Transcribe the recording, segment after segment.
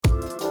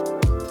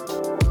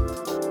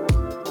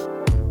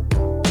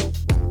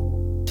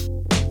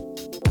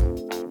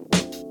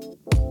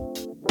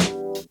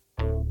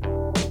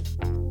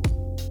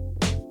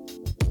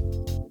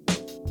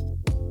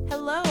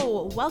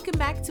welcome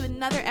back to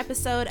another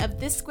episode of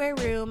This Square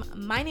Room.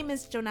 My name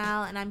is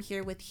Jonelle, and I'm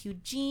here with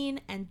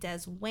Eugene and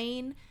Des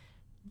Wayne.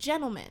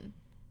 Gentlemen,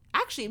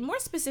 actually, more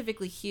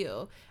specifically,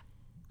 Hugh,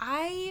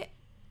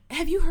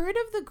 have you heard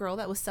of the girl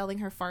that was selling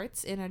her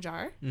farts in a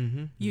jar?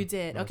 Mm-hmm. You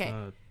did? Let's okay.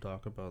 not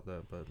talk about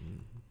that, but...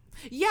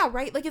 Yeah,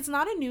 right? Like, it's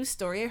not a news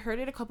story. I heard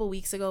it a couple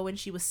weeks ago when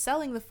she was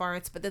selling the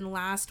farts, but then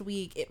last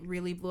week it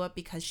really blew up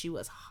because she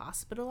was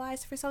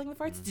hospitalized for selling the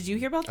farts. Did you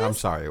hear about this? I'm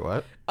sorry,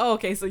 what? Oh,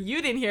 okay, so you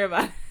didn't hear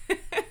about it.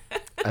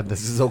 And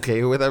this is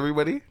okay with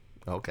everybody?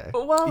 Okay.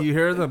 Well, You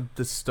hear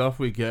the stuff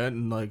we get,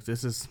 and, like,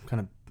 this is kind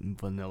of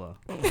vanilla.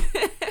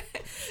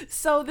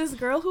 so this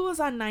girl who was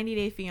on 90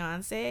 Day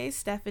Fiance,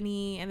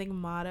 Stephanie, I think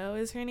Motto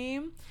is her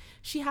name.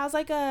 She has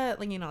like an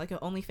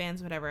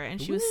OnlyFans, whatever,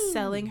 and she was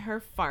selling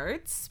her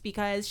farts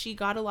because she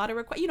got a lot of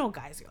requests. You know,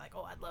 guys are like,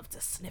 "Oh, I'd love to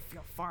sniff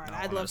your fart.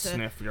 I'd love to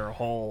sniff your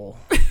hole.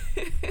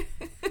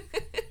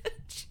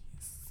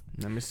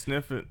 Let me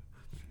sniff it.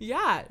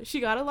 Yeah, she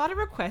got a lot of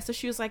requests, so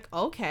she was like,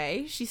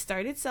 okay. She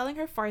started selling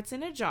her farts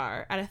in a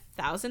jar at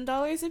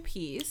 $1,000 a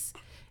piece.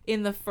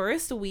 In the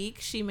first week,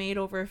 she made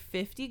over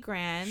 50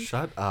 grand.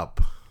 Shut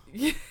up.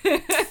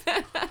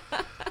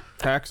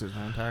 Taxes,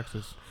 man,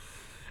 taxes.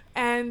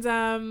 And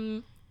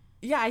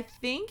yeah, I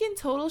think in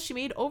total she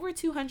made over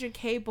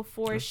 $200K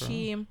before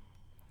she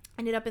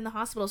ended up in the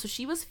hospital. So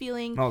she was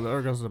feeling. Oh,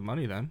 there goes the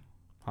money then.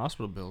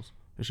 Hospital bills.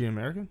 Is she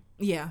American?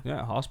 Yeah.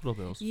 Yeah, hospital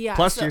bills. Yeah.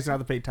 Plus, she doesn't have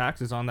to pay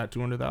taxes on that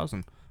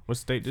 $200,000. What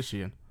state is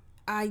she in?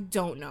 I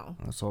don't know.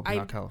 Let's hope not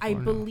I California.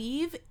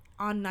 believe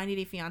on 90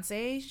 Day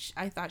Fiance,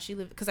 I thought she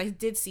lived because I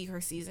did see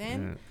her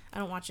season. Yeah. I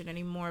don't watch it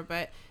anymore,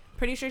 but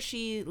pretty sure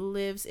she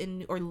lived in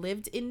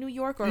New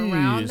York or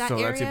around that so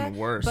area. that's even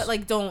worse. But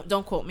like, don't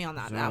quote me on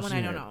that. So That one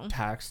I don't she know.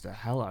 Taxed the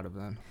hell out of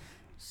them.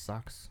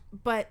 Sucks.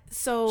 But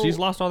so She's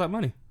lost all that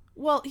money.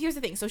 well, here's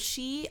the thing. So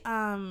she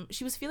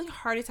was feeling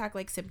heart attack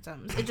like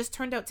symptoms. It just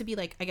turned out to be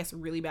like, I guess,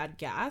 really bad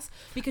gas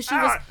because she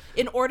was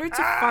in order to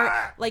fart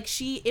like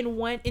she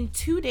in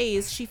 2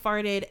 days she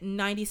farted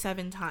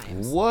 97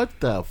 times. What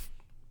the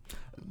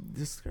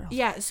This girl.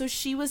 Yeah, so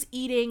she was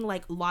eating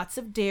like lots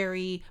of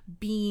dairy,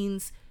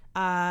 beans,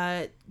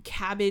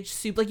 cabbage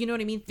soup, like, you know what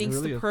I mean, things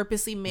Really to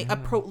purposely make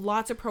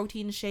lots of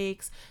protein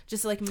shakes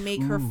just to like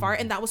make her fart,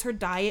 and that was her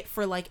diet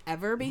for like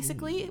ever,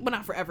 basically. Well,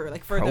 not forever,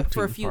 like for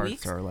a few farts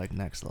weeks. Are like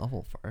next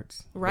level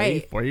farts,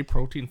 Right? Whey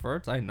protein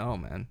farts. I know,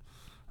 man.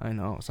 I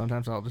know.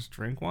 Sometimes I'll just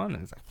drink one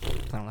and it's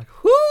like, I'm like,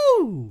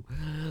 whoo,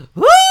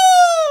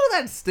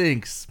 that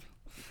stinks.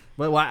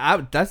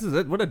 But that's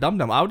it. What a dum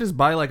dum. I would just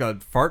buy like a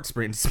fart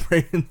spray and spray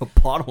it in the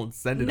bottle and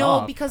send it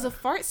off. No, because of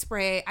fart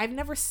spray, I've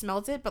never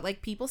smelled it, but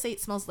like people say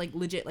it smells like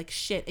legit like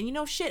shit, and you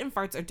know shit and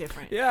farts are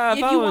different. Yeah, if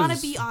you want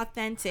to be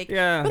authentic.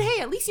 Yeah. But hey,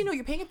 at least you know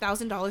you're paying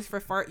 $1,000 for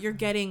a fart. You're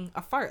getting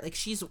a fart. Like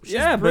she's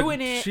yeah, brewing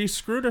but it. She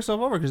screwed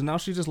herself over because now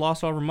she just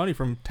lost all her money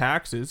from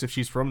taxes if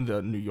she's from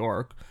New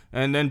York,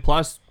 and then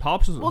plus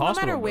hospital Well, no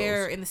matter bills.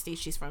 where in the state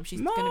she's from,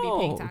 she's going to be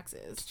paying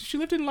taxes. She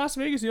lived in Las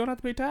Vegas. You don't have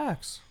to pay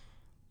tax.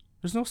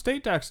 There's no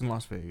state tax in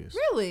Las Vegas.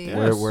 Really?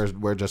 Yeah.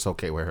 We're just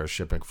okay with her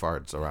shipping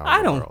farts around I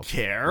the don't world.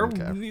 care.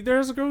 Okay.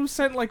 There's a girl who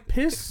sent like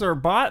piss or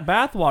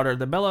bath water,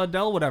 the Bella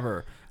Adele,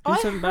 whatever. Oh, Who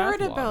I sent heard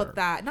bath about water.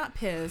 that. Not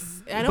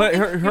piss. I don't But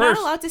think, her- you're not hers-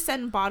 allowed to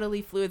send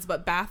bodily fluids,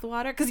 but bath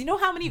water. Because you know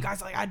how many of you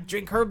guys are like, I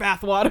drink her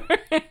bath water,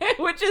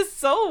 which is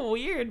so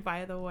weird,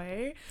 by the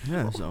way.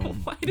 Yeah, so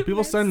Why do people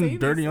men say send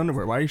dirty this?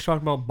 underwear. Why are you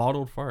shocked about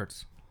bottled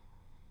farts?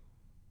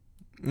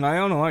 I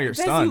don't know why you're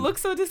Des, stunned. you look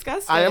so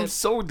disgusted. I am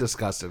so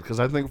disgusted because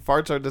I think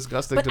farts are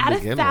disgusting But to at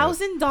begin with.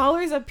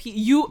 $1,000 a piece,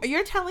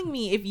 you're telling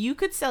me if you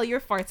could sell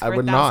your farts I for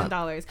would not.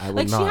 $1,000, I would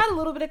like she not. had a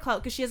little bit of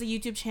clout because she has a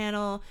YouTube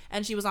channel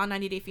and she was on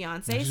 90 Day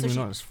Fiance, She's so she.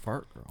 not as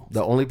fart girl.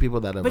 The only people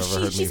that have But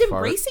ever heard she's me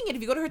fart, embracing it.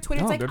 If you go to her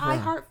Twitter, Oh, it's like good for I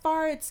her. heart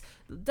farts.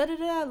 Da da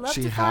da. Love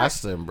she to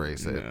has fart. to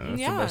embrace it. Yeah, that's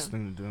Yeah. the best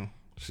thing to do.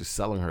 She's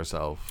selling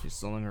herself. She's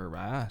selling her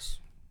ass,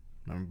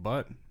 her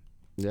butt,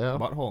 Yeah,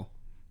 butthole.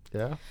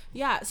 yeah.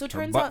 Yeah, so it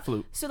turns butt out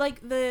flute. so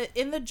like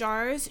in the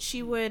jars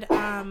she would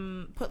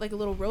put like a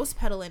little rose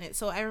petal in it.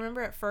 So I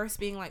remember at first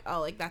being like, oh,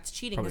 like that's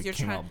cheating because Probably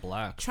you're came out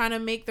black. trying to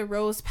make the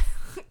rose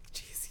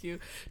jeez, you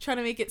trying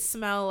to make it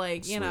smell like,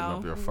 you Sweeten know,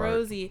 up your fart.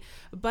 rosy.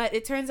 But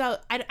it turns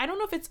out I don't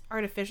know if it's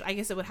artificial. I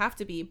guess it would have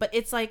to be, but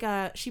it's like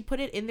she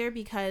put it in there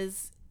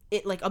because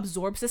it like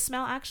absorbs the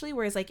smell actually,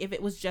 whereas like if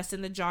it was just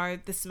in the jar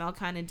the smell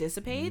kind of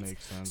dissipates.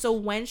 Makes sense. So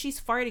when she's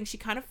farting she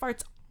kind of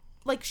farts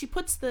like she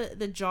puts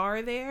the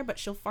jar there, but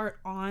she'll fart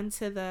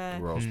onto the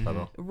Rose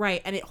petal.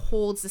 right, and it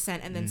holds the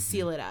scent and then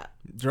seal it up.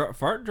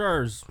 Fart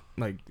jars,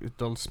 like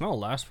the smell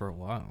lasts for a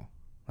while.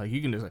 Like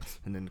you can just like,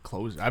 and then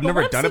close it. I've But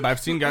never what I'm done it, saying- but I've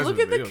seen guys. Look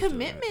with at the videos do it.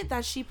 commitment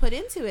that she put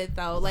into it,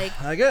 though. Like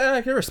I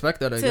can respect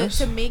that.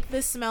 to make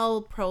the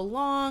smell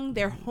prolonged.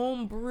 They're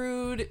home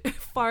brewed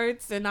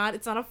farts.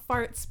 It's not a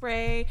fart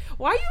spray.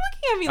 Why are you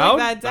looking at me like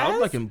that, Des? I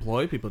would like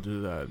employ people to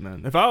do that,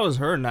 man. If I was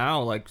her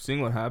now, like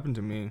seeing what happened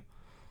to me,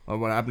 or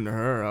what happened to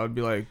her, I would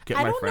be like, get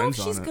I my don't know if friends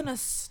on she's it. gonna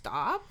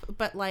stop,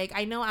 but like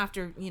I know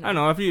after I don't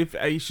know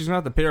if she's gonna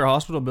have to pay her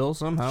hospital bill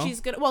somehow. she's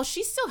gonna. Well,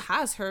 she still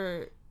has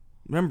her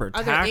Remember,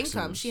 other taxes.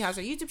 income. She has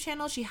her YouTube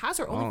channel. She has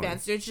her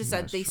OnlyFans. It's just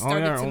that they Yes.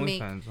 started her to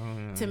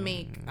OnlyFans.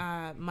 make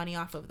money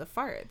off of the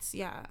farts.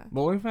 Yeah.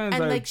 But OnlyFans,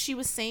 And like she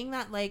was saying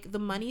that like the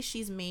money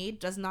she's made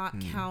does not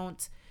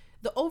count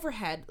the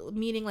overhead,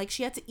 meaning like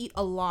she had to eat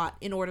a lot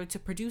in order to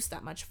produce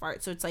that much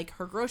fart. So it's like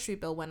her grocery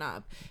bill went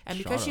up, and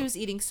because she was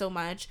eating so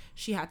much,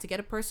 she had to get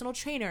a personal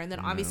trainer, and then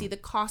obviously the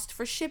cost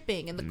for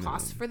shipping and the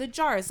cost for the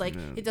jars, like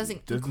it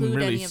doesn't include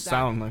really any of that.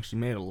 sound like she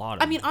made a lot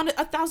of I mean, on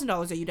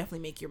 $1,000, you definitely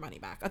make your money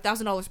back.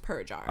 $1,000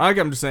 per jar.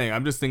 I'm just saying,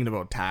 I'm just thinking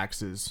about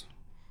taxes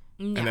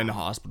Yeah. and then the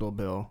hospital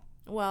bill.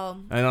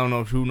 Well, I don't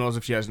know who knows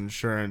if she has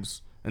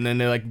insurance. And then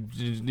they like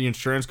the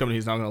insurance company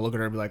is not gonna look at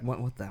her and be like,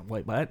 what that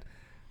what?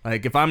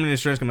 Like if I'm an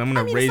insurance company, I'm gonna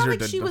I mean, raise it's her. not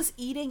like she was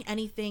eating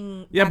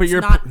anything Yeah, that's but you're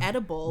not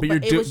edible,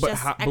 but it was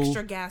just how-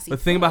 extra gassy. But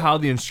think about food. how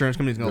the insurance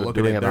company is gonna They're look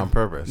doing at it on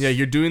purpose. Yeah,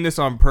 you're doing this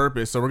on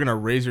purpose, so we're gonna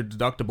raise your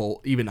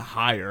deductible even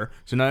higher.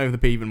 So now you have to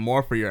pay even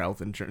more for your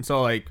health insurance.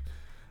 So like,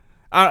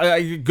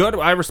 good.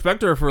 I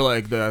respect her for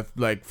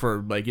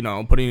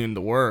putting in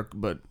the work,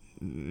 but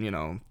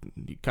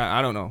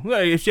I don't know.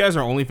 Like, if she has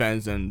her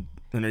OnlyFans and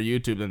her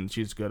YouTube, then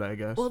she's good, I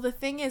guess. Well, the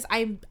thing is,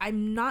 I'm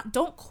not.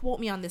 Don't quote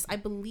me on this. I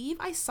believe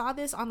I saw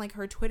this on like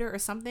her Twitter or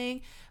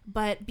something.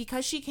 But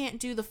because she can't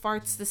do the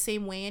farts the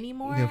same way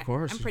anymore, Yeah, of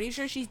course. I'm pretty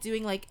sure she's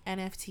doing like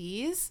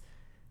NFTs.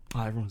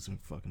 Everyone's been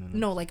fucking in it.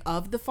 No, like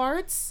of the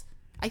farts.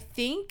 I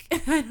think.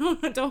 I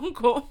don't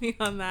quote me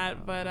on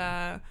that, but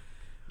I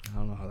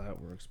don't know how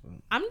that works, but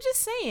I'm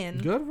just saying.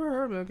 good for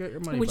her, man. Get your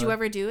money. Would you back.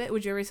 ever do it?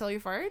 Would you ever sell your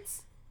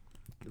farts?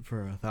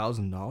 For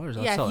 $1,000?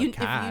 I'd Yeah, sell if it you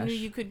cash. knew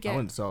you could I get.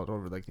 wouldn't sell it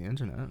over like the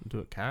internet. I'd do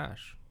it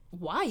cash.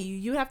 Why?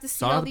 You'd have to see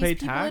So I all have to these pay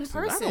people taxes. in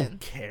I person. don't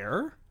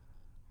care.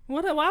 Why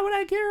would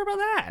I care about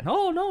that?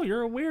 Oh no,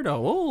 you're a weirdo.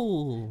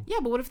 Oh. Yeah,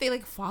 but what if they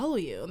like follow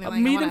you and they're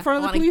like, Meet I in wanna- front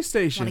of the wanna- police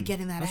station. wanna get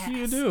in that That's what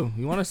you ass. do.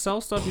 You want to sell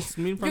stuff?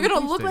 You meet in front You're of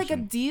the gonna police look like a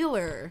station.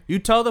 dealer. You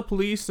tell the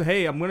police,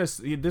 hey, I'm gonna.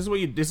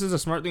 This is a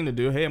smart thing to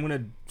do. Hey, I'm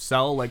gonna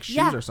sell like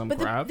shoes or some but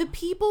crap. the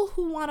people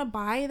who want to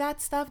buy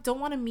that stuff don't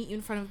want to meet you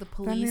in front of the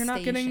police Then you're not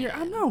station. getting your.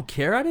 I don't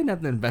care. I didn't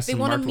have to invest. They in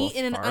want to Mark meet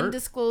in an fart.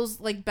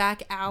 undisclosed like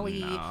back alley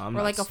No, I'm or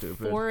not like a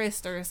stupid.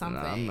 forest or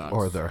something. I'm not.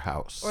 Or their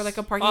house. Or like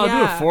a parking. I'll do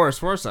yeah. a forest.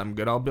 Forest, I'm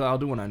good. I'll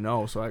do when I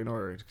know, so I can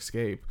order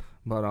escape.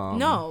 But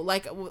No,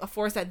 like a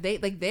forest that they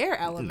like their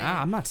element.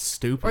 Nah, I'm not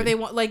stupid. Or they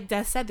want, like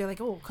Des said, they're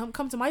like, oh,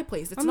 come to my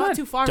place. It's I'm not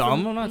too far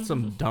dumb. from. I'm not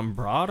some dumb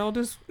broad. I'll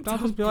just be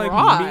broad.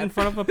 like meet in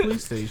front of a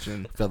police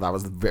station. I feel that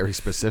was very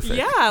specific.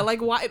 Yeah,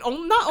 like why?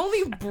 Not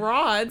only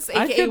broads,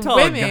 I aka can tell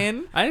a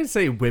women. I didn't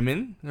say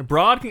women.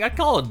 Broad. I can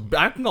call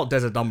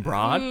Des a dumb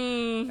broad,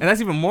 Mm. and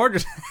that's even more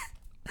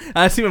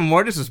that's even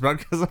more disrespect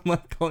because I'm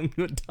like calling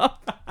you a dumb.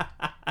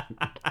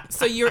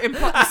 So you're aware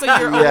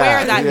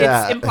that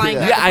yeah, it's implying yeah.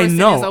 that Yeah, the I person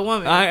know. is a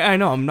woman. I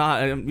know. I'm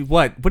not.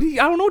 What do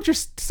you? I don't know.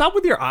 Just stop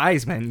with your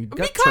eyes, man. You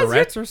got Because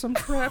Tourette's or some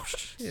crap.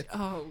 Shit.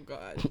 Oh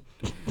god.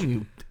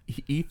 You,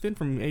 Ethan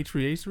from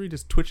H3H3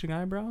 just twitching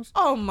eyebrows.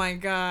 Oh my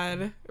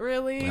god.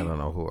 Really? I don't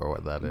know who or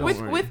what that is.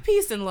 With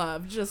peace and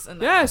love, just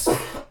enough. Yes,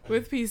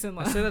 With peace and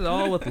I love. said it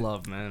all with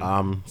love,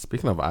 man.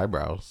 Speaking of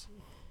eyebrows,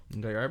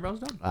 You got your eyebrows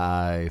done?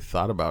 I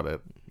thought about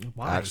it.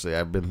 Why? Actually,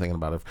 I've been thinking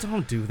about it.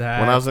 Don't do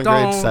that. When I was in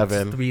grade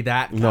 7, be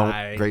that No,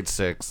 guy. grade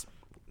 6.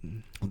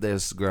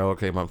 This girl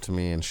came up to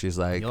me and she's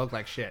like, You look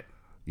like shit.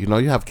 you know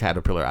you have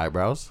caterpillar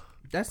eyebrows?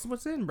 That's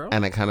what's in, bro.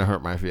 And it kind of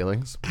hurt my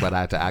feelings, but I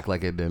had to act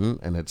like it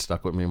didn't, and it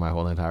stuck with me my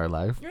whole entire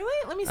life.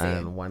 Really? Let me see.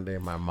 And one day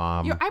my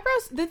mom, Your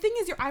eyebrows. The thing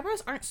is, your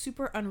eyebrows aren't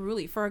super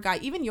unruly for a guy.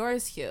 Even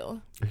yours,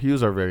 Hugh.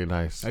 Hues are very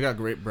nice. I got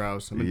great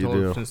brows. I've been You told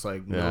do. since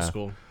like Yeah. middle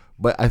school.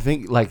 But I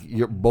think like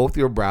both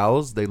your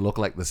brows, they look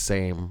like the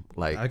same, I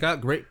like got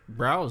great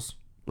brows.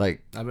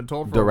 like I've been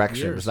told for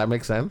direction. years. Does that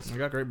make sense? I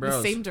got great The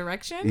brows. same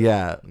direction.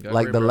 Yeah, got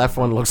like great the brows. left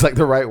one looks like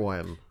the right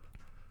one.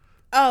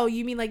 Oh,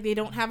 you mean like they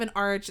don't have an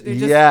arch? They're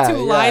just Yeah, two yeah,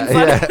 lines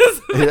yeah, on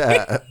his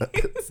yeah.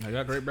 I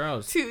got great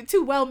brows.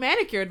 two well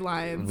manicured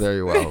lines.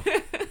 Very well.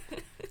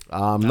 I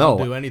don't do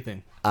No,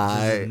 anything.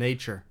 I- This is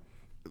nature.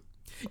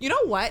 You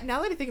know what?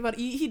 Now that I think about it,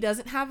 he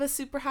doesn't have a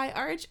super high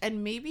arch,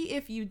 and maybe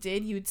if you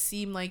did, you'd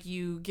seem like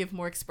you give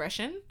more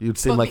expression. you'd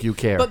seem But like be- you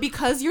care. But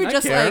because you're I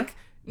just care. like,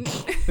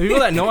 The people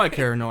that know I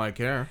care know I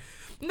care.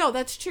 no,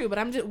 that's true.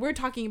 But we're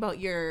talking about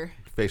your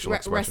Facial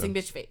resting expression.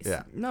 bitch face.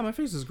 Yeah. No, my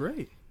face is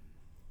great.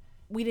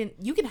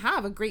 You can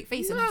have a great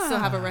face and still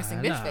have a resting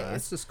bitch Nah, face.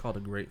 It's just called a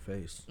great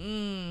face.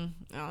 I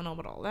don't know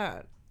about all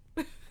that.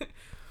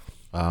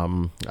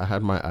 I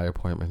had my eye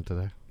appointment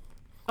today.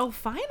 Oh,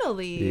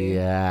 finally.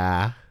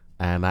 Yeah.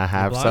 And I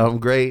have blind? some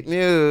great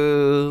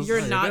news. You're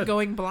you're not good.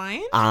 going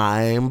blind?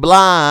 I'm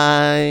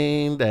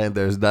blind and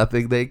there's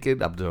nothing they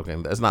can I'm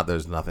joking. There's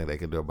nothing they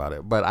can do about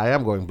it. But I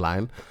am going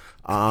blind.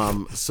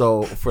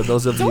 So for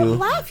those of Don't you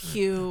laugh,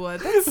 Hugh.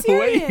 That's The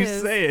way serious. you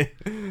say it.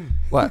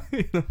 what?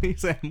 You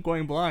say I'm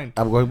going blind.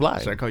 I'm going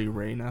blind. Should I call you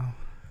Ray now?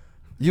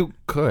 You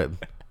could.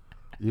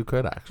 You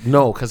could actually.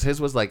 No, because his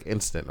was like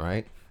instant,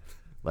 right?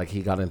 Like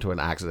he got into an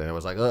accident. It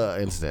was like,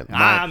 instant.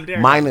 I'm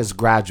Daredevil. Mine is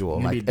gradual.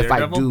 You Like be if I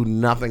Daredevil? do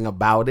nothing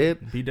about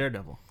it, Be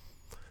Daredevil.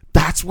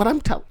 That's what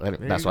I'm telling.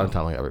 That's you what I'm go.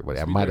 telling everybody.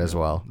 I Be might as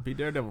Daredevil. well. Be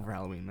Daredevil for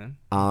Halloween, man.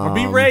 Or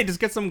be Ray. Just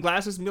get some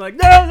glasses and be like.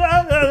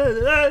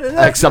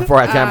 Except for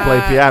I can't play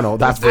piano.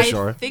 That's for I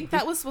sure. think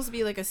that was supposed to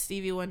be like a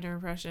Stevie Wonder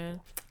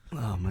impression.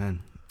 Oh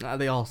man,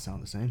 they all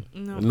sound the same.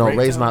 No, Ray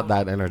Ray's don't. not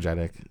that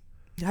energetic.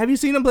 Have you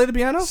seen him play the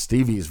piano?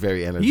 Stevie's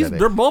very He's energetic.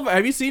 they're both.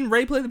 Have you seen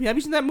Ray play the piano? Have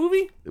you seen that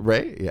movie?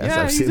 Ray? Yes,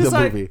 Yeah, I've he's seen the just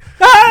like, movie.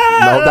 "Ah!"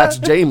 No, that's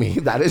Jamie.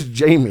 That is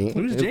Jamie.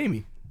 Who's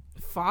Jamie?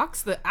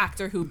 Fox, the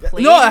actor who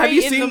played. No,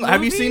 Ray in the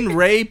have you movie? seen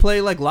Ray play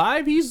like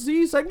live? He's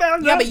like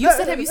Yeah, but you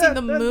said have you seen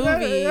the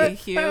movie,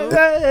 Hugh?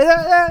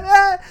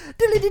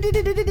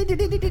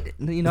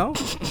 You know,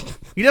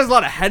 he does a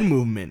lot of head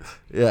movement.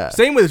 Yeah.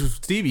 Same with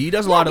Stevie. He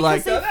does a lot of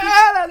like. because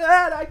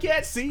I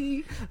can't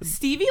see.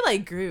 Stevie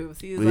like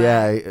grooves. He's like,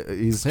 Yeah,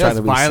 he's He trying has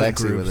to be violent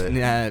sexy grooves. with it.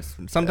 Yeah,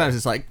 sometimes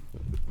it's like,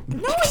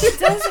 no, he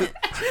doesn't.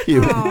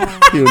 You,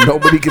 Oh.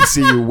 nobody can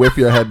see you whip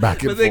your head back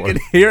and but they forth.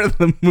 can hear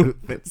the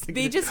movements.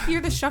 They just hear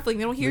the shuffling.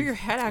 They don't hear your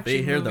head actually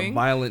They hear the moving.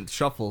 violent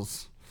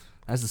shuffles.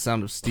 That's the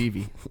sound of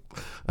Stevie.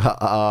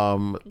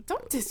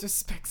 Don't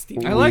disrespect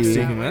Stevie. I like We-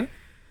 Stevie, man.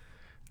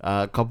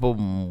 A couple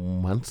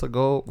months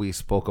ago, we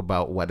spoke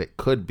about what it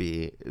could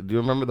be. Do you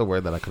remember the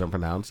word that I couldn't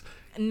pronounce?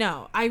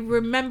 No, I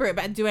remember it,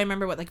 but do I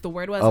remember what like the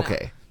word was? No.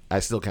 Okay. I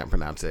still can't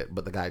pronounce it,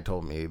 but the guy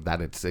told me that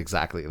it's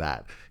exactly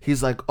that.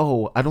 He's like,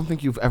 "Oh, I don't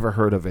think you've ever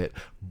heard of it,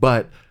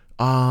 but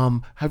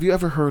have you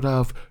ever heard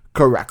of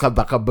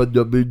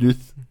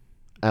Karakadakabadabidus?"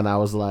 And I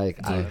was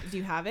like, Do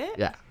you have it?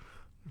 yeah.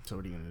 So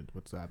what are you gonna?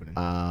 What's happening?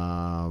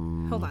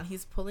 Hold on,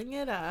 he's pulling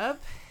it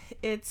up.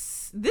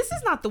 This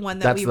is not the one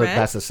that we read.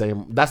 That's the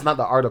same. That's not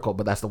the article,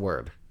 but that's the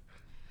word.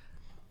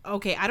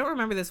 Okay, I don't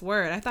remember this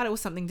word. I thought it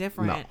was something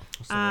different.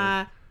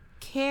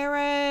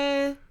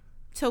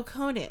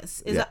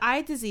 Keratoconus is an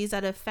eye disease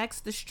that affects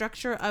the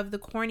structure of the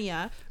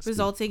cornea,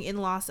 resulting in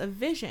loss of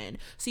vision.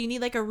 So you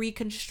need like a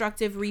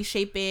reconstructive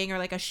reshaping or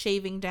like a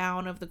shaving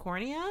down of the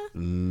cornea?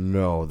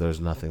 No, there's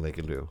nothing they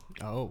can do.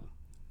 Oh.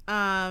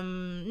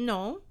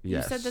 No.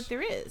 Yes. You said that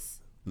there is.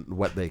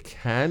 What they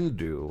can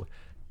do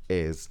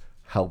is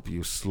help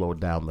you slow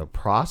down the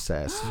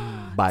process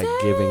by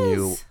giving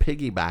you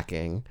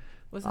piggybacking.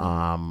 What's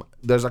that?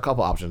 There's a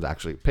couple options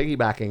actually.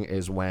 Piggybacking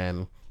is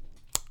when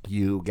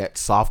you get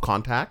soft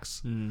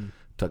contacts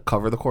to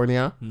cover the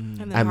cornea, and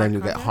then hard you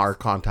get contacts? hard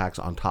contacts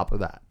on top of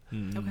that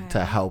Okay.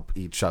 to help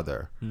each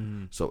other.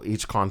 So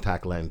each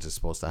contact lens is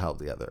supposed to help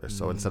the other.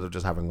 So instead of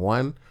just having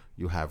one,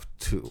 you have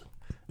two,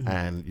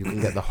 and you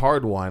can get the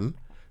hard one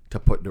to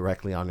put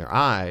directly on your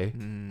eye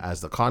as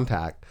the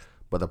contact.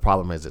 But the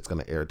problem is it's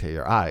going to irritate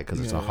your eye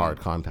because it's a hard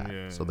contact.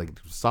 Yeah. So the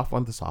soft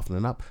one to soften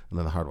it up, and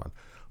then the hard one.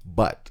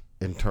 But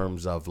in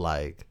terms of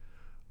like,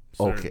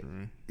 okay,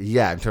 Surgery.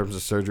 yeah, in terms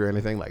of surgery or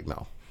anything, like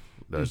no,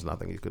 there's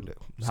nothing you can do.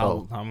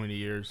 So How many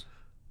years?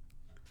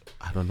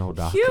 I don't know,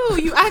 doc. Hugh,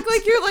 you act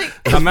like you're like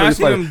I'm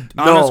asking Pretty him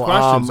funny. honest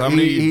questions. How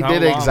many? he how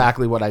did long?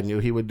 exactly what I knew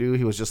he would do.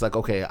 He was just like,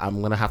 okay,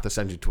 I'm gonna have to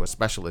send you to a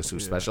specialist who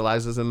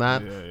specializes in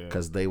that Yeah.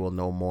 because they will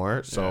know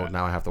more. So Yeah.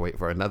 now I have to wait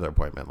for another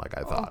appointment, like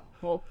I thought,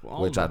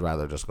 which I'd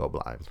rather just go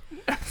blind.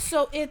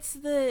 so it's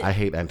the I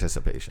hate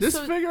anticipation. Just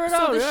figure it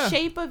out, So the yeah.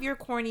 shape of your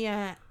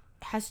cornea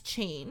has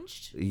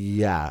changed,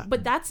 Yeah,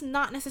 but that's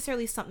not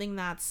necessarily something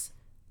that's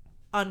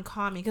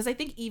uncommon because I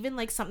think even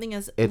like something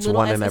as it's little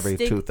one as in a every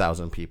stig-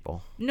 2,000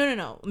 people.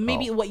 No.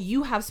 Maybe Oh. what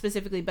you have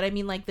specifically, but I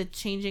mean like the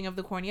changing of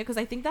the cornea because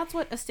I think that's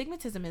what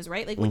astigmatism is,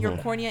 right? Like when your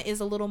cornea is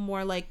a little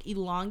more like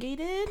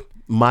elongated.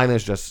 Mine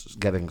is just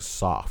getting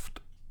soft.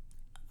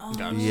 Oh.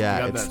 Yeah, Yeah,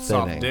 you got it's that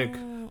soft thinning.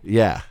 dick.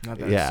 Yeah, Not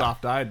that yeah.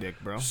 soft eye dick,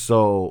 bro.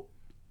 So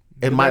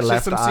in my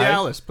left some eye,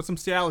 Cialis. Put some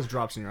Cialis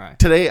drops in your eye.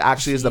 today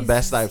actually is the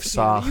best I've Jesus,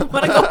 saw. You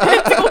want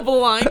to go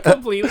blind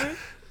completely?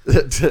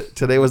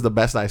 Today was the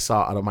best I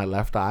saw out of my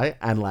left eye,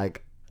 and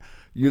like,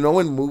 you know,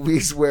 in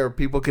movies where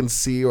people can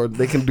see or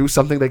they can do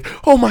something like,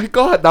 oh my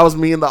god, that was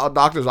me in the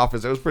doctor's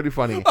office. It was pretty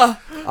funny.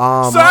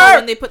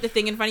 When they put the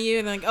thing in front of you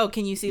and they're like, oh,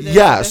 can you see this?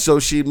 Yeah, so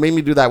she made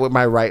me do that with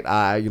my right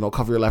eye, you know,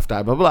 cover your left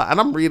eye, blah, blah, blah. And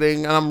I'm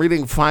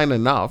reading fine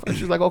enough. And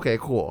she's like, okay,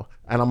 cool.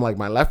 And I'm like,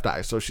 my left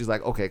eye. So she's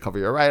like, okay, cover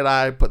your right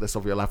eye, put this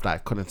over your left eye.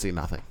 Couldn't see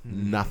nothing.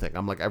 Nothing.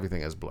 I'm like,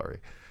 everything is blurry.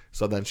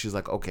 So then she's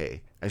like,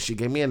 okay. And she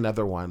gave me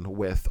another one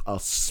with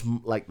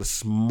like the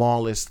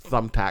smallest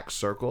thumbtack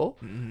circle.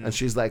 And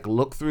she's like,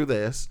 look through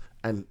this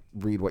and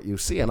read what you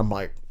see. And I'm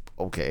like,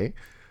 okay.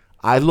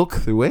 I look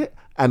through it.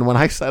 And when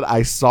I said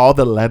I saw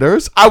the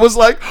letters, I was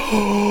like,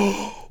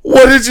 oh,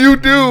 what did you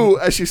do?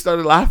 And she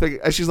started laughing.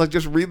 And she's like,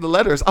 just read the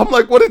letters. I'm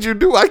like, what did you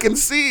do? I can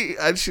see.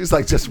 And she's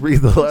like, just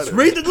read the letters.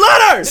 Read the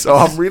letters. So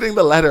I'm reading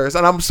the letters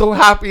and I'm so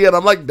happy and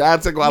I'm like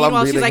dancing while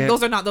Meanwhile, I'm reading she's like, it.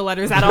 those are not the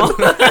letters at all.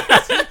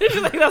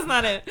 She's like, that's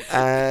not it.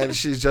 And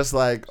she's just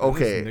like,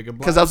 okay. nigga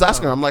Because I was blind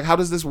asking her, I'm like, how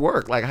does this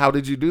work? Like, how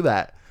did you do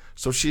that?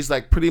 So she's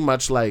like, pretty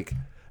much like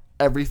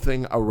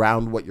everything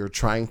around what you're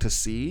trying to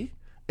see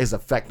is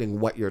affecting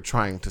what you're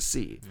trying to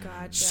see.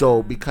 Gotcha.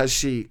 So because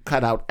she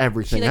cut out She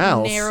everything like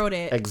else, narrowed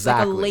it.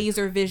 exactly, Like a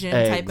laser vision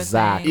type of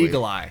Exactly. thing.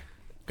 Eagle eye.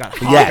 Got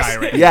Hawkeye Yes.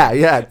 right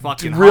Yeah.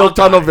 Fucking Real Hawkeye.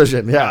 tunnel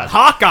vision. Yeah.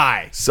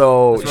 Hawkeye.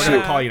 So That's what she, we're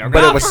gonna call you now.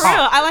 but No, it was for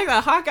real. I like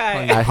that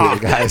Hawkeye. I hate you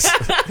guys.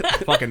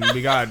 Fucking,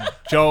 we got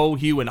Joe,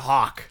 Hugh, and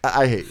Hawk.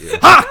 I hate you.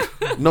 Hawk.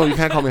 No, you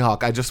can't call me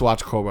Hawk. I just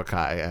watched Cobra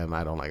Kai and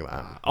I don't like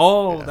that.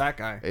 Oh, that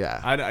guy. Yeah.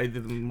 I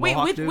Wait,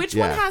 Mohawk dude? which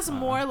Yeah. one has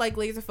more like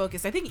laser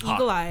focus? I think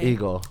Eagle Eye.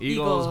 Eagle.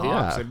 Eagles, Eagle.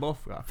 Hawks, Yeah. they both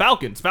got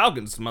Falcons,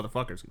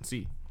 motherfuckers can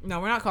see. No,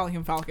 we're not calling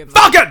him Falcon.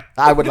 Falcon.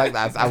 I would like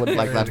that. I would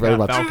like that very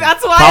much. Falcon.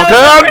 That's why.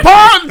 I was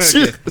Falcon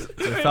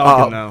punch. It's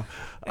Falcon now.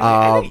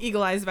 I think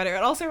Eagle Eye is better.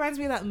 It also reminds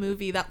me of that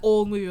movie, that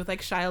old movie with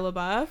like Shia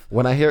LaBeouf.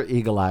 When I hear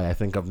Eagle Eye, I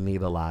think of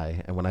Needle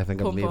Eye, and when I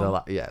think of Pum Needle Pum.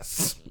 Eye,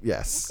 yes.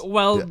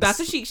 Well, Yes. that's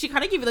what she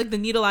kind of gave you like the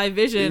needle eye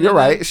vision. You're and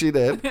right. She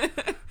did. then- Do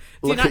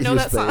you Look not at know you,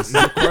 that song?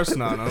 Space. Of course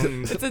not.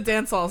 It's a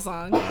dancehall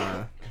song.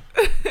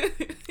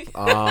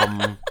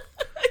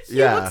 You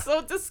Yeah. look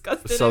so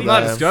disgusted. So I'm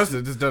not that- disgusted.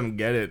 It just doesn't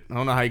get it. I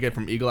don't know how you get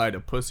from eagle eye to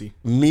pussy.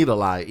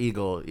 Needle Eye,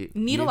 Eagle.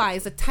 Needle eye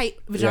is a tight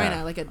vagina,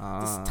 Yeah. like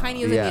as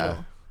tiny as a Yeah.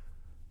 needle.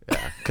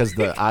 Yeah, because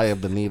the eye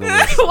of the needle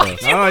is. Why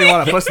I don't know you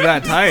want a pussy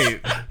that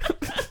tight.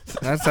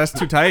 That's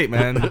too tight,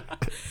 man.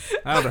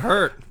 That would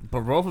hurt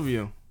for both of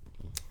you.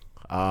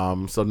 So now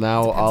Depends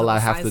all on I the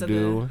have size to of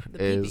do the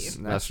PB. is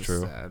that's just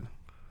true. sad.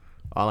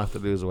 All I have to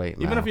do is wait.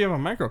 Even now. if you have a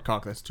micro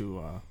cock, that's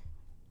too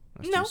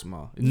No. too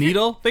small.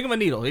 Needle? Think of a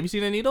needle. Have you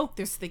seen a needle?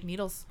 There's thick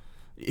needles.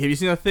 Have you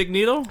seen a thick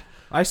needle?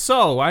 I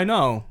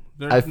know.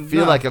 I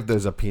feel like if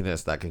there's a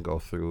penis that can go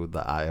through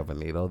the eye of a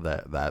needle,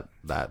 that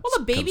Well,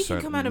 a baby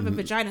can come out of a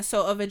vagina.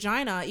 So a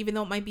vagina, even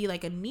though it might be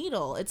like a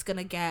needle, it's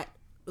gonna get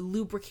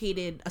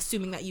lubricated,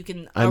 assuming that you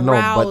can. I know,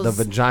 but the arouse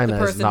vagina is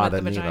person not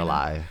with a the needle vagina.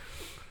 eye.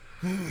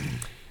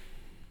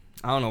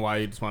 I don't know why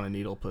you just want a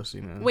needle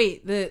pussy, man.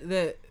 Wait,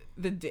 the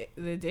dick is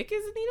a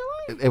needle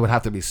eye? It would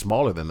have to be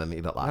smaller than the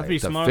needle eye. It have to be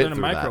to smaller fit than a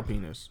through micro that.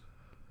 penis.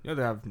 You have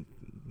to have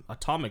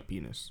atomic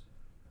penis.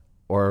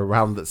 Or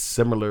around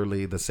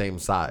similarly the same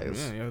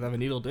size. Yeah, you have to have a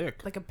needle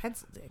dick. Like a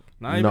pencil dick.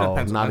 Not even No, a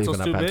pencil. not Pencil's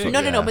even a too pencil. big. No,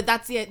 Yeah. but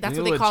that's what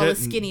Needle they call a legit-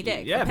 skinny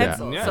dick. yeah, a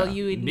pencil. yeah. So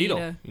you would Needle.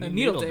 need You a need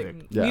needle needle dick.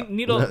 dick. Yeah.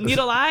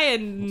 Needle eye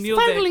and needle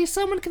dick.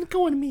 someone can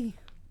go in me.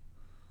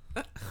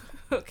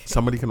 Okay.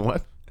 Somebody can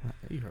what?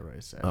 You heard what I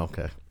said.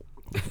 Okay.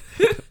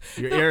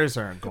 Your ears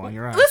aren't going.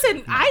 Your eyes.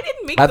 Listen, I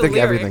didn't make I the think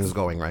lyrics. everything's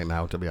going right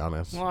now, to be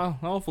honest. Well,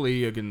 hopefully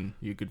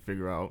you could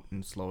figure out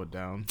and slow it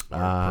down.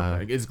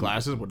 Is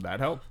glasses, would that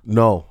help?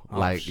 No,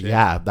 Oh, shit.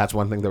 yeah, that's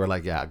one thing they were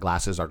like, yeah,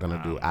 glasses are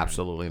gonna do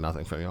absolutely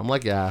nothing for you. I'm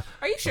like, yeah,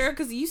 Are you sure?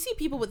 Because you see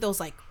people with those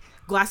like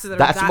glasses that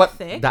that's are that what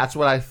thick. that's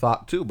what I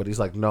thought too. But he's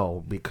like,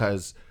 no,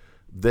 because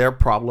their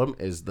problem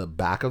is the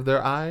back of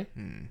their eye,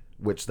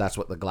 which that's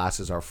what the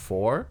glasses are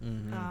for.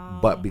 Oh.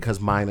 But because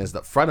mine is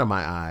the front of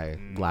my eye,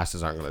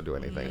 glasses aren't gonna do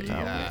anything to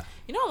help me.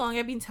 You know how long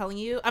I've been telling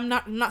you? I'm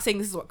not saying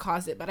this is what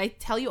caused it, but I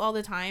tell you all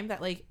the time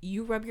that like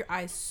you rub your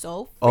eyes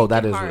so Oh,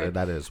 that freaking is hard.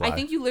 that is why. I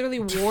think you literally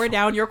wore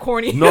down your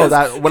corneas. No,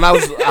 that when I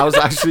was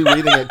actually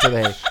reading it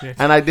today,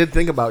 and I did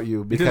think about you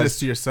You did because this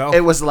to yourself.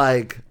 it was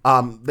like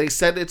they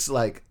said it's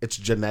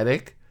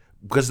genetic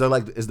because they're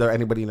like, is there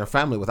anybody in your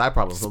family with eye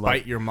problems? I'm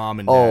Spite like, your mom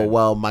and dad. oh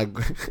well, my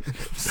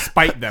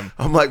Spite them.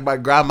 I'm like, my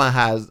grandma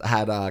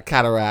had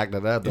cataract.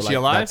 And Is she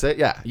alive? That's it.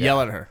 Yeah.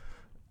 Yell at her.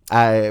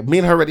 Me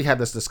and her already had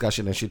this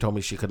discussion, and she told me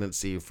she couldn't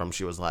see from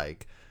she was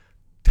like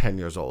 10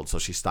 years old, so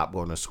she stopped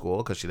going to school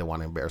because she didn't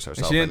want to embarrass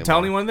herself. She didn't tell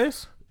anymore. anyone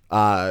this?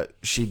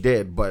 She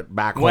did, but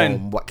back When?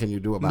 home, what can you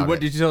do about What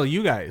it? did you tell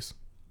you guys?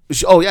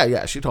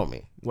 Yeah, she told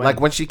me. When?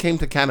 Like when she came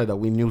to Canada,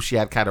 we knew she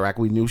had cataract.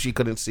 We knew she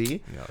couldn't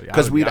see Yeah,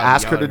 because I we'd would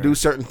ask her yell to at do her.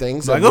 certain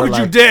things. Like, and look we're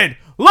what you did!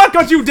 Look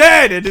what you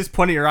did! And just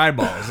pointing your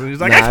eyeballs. And he's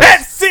like, I Nah,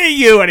 can't see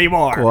you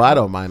anymore. Well, I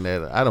don't mind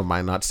it. I don't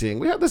mind not seeing.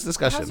 We had this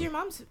discussion. How's your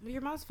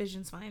mom's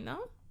vision's fine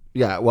though?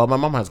 Yeah, well, my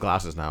mom has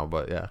glasses now,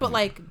 but yeah. But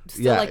like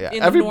still yeah, like yeah. in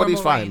the Everybody's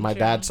normal fine. range, My yeah.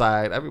 dad's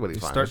side, everybody's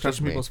Just fine. start It's just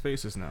touching me. people's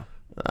faces now.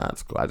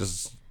 That's cool. I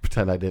just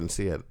pretend I didn't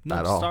see it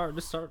at all.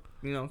 Just start,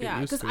 get Yeah,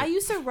 used because to I it.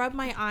 used to rub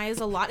my eyes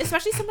a lot,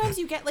 especially sometimes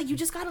you get like you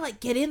just gotta like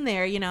get in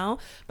there, you know.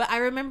 But I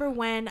remember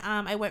when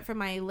I went for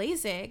my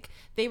LASIK,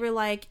 they were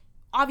like,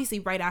 obviously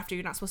right after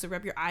you're not supposed to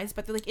rub your eyes,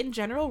 but they're like in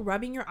general,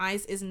 rubbing your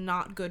eyes is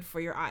not good for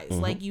your eyes.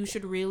 Mm-hmm. Like you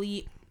should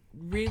really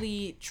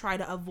try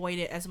to avoid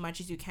it as much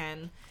as you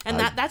can,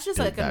 and I that's just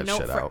dig like a that note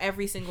shit for out.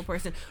 every single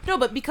person. No,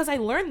 but because I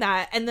learned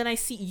that, and then I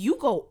see you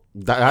go.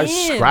 I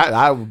in.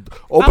 I open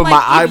I'm my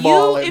like,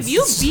 eyeball. If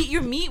you beat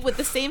your meat with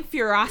the same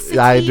ferocity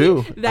Yeah, I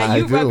do. that I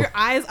you rub do. your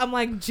eyes, I'm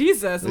like,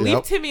 Jesus, leave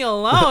Yep. Timmy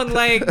alone.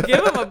 Like,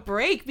 give him a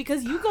break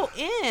because you go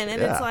in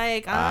and Yeah, it's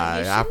like,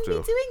 I you have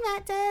shouldn't be to. doing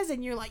that, Des.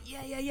 And you're like,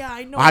 yeah,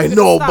 I know. I I'm gonna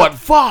know, stop. but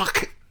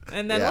fuck.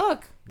 And then Yeah.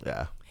 look,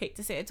 Yeah, hate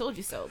to say I told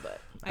you so, but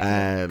I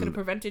And could have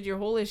prevented your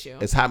whole issue.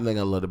 it's happening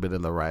a little bit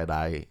in the right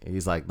eye.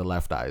 He's like the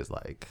left eye is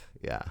like,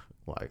 yeah,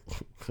 like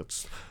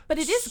it's But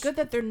it is good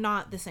that they're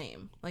not the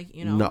same. Like,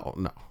 you know?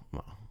 no.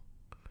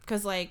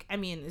 Because, like, I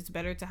mean, it's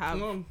better to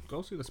have. Well,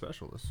 go see the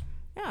specialist.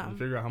 Yeah. And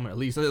figure out how many. At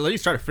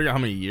least try to figure out how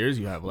many years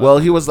you have left. Well,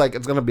 he was like,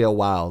 it's gonna be a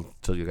while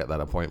till you get that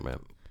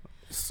appointment.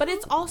 But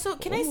it's also.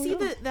 Can I see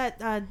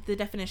the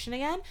definition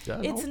again?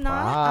 Yeah, It's no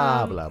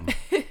not. problem.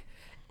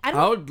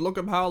 I would look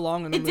up how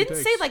long it didn't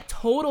say like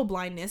total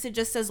blindness. It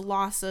just says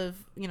loss of,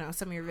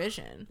 some of your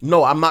vision.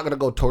 No, I'm not gonna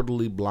go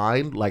totally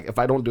blind. Like if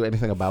I don't do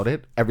anything about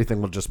it,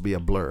 everything will just be a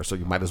blur. So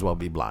you might as well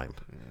be blind.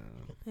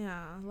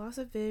 Yeah, loss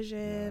of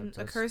vision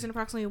occurs in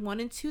approximately 1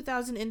 in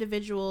 2,000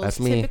 individuals, That's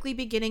me. typically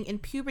beginning in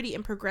puberty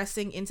and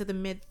progressing into the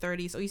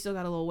mid-30s. Oh, you still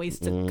got a little ways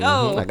to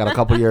go. I got a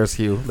couple years,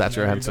 Hugh. That's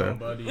your You answer. don't,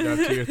 buddy. You got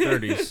to your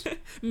 30s.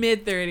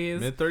 Mid-30s.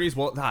 Mid-30s?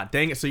 Well,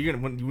 dang it. So you're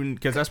going to,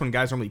 because that's when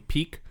guys normally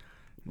peak.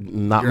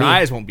 Not Your me.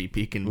 eyes won't be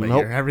peaking, but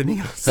Nope. your everything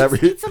else.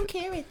 Eat some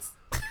carrots.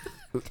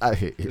 I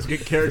hate you.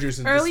 Get carrot juice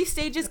and Early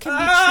stages can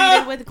be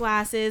treated with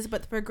glasses,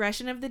 but the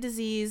progression of the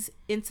disease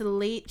into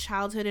late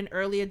childhood and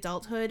early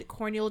adulthood,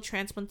 corneal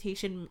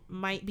transplantation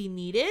might be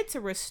needed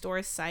to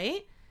restore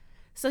sight.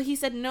 So he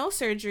said no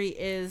surgery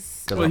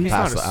is... Because Well, I'm he's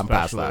past not a I'm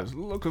past that. specialist.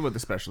 Look at what the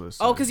specialist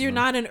Oh, says, because you're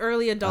not an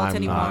early adult I'm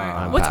anymore. not.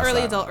 I'm What's past early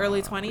that. adult?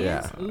 Early 20s?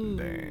 Yeah. Ooh.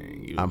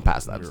 Dang, I'm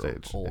past that you're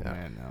stage. an old Yeah.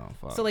 man now.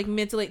 Fuck. So like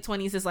mid to late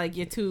 20s is like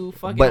you're too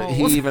fucking But old.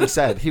 he even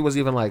said, he was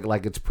even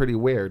like it's pretty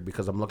weird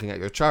because I'm looking at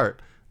your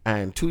chart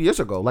and 2 years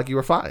ago, like you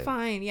were fine.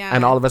 Fine, yeah.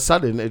 And all of a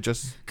sudden it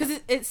just, Because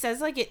it says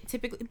like it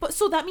typically... But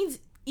so that means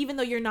even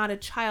though you're not a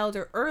child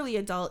or early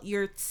adult,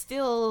 you're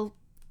still...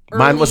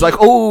 mine was early- like,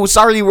 oh,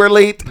 sorry, we're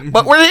late,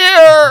 but we're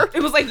here.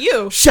 It was like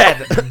you.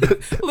 Shed.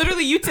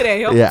 Literally you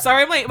today. Oh, Yeah.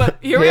 sorry I'm late, but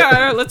here we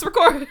are. Let's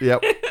record.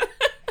 Yep.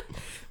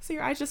 So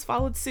your eyes just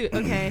followed suit.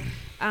 Okay.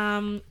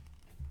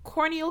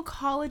 Corneal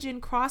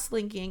collagen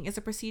cross-linking is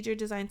a procedure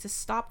designed to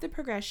stop the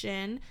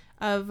progression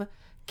of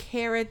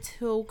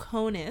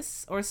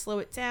keratoconus or slow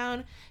it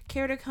down.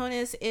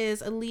 Keratoconus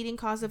is a leading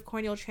cause of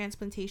corneal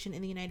transplantation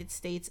in the United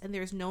States, and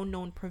there's no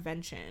known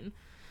prevention.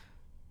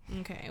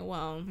 Okay,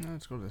 well...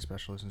 Let's go to the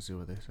specialist and see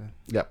what they say.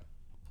 Yep.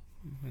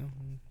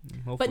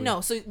 Hopefully. But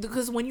no, so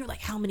because when you're like,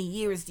 how many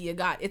years do you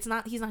got? It's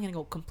not. He's not gonna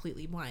go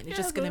completely blind. It's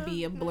just gonna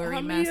be a blurry How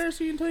many mess. years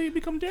until you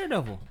become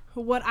Daredevil?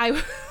 What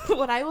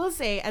I will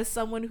say as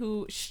someone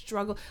who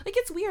struggled, like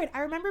it's weird. I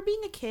remember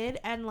being a kid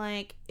and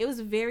like it was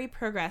very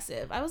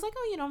progressive. I was like,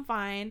 oh, I'm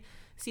fine.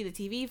 See the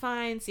TV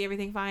fine. See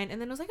everything fine. And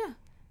then it was like,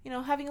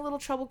 having a little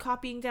trouble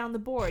copying down the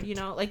board.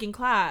 Like in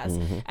class.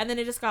 And then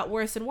it just got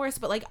worse and worse.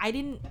 But like I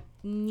didn't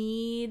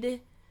need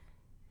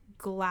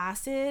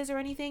glasses or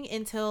anything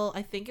until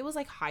I think it was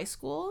like high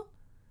school.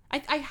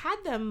 I had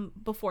them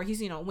before.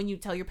 He's when you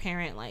tell your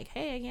parent like,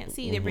 hey, I can't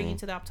see, they bring you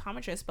to the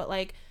optometrist. But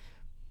like,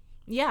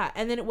 yeah,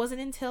 and then it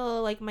wasn't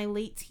until like my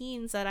late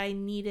teens that I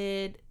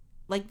needed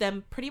like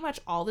them pretty much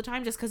all the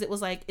time, just because it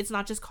was like it's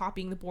not just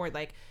copying the board.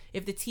 Like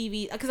if the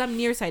TV, because I'm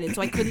nearsighted,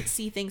 so I couldn't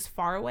see things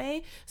far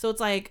away. So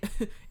it's like,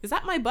 is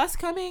that my bus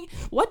coming?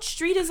 What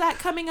street is that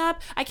coming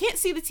up? I can't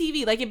see the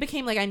TV. Like it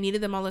became like I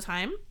needed them all the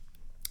time.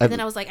 And then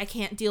I was like, I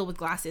can't deal with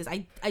glasses.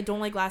 I don't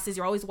like glasses.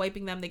 You're always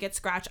wiping them. They get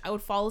scratched. I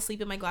would fall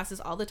asleep in my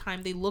glasses all the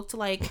time. They looked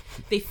like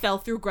they fell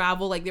through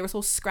gravel. Like they were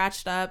so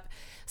scratched up.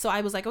 So I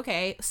was like,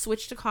 okay,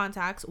 switch to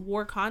contacts,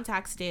 wore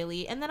contacts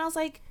daily. And then I was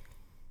like,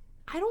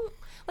 I don't,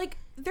 like,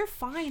 they're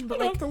fine. But I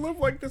don't like, have to live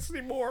like this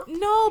anymore.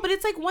 no, but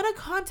it's like when a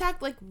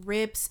contact like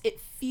rips, it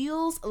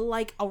feels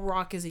like a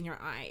rock is in your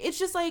eye. It's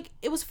just like,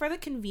 it was for the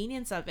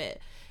convenience of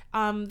it.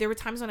 There were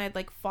times when I'd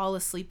like fall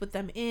asleep with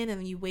them in and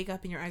then you wake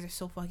up and your eyes are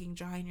so fucking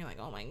dry and you're like,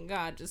 oh my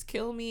God, just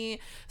kill me.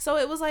 So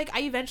it was like,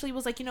 I eventually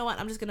was like, you know what?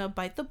 I'm just going to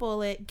bite the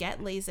bullet, get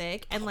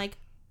LASIK. And like,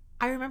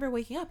 I remember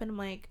waking up and I'm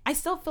like, I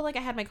still feel like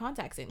I had my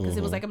contacts in because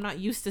it was like, I'm not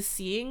used to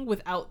seeing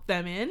without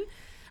them in.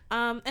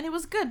 And it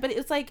was good, but it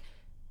was like,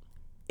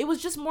 it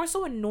was just more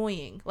so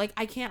annoying. Like,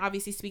 I can't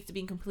obviously speak to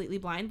being completely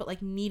blind, but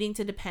like needing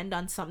to depend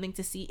on something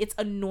to see. It's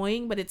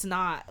annoying, but it's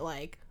not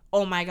like,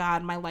 oh my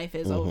God, my life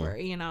is over.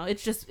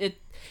 It's just,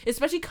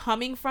 especially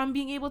coming from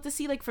being able to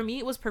see, like for me,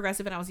 it was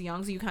progressive and I was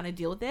young, so you kind of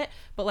deal with it.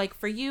 But like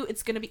for you,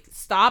 it's going to be,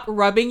 stop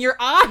rubbing your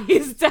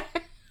eyes, Des.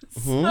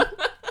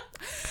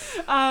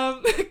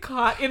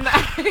 Caught in the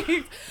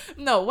eyes.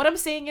 No, what I'm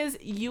saying is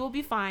you will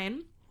be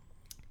fine.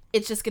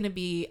 It's just going to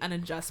be an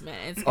adjustment.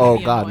 It's gonna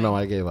be God, annoying. no,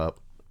 I gave up.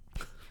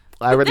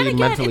 I already Then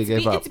again, mentally it's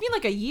gave up. It's been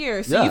like a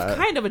year, so Yeah. you've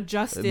kind of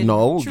adjusted.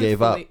 No,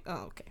 gave up. truthfully.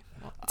 Oh,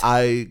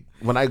 okay.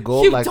 When I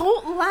go You like,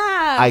 don't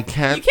laugh. I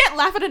can't- You can't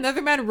laugh at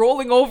another man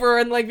rolling over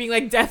and like being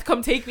like, "Death,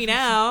 come take me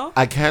now."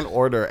 I can't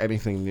order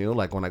anything new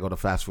like when I go to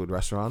fast food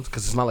restaurants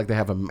because it's not like they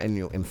have a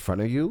menu in front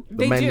of you.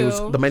 They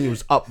do. The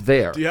menu's up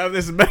there. Do you have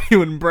this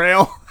menu in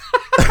Braille?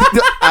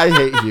 I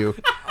hate you.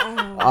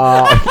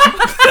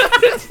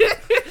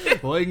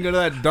 Well, you can go to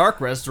that dark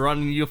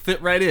restaurant and you'll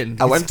fit right in.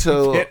 I went to-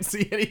 You can't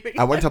see anything.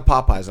 I went to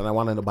Popeyes and I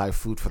wanted to buy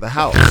food for the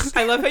house.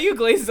 I love how you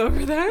glazed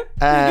over that.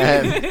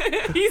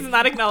 And He's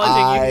not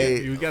acknowledging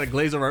you. You gotta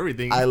glaze over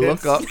everything. I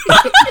look up.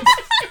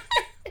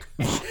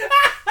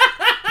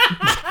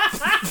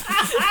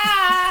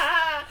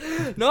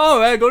 No,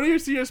 man, go to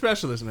see your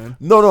specialist, man.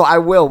 No, I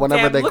will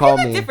whenever Damn, they look call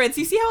at the me. difference.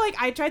 You see how like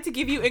I tried to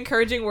give you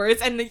encouraging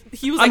words and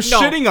he was I'm like,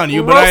 "No, shitting on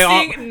you, but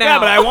roasting now." yeah,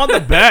 but I want the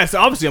best.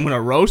 Obviously, I'm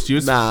gonna roast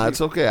you. Nah,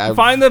 it's okay. I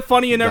Find the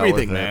funny in dealt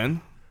everything, with it.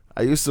 man.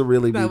 I used to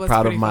really be That was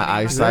proud of pretty my funny.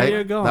 eyesight. There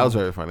you go. That was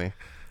very funny.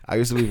 I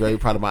used to be very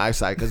proud of my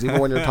eyesight because even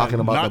when you're talking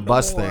about Not the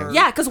bus no more. thing,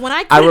 Yeah, because when I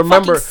I couldn't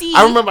remember. fucking see,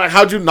 I remember.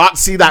 How'd you not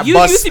see that you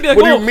bus? used to be like,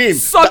 what do "Oh, you mean?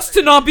 sucks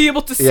to not be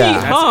able to see, Yeah.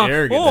 That's huh?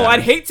 arrogant, Oh, then.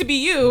 I'd hate to be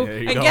you." There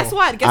you And go. guess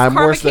what? Guess I'm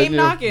karma worse than came you.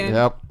 knocking.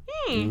 Yep.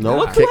 No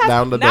Look who kick has-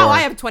 down the door. Now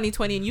I have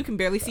 20/20 and you can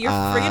barely see your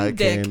I friggin'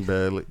 dick. can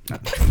barely.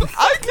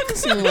 I can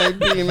see my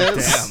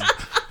penis. Damn.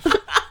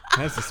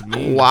 That's just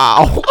mean.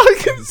 Wow, I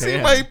can see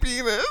Damn. my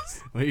penis.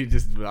 Well,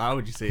 how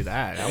would you say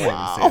that? I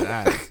wouldn't say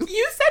that.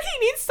 You said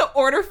he needs to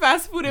order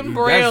fast food in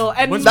Braille,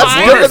 That's- and what's mine That's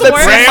worse, different is than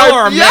worse. saying Braille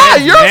my- or yeah,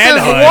 man- yours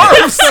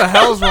manhood? is What the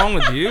hell's wrong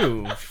with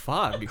you?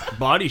 Fuck.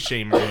 Body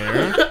shamer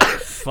here.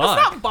 It's Fuck.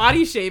 not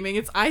body shaming,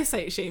 it's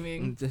eyesight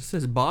shaming. This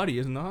is body,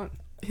 is not.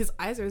 His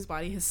eyes are his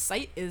body. His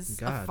sight is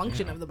a God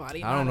function damn. of the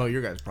body. I don't not know a-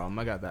 your guys' problem.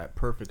 I got that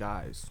perfect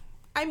eyes.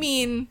 I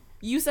mean,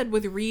 you said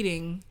with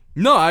reading.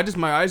 No,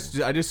 my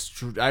eyes. I just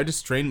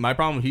strain. My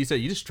problem. He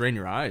said you just strain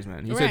your eyes,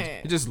 man. He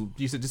Right. said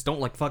he said just don't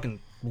like fucking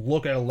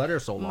look at a letter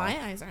so long. My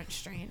eyes aren't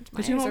strained. My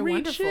 'Cause eyes you don't are read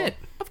wonderful. shit.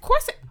 Of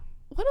course.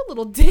 What a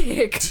little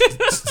dick.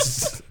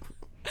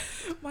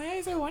 My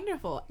eyes are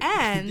wonderful. Did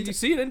And you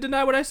see? You didn't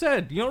deny what I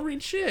said. You don't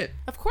read shit.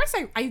 of course,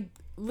 I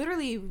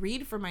literally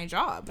read for my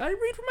job. I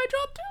read for my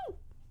job too.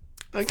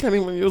 I can't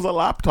even use a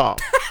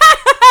laptop.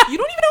 You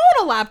don't even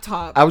own a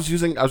laptop. I was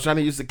trying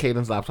to use the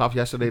Cadence laptop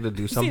yesterday to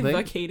do say something.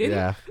 the Cadence?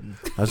 Yeah.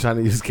 I was trying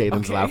to use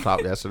Cadence Okay.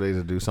 laptop yesterday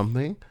to do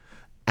something.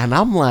 And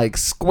I'm like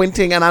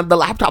squinting and the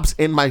laptop's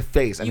in my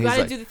face. And You he's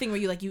gotta like, do the thing where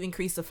you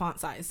increase the font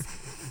size.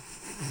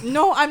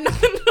 No, I'm not.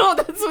 No,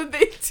 that's what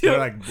they do. They're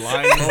like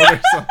blind mode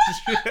or some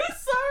shit.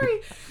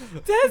 Sorry,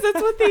 Des, that's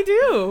what they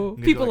do.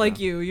 Need People like like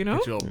a- you, you know.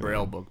 Get your old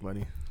braille book,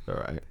 buddy. all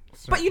right.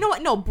 But you know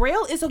what? No,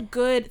 Braille is a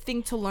good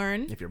thing to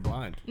learn. If you're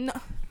blind. No,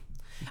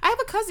 I have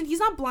a cousin. He's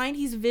not blind.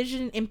 He's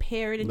vision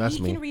impaired, and That's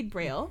he me. can read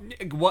Braille.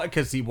 What?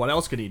 Because what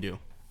else can he do?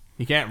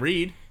 He can't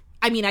read.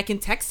 I mean, I can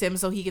text him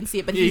so he can see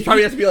it, but Yeah, he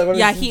probably has to be like one of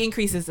yeah, those- he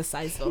increases the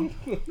size though,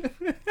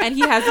 and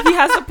he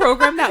has a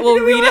program that will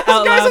read it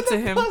out loud to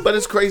him. But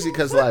it's crazy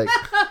because like,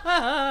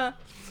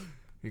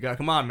 You got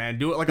come on, man.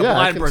 Do it like a Yeah, I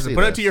blind can person. see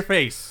Put it this. to your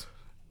face.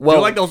 well,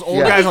 You're like those old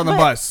yeah. guys on the But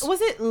bus.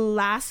 Was it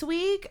last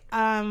week?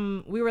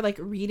 We were like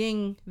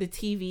reading the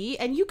TV,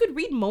 and you could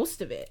read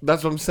most of it.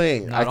 That's what I'm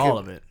saying. Not all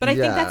of it. But I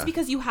think Yeah. that's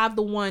because you have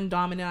the one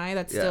dominant eye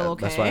that's Yeah, still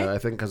okay. that's why I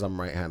think because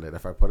I'm right-handed.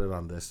 If I put it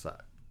on this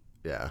side,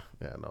 no,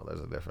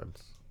 there's a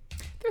difference.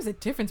 There's a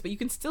difference, but you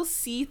can still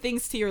see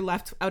things to your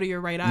left out of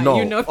your right eye. No,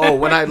 You know oh,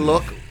 when I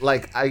look,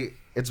 like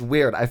it's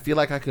weird. I feel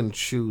like I can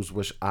choose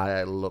which eye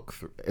I look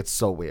through. It's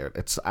so weird.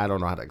 I don't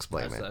know how to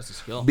explain it. That's a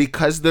skill.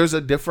 Because there's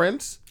a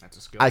difference. That's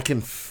a skill. I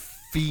can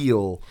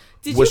feel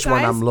Did you which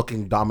one guys- I'm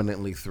looking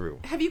dominantly through.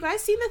 Have you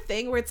guys seen the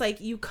thing where it's like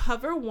you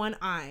cover one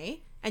eye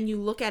and you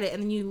look at it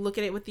and then you look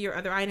at it with your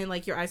other eye and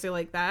like your eyes are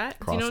like that?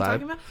 Do you know what I'm Cross-eyed?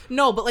 talking about?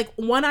 No, but like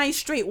one eye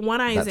straight, one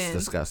eye is That's in.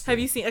 disgusting. Have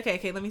you seen?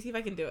 Okay, let me see if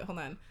I can do it. Hold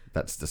on.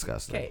 That's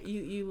disgusting. Okay,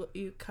 you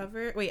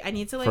cover. Wait, I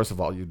need to like. First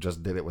of all, you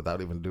just did it without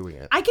even doing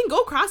it. I can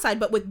go cross-eyed,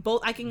 but with both,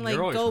 I can like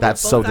You're always- go.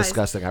 That's with so both eyes.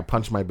 disgusting. I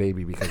punched my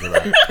baby because of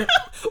that.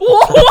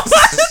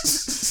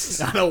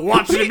 What? I don't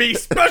want you to be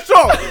special.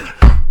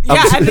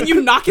 Yeah, and then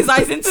you knock his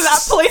eyes into that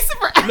place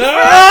forever.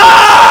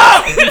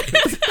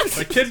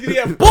 My kid's gonna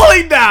get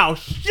bullied now.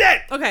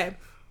 Shit. Okay,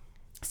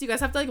 so you guys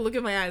have to like look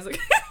at my eyes. Like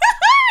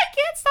I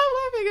can't stop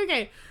laughing.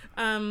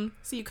 Okay,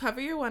 so you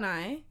cover your one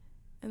eye,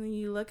 and then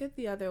you look at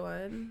the other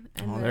one.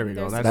 And Oh, then there we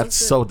go. there's That's That's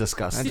supposed so That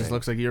disgusting. just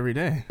looks like you every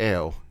day.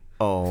 Ew.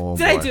 Oh,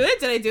 Did I boy. do it?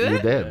 Did I do You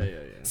it?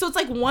 did. So it's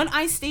like one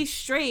eye stays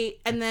straight,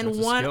 and then That's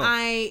a one skill.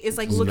 eye is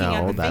like looking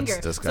at No, the that's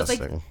finger. disgusting.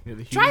 So it's like, Yeah,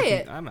 the Try human-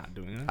 it. I'm not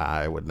doing it.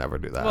 I would never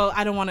do that. well,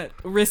 I don't want to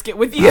risk it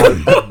with you.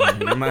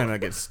 You might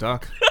not get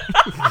stuck.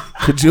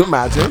 Could you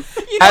imagine?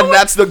 You know And what?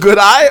 that's the good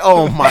eye?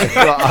 Oh my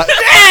god.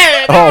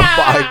 Oh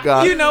my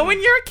god. You know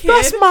when you're a kid,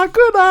 That's my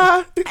good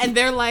eye. and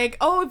they're like,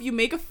 "Oh, if you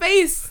make a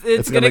face,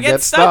 it's, gonna gonna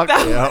get stuck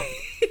that Yep.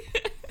 way."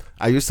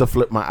 I used to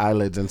flip my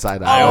eyelids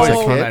inside out I as always a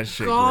Oh, find kid. that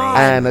shit God. gross.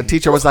 And the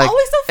teacher was like,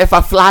 always the if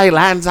a fly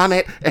lands on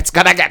it, it's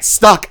gonna get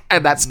stuck.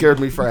 And that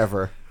scared me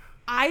forever.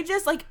 I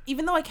just like,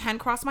 even though I can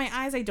cross my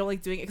eyes, I don't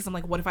like doing it because I'm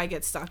like, what if I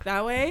get stuck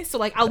that way? So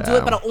like, I'll do Yeah.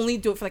 it, but I'll only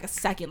do it for like a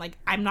second. Like,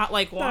 I'm not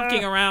like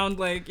walking around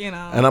like, you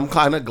know. And I'm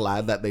kind of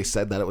glad that they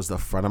said that it was the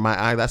front of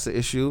my eye that's the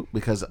issue,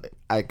 because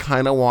I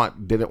kind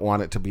of didn't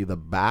want it to be the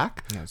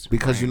back, That's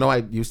because right. you know I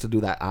used to do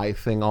that eye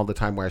thing all the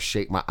time where I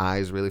shake my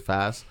eyes really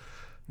fast.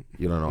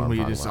 You don't know what Were I'm you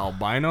talking just about.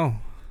 albino?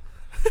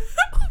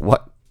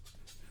 What?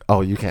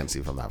 Oh, you can't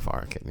see from that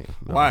far, can you?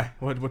 No. Why?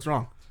 What's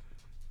wrong?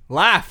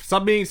 Laugh.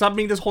 Stop being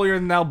this holier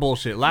than thou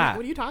bullshit. Laugh.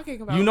 What are you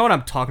talking about? You know what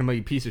I'm talking about,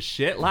 you piece of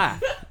shit.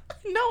 Laugh.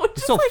 no, it's You're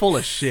just so like, full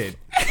of shit.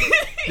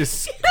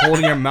 Just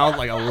holding your mouth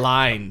like a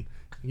line.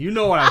 You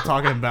know what I'm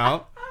talking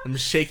about. Them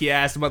shaky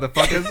ass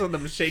motherfuckers with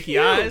them shaky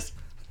eyes.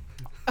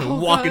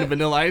 Walking God.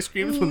 vanilla ice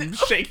creams with them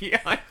shaky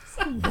eyes.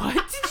 What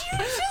did you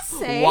just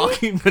say?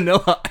 Walking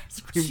vanilla ice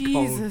cream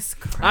cones. Jesus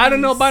Christ. I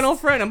don't know by no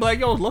friend. I'm like,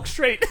 yo, look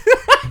straight.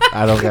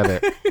 I don't get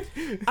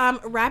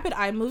it. Rapid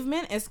eye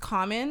movement is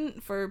common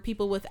for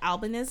people with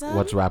albinism.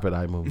 What's rapid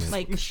eye movement?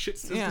 like? Shit,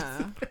 sister.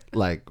 Yeah.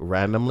 Like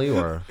randomly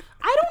or?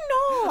 I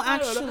don't know.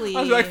 actually.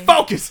 I was like,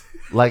 focus.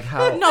 Like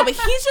how? No, but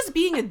he's just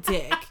being a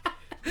dick.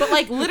 But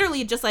like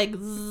literally just like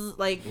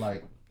like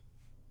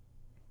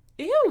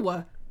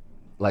ew.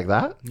 Like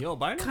that? You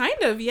albino?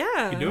 Kind of,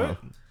 yeah. You do it?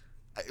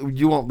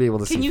 You won't be able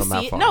to Can see you from see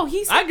that it? far. No,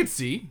 he's I could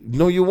see.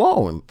 No, you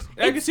won't.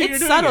 I can see it's you're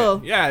doing subtle.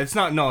 it. Yeah, it's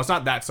not. No, it's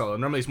not that subtle.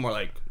 Normally, it's more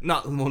like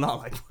not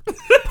like.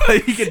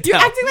 But you can You're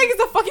tell. acting like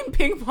it's a fucking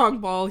ping pong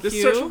ball, Just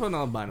Hugh. search for an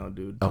albino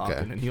dude Okay.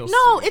 talking, and he'll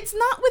No, see. it's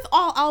not with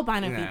all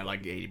albino Yeah, people.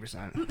 like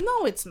 80%.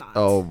 No, it's not.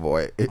 Oh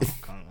boy.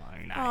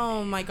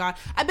 Oh my god!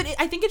 I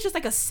think it's just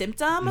like a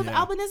symptom of Yeah.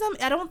 albinism.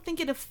 I don't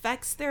think it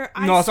affects their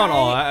eyesight. No, it's not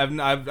all.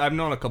 I've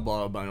known a couple of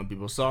albino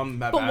people.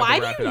 Some have But why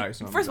do rapid you? eye,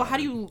 some First of all, how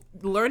do don't.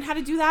 you learn how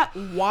to do that?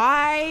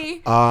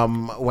 Why?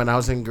 When I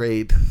was in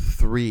grade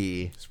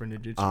 3, It's for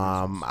ninjutsu.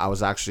 I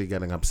was actually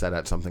getting upset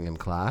at something in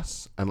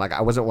class, and like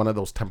I wasn't one of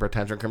those temper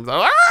tantrum crims.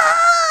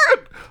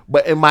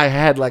 But in my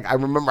head, like I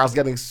remember I was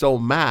getting so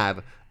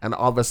mad, and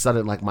all of a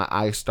sudden, like my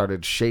eyes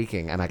started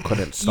shaking, and I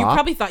couldn't stop. You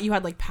probably thought you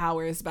had like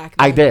powers back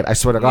then. I did. I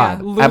swear to Yeah, God.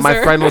 And my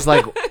loser. friend was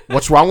like,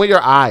 "What's wrong with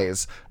your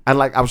eyes?" And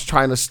like I was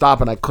trying to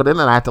stop, and I couldn't,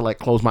 and I had to like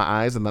close my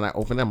eyes, and then I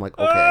opened them. I'm like,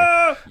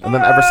 okay. And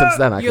then ever since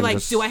then, I You're can like,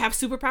 just, do I have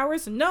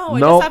superpowers? No, I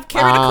Nope, just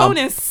have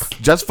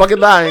keratoconus. just fucking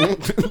dying.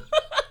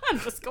 I'm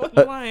just going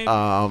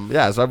blind.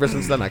 Yeah. So ever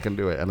since then, I can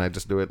do it, and I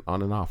just do it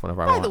on and off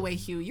whenever I By want. the way,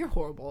 Hugh, you're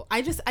horrible.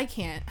 I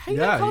can't. How you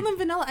Yeah, gonna call you- them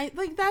vanilla?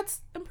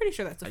 I'm pretty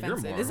sure that's You're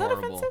offensive. more Is that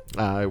horrible. offensive?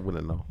 I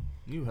wouldn't know.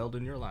 You held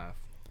in your laugh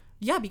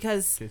Yeah,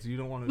 because because you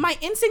don't want to. my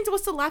instinct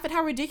was to laugh at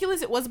how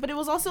ridiculous it was, but it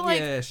was also like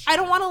Yeah, I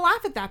don't want to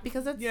laugh at that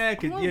because that's Yeah,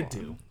 'cause you horrible.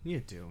 do. You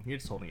do. You're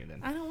just holding it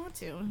in. I don't want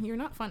to. You're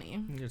not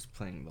funny. You're just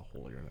playing the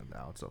holier than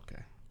thou. It's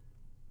okay.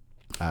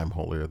 I'm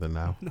holier than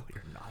now. No,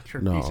 you're not.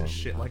 You're a No, piece of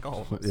shit like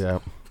all of us. Yeah.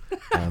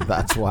 And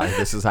that's why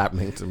this is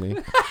happening to me.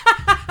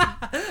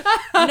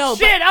 No,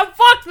 Shit, I'm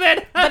fucked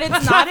then. but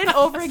it's not an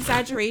over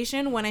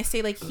exaggeration when I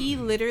say like he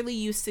literally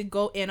used to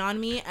go in on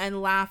me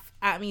and laugh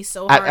at me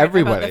so At hard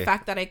everybody. about the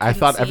fact that I I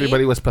thought see.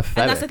 everybody was And that's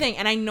the pathetic. thing,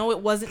 and I know it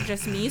wasn't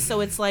just me,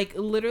 so it's like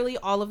literally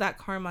all of that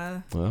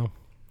karma. Well,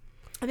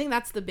 I think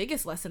that's the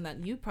biggest lesson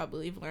that you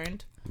probably have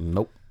learned.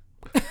 nope.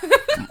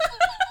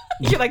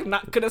 You're like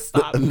not gonna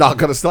stop. Not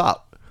gonna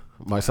stop.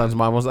 My son's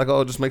mom was like,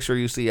 "Oh, just make sure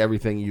you see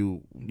everything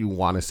you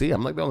want to see."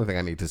 I'm like, "The only thing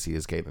I need to see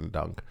is Kaden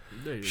dunk."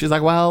 She's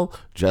like, "Well,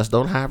 just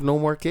don't have no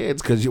more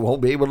kids because you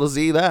won't be able to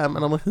see them."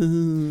 And I'm like,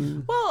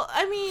 Well,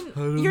 I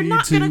mean, you're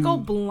not gonna go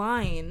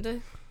blind.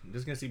 I'm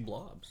just gonna see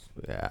blobs.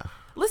 "Yeah,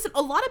 Listen,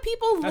 a lot of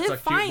people That's a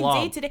live cute fine blob.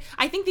 day to day.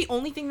 I think the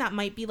only thing that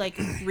might be like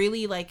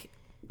really like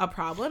a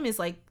problem is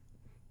like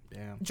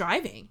Damn.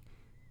 driving.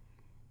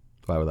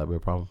 why would that be a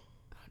problem?"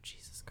 Oh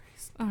Jesus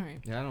Christ! All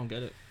right. Yeah, I don't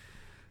get it.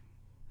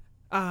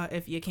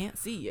 If you can't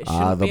see, you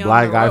shouldn't The be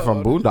blind on the guy road.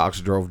 from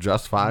Boondocks drove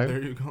just fine.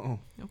 There you go.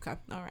 Okay.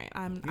 All right.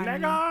 I'm Nigga.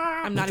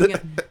 not even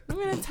gonna, I'm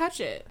gonna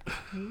touch it.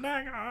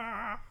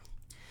 Nigga.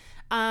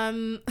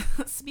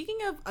 Speaking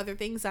of other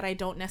things that I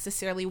don't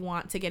necessarily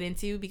want to get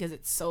into because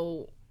it's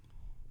so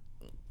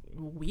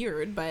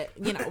weird, but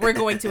you know, we're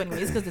going to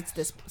anyways because it's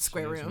this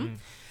square room.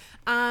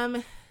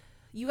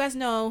 You guys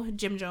know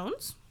Jim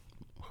Jones?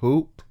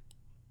 Who?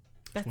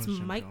 That's Who's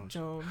Jim Mike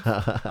Jones.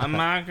 Oh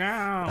my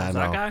god. I Is know.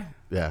 that guy?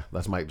 Yeah,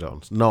 that's Mike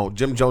Jones. No,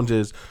 Jim Jones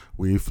is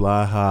 "We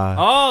Fly High."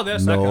 Oh,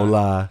 that's that no guy.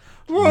 lie.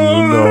 You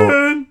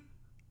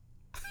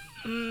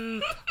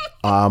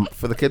know.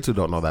 For the kids who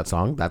don't know that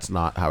song, that's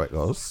not how it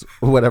goes.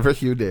 Whatever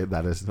Hugh did,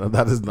 that is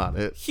not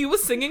it. He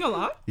was singing a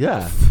lot.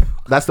 Yeah,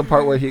 that's the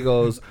part where he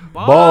goes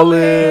Ballin'.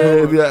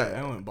 ballin'.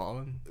 Yeah, I went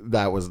balling.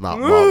 that was not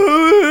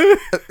balling.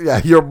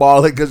 Yeah, you're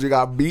balling because you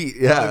got beat.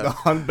 The Yeah.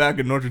 Hunchback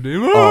of Notre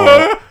Dame.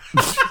 Oh.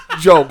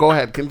 Joe, go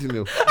ahead.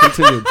 Continue.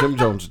 Jim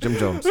Jones.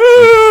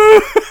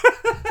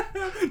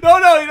 No,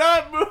 you're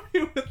not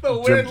moving with the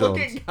Jim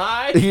weird-looking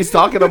guy. He's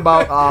talking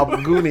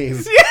about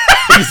Goonies.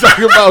 He's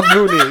talking about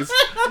Goonies.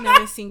 I've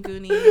never seen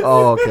Goonies.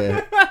 Oh,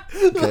 okay.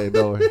 Okay,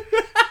 no worry.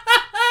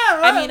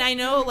 I mean, I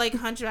know like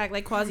Hunchback,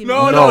 like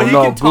Quasimodo. No, he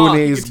no, can talk. He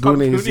Goonies, can talk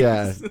Goonies,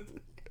 yeah.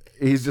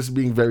 He's just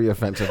being very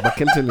offensive. But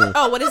continue.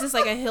 Oh, what is this,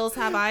 like a Hills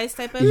Have Eyes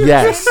type of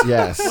Yes, thing?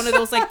 yes. One of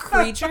those like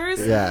creatures?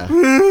 Yeah.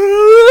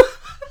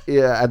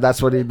 Yeah, and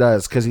that's what he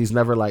does because he's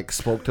never like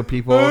spoke to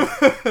people.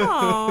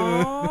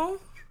 Aww.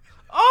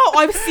 Oh,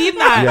 I've seen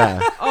that.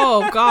 Yeah.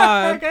 Oh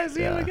God. Can I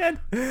see him Yeah. again?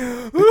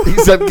 He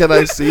said, "Can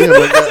I see him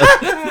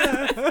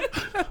again?"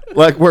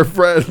 Like we're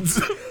friends.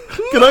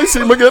 Can I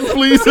see him again,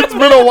 please? It's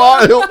been a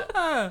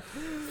while.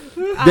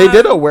 They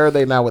did a Where Are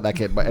They Now with that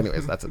kid, but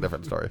anyways, that's a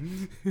different story.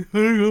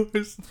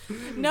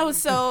 No,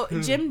 so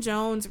Jim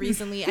Jones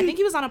recently, I think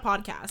he was on a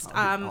podcast.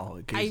 Oh,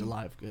 he's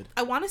alive. Good.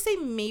 I want to say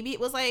maybe it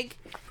was like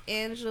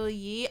Angela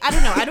Yee. I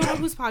don't know. I don't know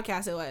whose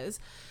podcast it was.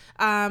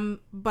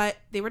 But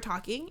they were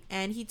talking,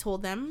 and he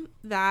told them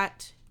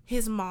that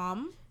his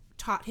mom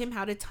taught him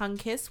how to tongue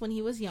kiss when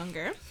he was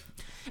younger.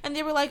 And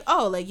they were like,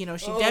 "Oh, like, you know,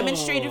 she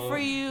demonstrated for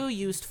you,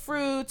 used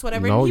fruits,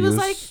 whatever." No and he was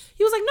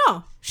use. like,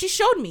 "No, she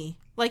showed me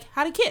like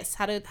how to kiss,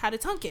 how to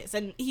tongue kiss."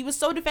 And he was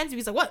so defensive.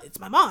 He's like, "What? It's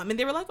my mom." And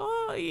they were like,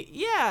 "Oh,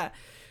 yeah."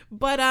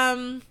 But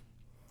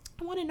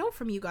I want to know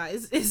from you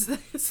guys. Is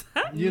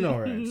that You know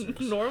our answers.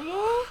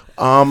 normal?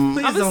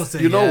 Please don't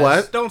say you know yes.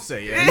 what? Don't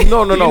say yes.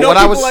 No. You know What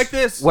I people was like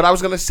this? What I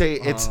was gonna say,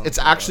 it's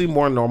actually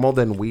more normal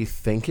than we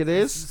think it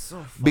is, so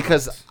fucked.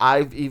 because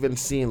I've even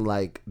seen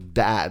like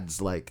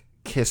dads like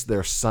kiss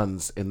their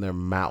sons in their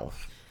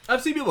mouth.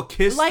 I've seen people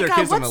kiss Like their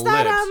kids on what's the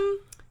that? lips.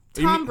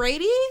 You Tom mean-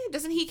 Brady?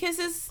 Doesn't he kiss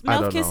his I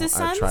mouth? don't Kiss know. his I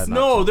sons? tried not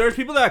No, to. there's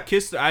people that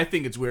kiss. I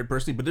think it's weird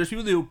personally, but there's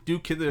people who do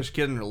kiss their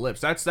kid on their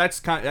lips.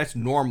 That's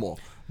normal.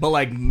 But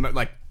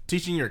like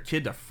teaching your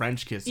kid to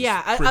French kiss. Yeah,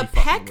 is a pretty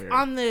peck fucking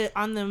weird.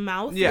 on the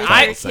mouth Yeah, with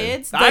I- your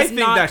kids I does think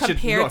not that shit-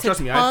 compare no, to trust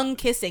me, tongue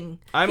kissing.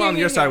 I'm Here, on your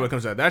here, side here. when it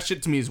comes to that. That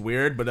shit to me is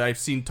weird, but I've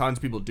seen tons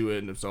of people do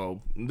it, and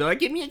so they're like,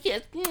 "Give me a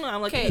kiss."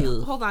 I'm like, Okay,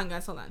 "Ugh." hold on,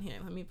 guys. Hold on. Here,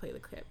 let me play the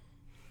clip.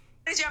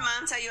 What did your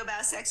mom tell you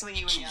about sex when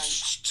you were young?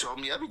 She taught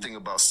me everything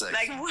about sex.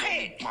 Like what?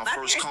 My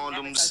first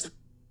condoms,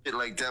 shit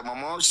like that. My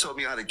mom taught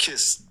me how to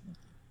kiss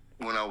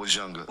when I was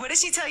younger. What did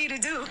she tell you to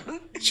do?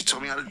 She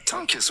told me how to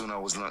tongue kiss when I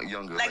was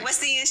younger. Like, what's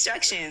the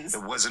instructions?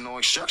 There wasn't no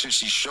instructions.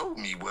 She showed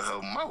me with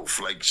her mouth.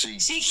 Like She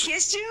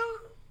kissed you?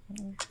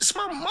 it's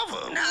my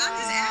mother. No, I'm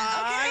just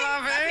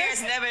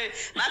asking. Okay.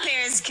 My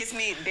parents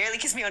barely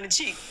kissed me on the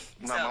cheek.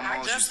 No, So, my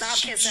mom, just stopped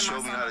she kissing my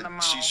showed me son how in the to.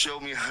 mouth. She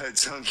showed me how to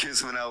tongue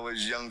kiss when I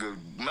was younger.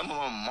 Remember,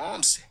 my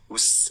mom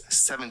was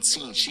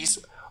 17. She's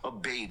a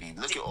baby.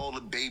 Look at all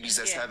the babies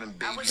that's Yeah. having I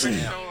babies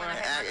wasn't now, sure.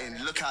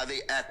 and look how they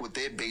act with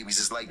their babies.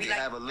 It's like they like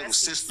have a little besties.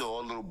 sister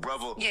or a little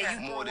brother Yeah, you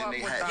more grew than up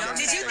they with had. them. than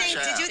Did you their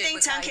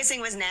think child. tongue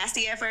kissing was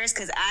nasty at first?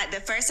 Because the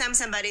first time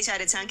somebody tried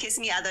to tongue kiss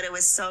me, I thought it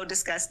was so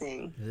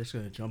disgusting. They're just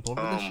gonna jump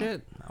over this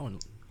shit. I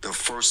wouldn't. The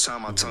first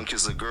time I tongue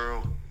kissed a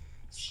girl,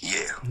 yeah.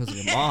 It was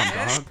your mom,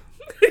 dog.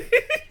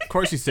 Of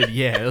course you said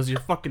yeah. It was your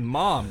fucking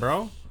mom,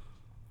 bro.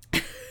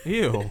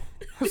 Ew,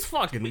 that's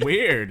fucking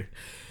weird.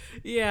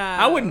 Yeah,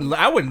 I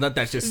wouldn't let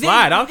that shit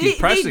slide. I'll keep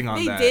pressing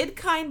on that. They did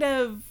kind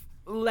of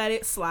let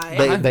it slide.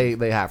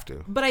 They have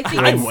to. but I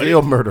think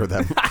They'll murder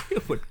them. I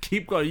would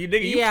keep going. You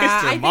nigga, you yeah, kissed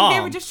I your think mom. they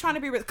were just trying to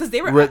be because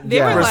they were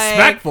Yeah. like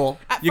Respectful.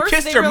 at You first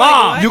kissed they your were like,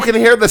 mom. what? You can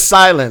hear the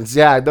silence.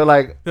 Yeah, they're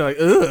like, They're like,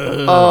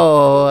 ugh.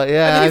 oh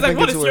yeah. And he's I like, think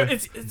 "What it's is your?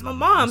 weird. It's my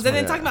mom's." And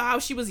then Yeah. talking about how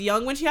she was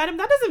young when she had him.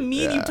 That doesn't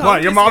mean you.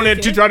 What? Your mom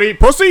didn't teach you how to eat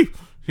pussy?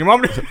 Your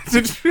mom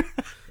didn't.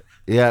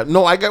 Yeah,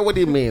 no, I get what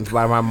he means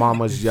by my mom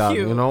was young.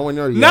 Cute. You know, when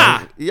you're young.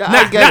 Nah. Yeah, nah,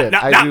 I get it. nah,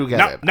 I do get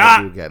nah, it. Nah,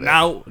 I do get it.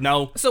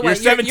 No. So You're what?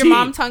 17. Your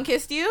mom tongue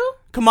kissed you?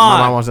 Come My on.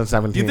 mom wasn't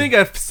 17. You think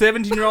a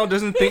 17-year-old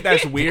doesn't think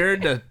that's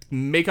weird to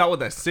make out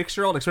with a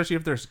 6-year-old, especially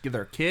if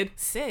they're a kid?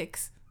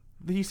 6.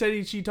 He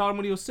said she taught him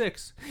when he was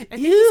 6. I think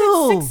he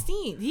said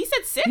 16. He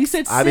said 6. He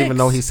said 6. I didn't even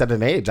know he said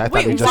an age. I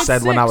thought he just what's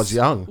said when I 6? was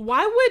young.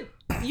 Why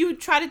would you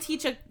try to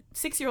teach a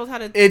 6-year-old how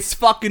to? It's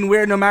fucking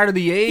weird no matter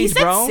the age,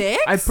 said bro.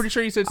 6? I'm pretty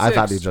sure he said 6. I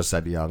thought he just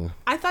said young.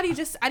 I thought he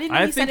just. I didn't know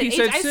I he said an think age.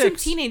 he said I assumed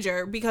 6.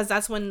 teenager because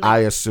that's when. I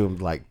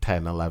assumed like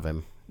 10,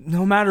 11.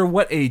 No matter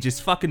what age, it's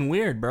fucking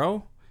weird,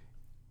 bro.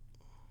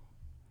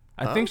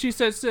 I think she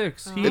said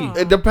 6.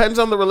 It depends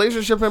on the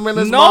relationship him and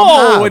his No,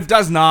 mom have. it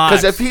does not.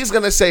 Because if he's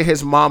gonna say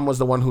his mom was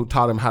the one who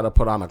taught him how to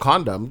put on a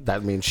condom,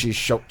 that means she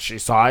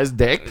saw his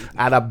dick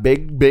at a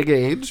big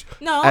age.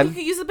 no, and you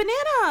could use a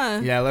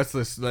banana. Yeah, let's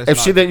if not-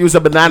 she didn't use a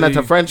banana to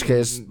Yeah, French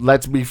kiss,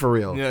 let's be for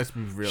real. Yeah, let's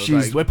be real.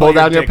 She's Like, whip pull out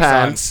down your dick,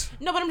 son. pants.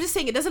 No, but I'm just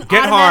saying it doesn't. Get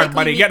hard, automatically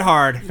buddy. mean- Get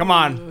hard. Come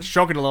on.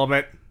 Stroke it a little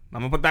bit. I'm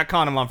gonna put that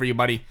condom on for you,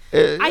 buddy.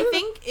 I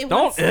think it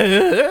Don't. was.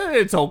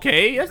 It's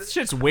okay. That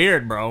shit's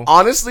weird, bro.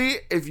 Honestly,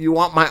 if you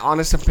want my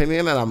honest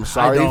opinion, and I'm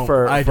sorry don't-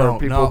 for I don't,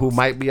 people no. who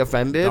might be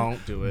offended,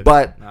 Don't do it.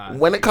 But Nah.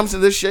 when it comes to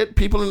this shit,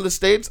 people in the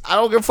States, I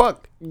don't give a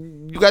fuck.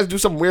 You guys do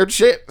some weird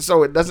shit,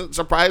 so it doesn't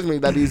surprise me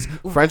that he's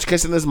French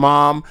kissing his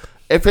mom.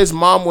 If his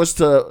mom was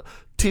to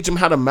teach him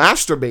how to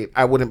masturbate,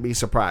 I wouldn't be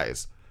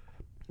surprised.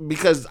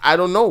 Because I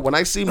don't know, when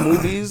I see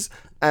movies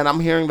and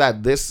I'm hearing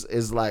that this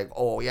is like,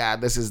 oh yeah,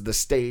 this is the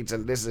States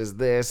and this is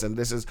this and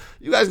this is,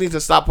 you guys need to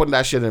stop putting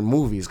that shit in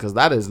movies because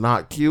that is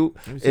not cute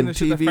you seen in the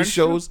shit the TV French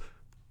shows.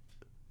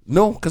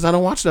 No, because I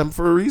don't watch them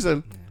for a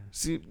reason.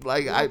 See,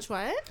 like Watch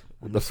what?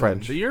 the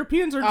French. The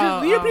Europeans are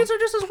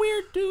just as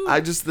weird, dude.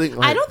 I just think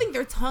like, I don't think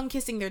they're tongue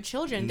kissing their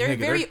children. They're Nigga,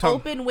 they're very tongue-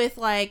 open with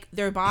like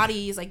their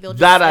bodies. Like they'll just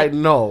that I like,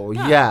 know.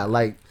 Yeah,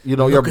 like you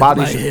know your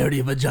body.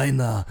 hairy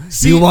vagina.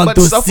 See, but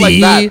stuff like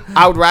that.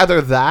 I would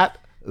rather that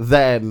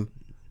than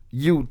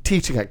you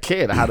teaching a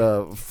kid how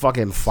to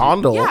fucking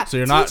fondle. Yeah, So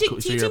you're not-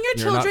 teaching, so teaching you're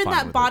your not children fine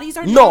that with it. bodies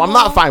are. No, I'm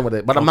not normal. fine with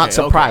it, but I'm not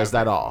surprised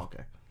at all.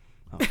 Okay.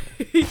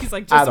 He's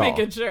like At just all.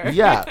 making sure.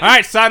 Yeah. All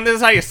right, son. This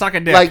is how you suck a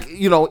dick. Like,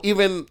 you know,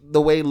 even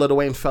the way Lil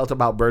Wayne felt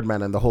about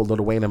Birdman and the whole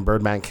Lil Wayne and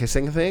Birdman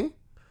kissing thing,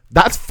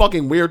 that's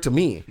fucking weird to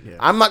me. Yeah.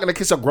 I'm not gonna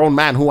kiss a grown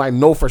man who I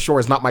know for sure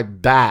is not my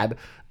dad.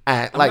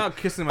 And like, not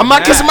kissing my I'm not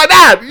dad. kissing my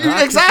dad. I'm not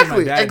kissing Exactly,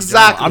 my dad,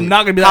 exactly. Joe. I'm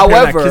not gonna be that parent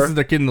that However, kisses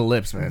their kid in the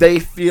lips, man. they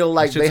feel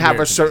like shit's they have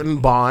weird a to me. certain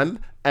bond,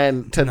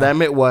 and to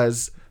them it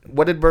was.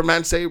 What did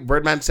Birdman say?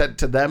 Birdman said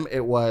to them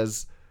it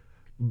was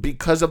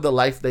because of the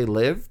life they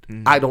lived,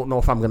 I don't know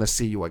if I'm gonna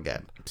see you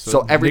again.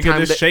 So every nigga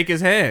time just shake his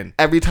hand.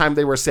 every time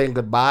they were saying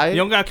goodbye, You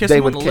don't gotta kiss they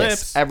him on would the kiss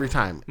lips. every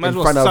time. Might as in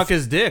well front suck of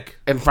his dick.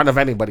 in front of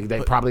anybody. They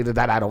probably did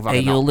that. I don't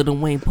fucking know. Little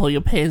Wayne, pull your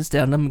pants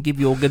down. I'm gonna give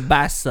you a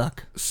goodbye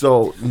suck.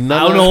 So I don't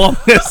know if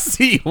I'm gonna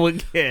see you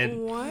again.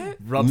 What?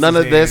 Rubs None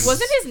his of this- hands.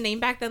 Wasn't his name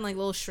back then like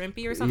Little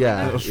Shrimpy or something?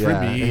 yeah, like that? Little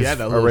Shrimpy. He his had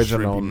that little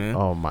original. Shrimpy, man.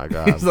 Oh my He's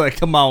god! like,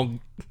 come on,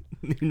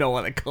 you know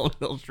what I call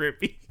Little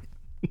Shrimpy?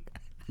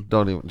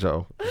 Don't even,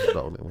 Joe.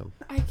 Don't even.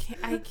 I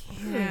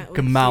can't.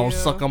 Come on,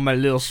 suck on my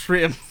little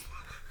shrimp.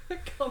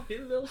 Call me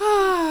Little.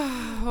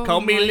 Call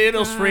me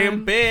Little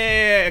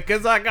Shrimpy,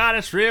 cause I got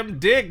a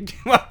shrimp dick in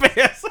my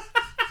pants.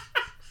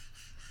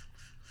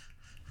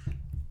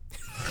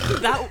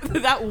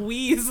 that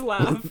wheeze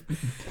laugh.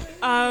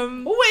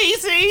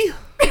 Wheezy.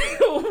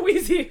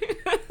 Wheezy.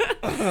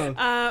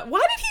 Why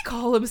did he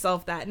call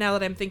himself that? Now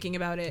that I'm thinking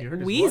about it, heard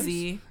his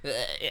Wheezy.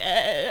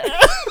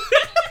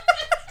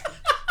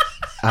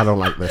 I don't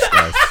like this,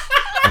 guys.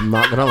 I'm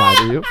not gonna lie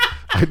to you.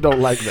 I don't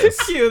like this.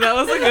 Phew, that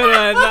was a good one.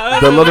 That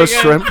was The really little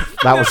good. shrimp,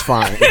 that was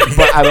fine.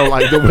 But I don't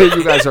like the way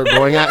you guys are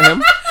going at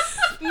him.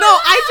 No,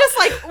 I just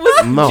like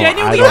was No, I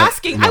genuinely don't-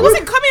 asking. I no.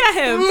 wasn't coming at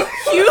him.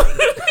 You.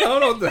 I don't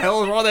know what the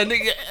hell is wrong with that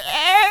nigga.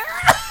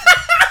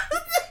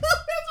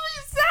 That's what he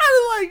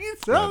sounded like. He I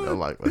sounded don't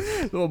like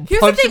this. He'll Here's the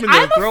punch him thing. in the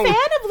I'm a throat. fan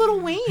of Lil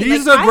Wayne.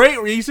 He's Like, a great.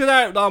 You see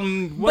that?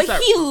 What's But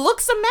that? he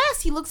looks a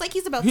mess. He looks like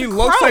he's about He to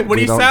looks croak. like what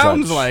We he don't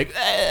sounds judge. like.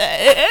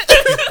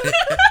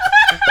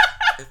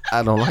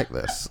 I don't like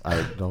this.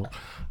 I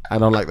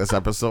don't like this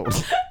episode.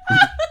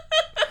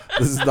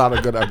 This is not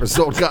a good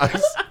episode,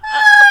 guys.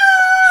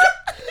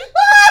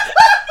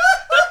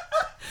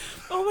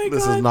 Oh my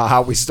This god. is not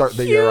how we start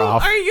the Hugh, year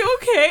off. are you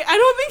okay? I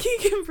don't think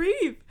he can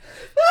breathe.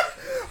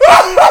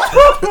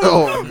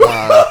 Oh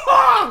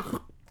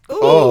god.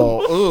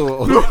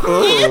 Oh,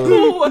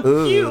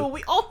 Ew, Hugh,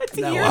 we all had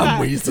to hear that.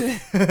 wheezing.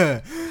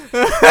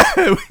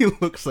 He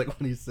looks like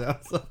what he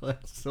sounds like.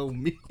 So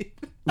mean.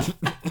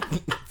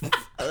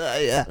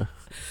 Yeah.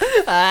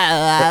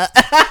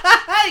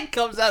 It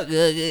comes out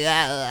good.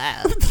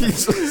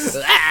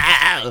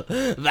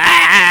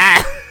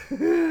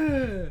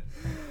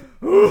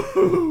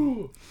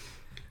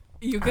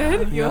 You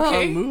good? You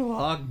okay?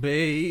 Mohawk,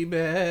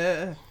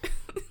 baby.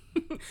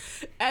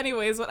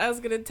 Anyways, what I was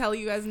gonna tell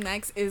you guys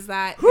next is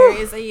that there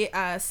is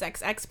a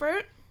sex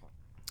expert,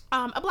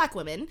 a black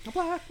woman,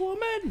 Black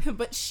woman.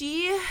 but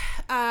she,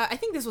 I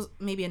think this was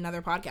maybe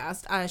another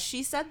podcast.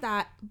 She said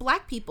that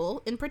black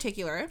people, in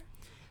particular,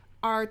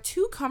 are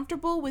too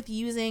comfortable with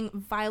using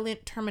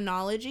violent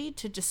terminology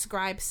to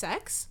describe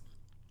sex.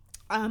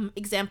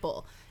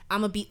 Example: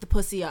 I'ma beat the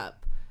pussy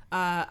up.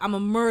 I'ma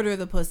murder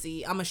the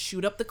pussy. I'ma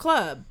shoot up the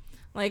club,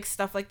 like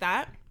stuff like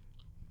that.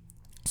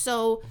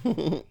 So.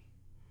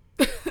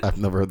 I've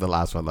never heard the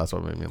last one. That's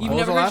what made me You've laugh. was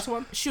never the heard last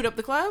one? shoot up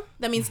the club?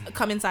 That means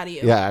come inside of you.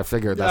 Yeah, I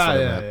figured that's what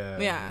it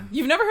meant. Yeah.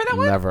 You've never heard that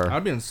one? Never.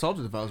 I'd be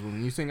insulted if I was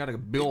when you saying got a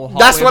big old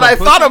That's hallway what I of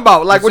thought pussy.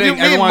 about. Like, You're what do you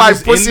saying mean everyone my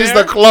just in pussy's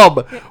there? the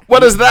club?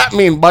 What does that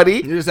mean, buddy?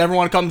 You just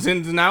everyone comes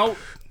in and out.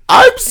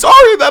 I'm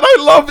sorry that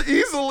I love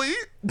easily.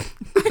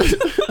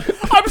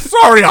 I'm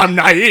sorry, I'm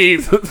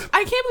naive. I can't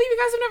believe you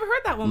guys have never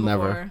heard that one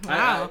Never. before.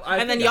 Wow. I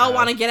and then think I y'all have.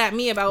 want to get at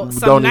me about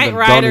some Don't Night even-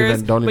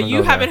 Riders, don't but even you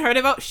go haven't there. heard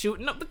about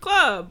shooting up the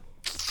club.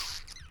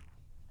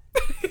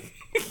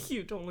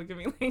 You don't look at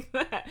me like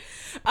that.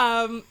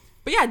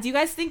 But yeah, do you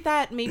guys think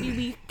that maybe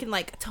we can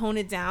like tone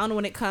it down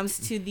when it comes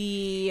to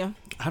the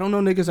I don't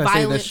know niggas that say that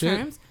violent shit.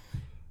 terms?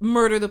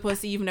 Murder the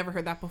pussy. You've never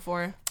heard that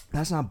before.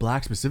 That's not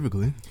black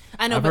specifically.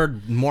 I know, I've but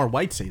heard more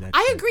whites say that.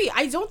 I shit. agree.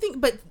 I don't think,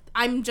 but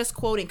I'm just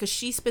quoting because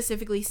she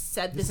specifically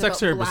said this Sex about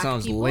therapist black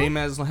sounds people. lame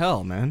as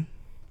hell, man.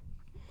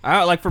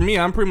 Like for me,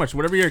 I'm pretty much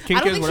whatever your I kink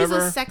don't is, think whatever.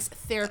 she's a sex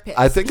therapist.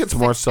 I think She's it's a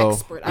more sex so-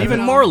 expert. I Even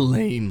don't more know.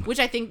 lame. Which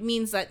I think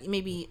means that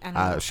maybe I don't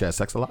know. She has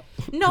sex a lot.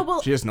 No,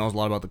 well, She just knows a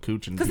lot about the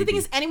cooch and. because the thing BB.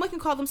 is, anyone can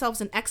call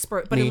themselves an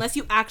expert, but Me. unless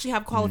you actually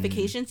have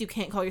qualifications, you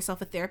can't call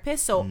yourself a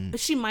therapist. So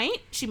she might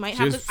she have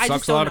just this. I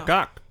sucks just a don't lot know. of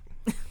cock.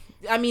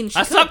 I mean, she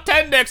I could. suck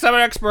 10 dicks. I'm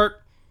an expert.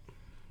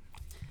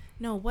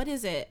 No, what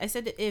is it? I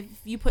said that if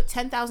you put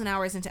 10,000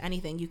 hours into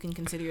anything, you can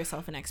consider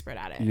yourself an expert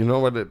at it. You know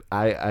what?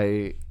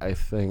 I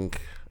think,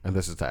 and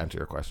this is to answer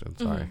your question.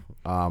 Sorry.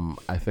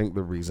 I think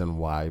the reason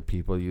why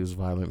people use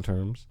violent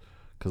terms,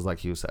 because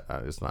like you said,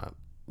 it's not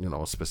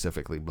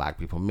specifically black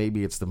people.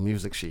 Maybe it's the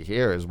music she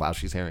hears while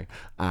she's hearing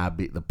 "I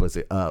beat the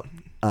pussy up."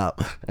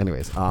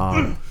 Anyways,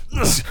 like,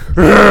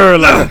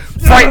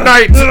 fight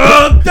night.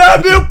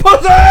 Damn you,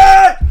 pussy!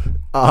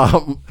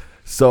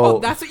 So Oh,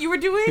 that's what you were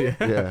doing?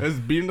 yeah, It's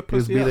beating the he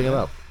was pussy. beating it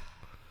up.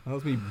 That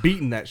was me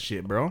beating that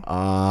shit, bro.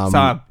 That's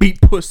how I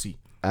beat pussy.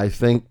 I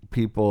think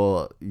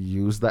people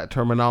use that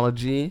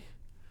terminology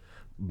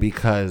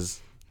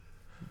because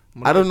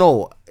I don't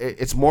know.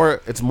 It's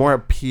more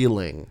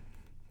appealing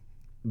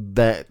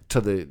that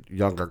to the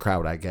younger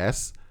crowd, I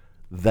guess,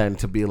 than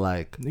to be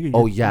like, Nigga,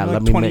 oh you're- yeah, you're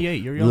let like me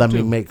 28, you're young let me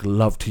too. make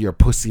love to your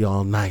pussy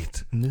all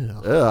night.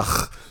 No.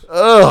 Ugh.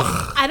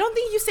 I don't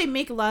think you say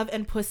make love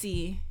and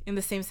pussy in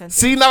the same sentence?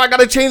 See, now I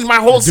gotta change my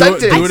whole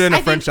sentence. Do it in a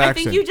I French think, accent. I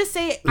think you just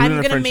say, it I'm in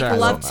a going to French make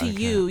accent. love I to can't.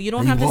 you. You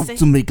don't have to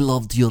say. make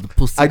love to your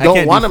pussy. I can't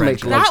don't do want to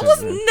French make love. That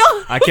was accent.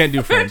 no. I can't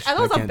do French. That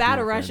was I a can't bad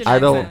do Russian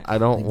French. accent. I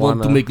don't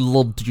want to make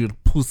love to your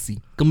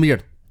pussy. Come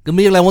here. Come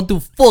here. I want to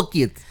fuck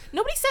it.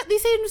 Nobody said, they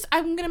say,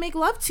 I'm going to make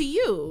love to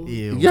you.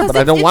 Ew. Yeah, but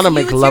I don't It's want to you,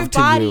 make it's your love to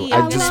body. you. I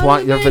I'm just gonna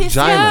want your kiss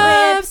your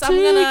vagina. lips. I'm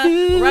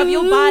going to rub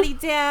your body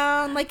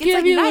down. Like, it's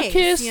like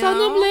nice, you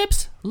know?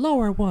 lips.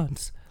 Lower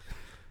ones.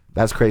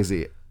 That's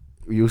crazy.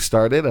 You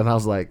started, and I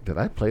was like, did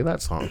I play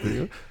that song for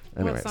you?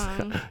 What Anyways,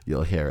 song?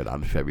 you'll hear it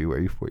on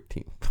February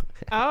 14th.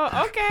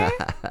 Oh, okay.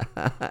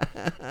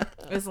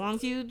 As long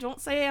as you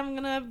don't say I'm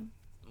going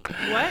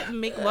to,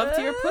 make love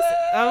to your pussy.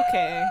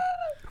 Okay.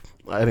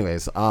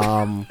 Anyways,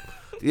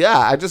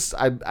 yeah,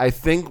 I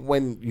think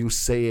when you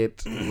say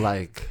it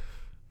like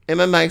in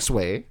a nice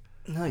way,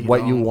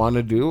 what you want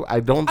to do, I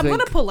don't I'm think. going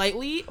to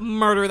politely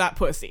murder that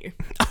pussy.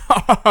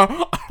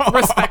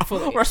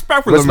 Respectfully.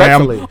 Respectfully,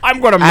 ma'am. I'm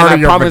going to and murder I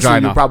your promise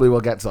vagina. you probably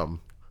will get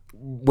some.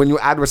 When you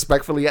add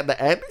respectfully at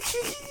the end,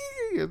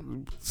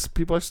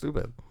 people are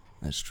stupid.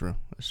 That's true.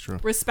 That's true.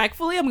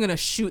 Respectfully, I'm going to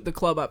shoot the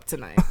club up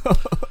tonight.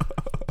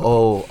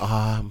 Oh,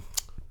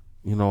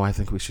 I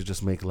think we should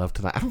just make love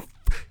tonight.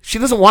 She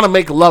doesn't want to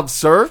make love,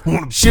 sir.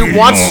 She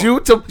wants you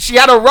to. She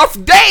had a rough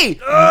day. Beat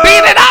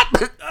it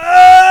up.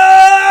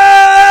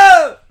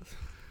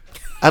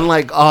 And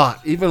like,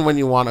 even when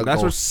you want to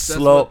go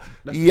slow,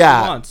 that's what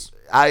yeah, she wants.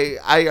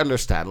 I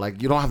understand.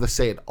 Like, you don't have to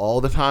say it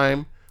all the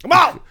time. Come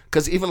on.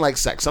 Because even like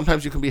sex,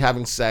 sometimes you can be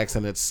having sex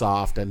and it's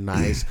soft and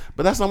nice,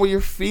 but that's not what you're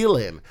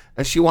feeling.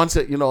 And she wants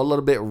it, a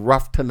little bit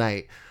rough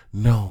tonight.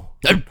 No.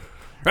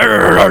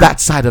 That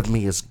side of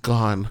me is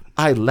gone.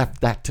 I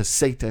left that to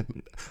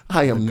Satan.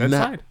 I am Good not.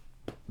 side.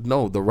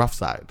 No, the rough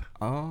side.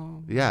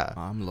 Oh. Yeah.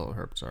 I'm a little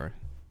hurt. Sorry.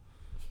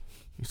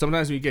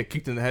 Sometimes when you get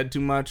kicked in the head too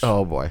much.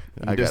 Oh boy,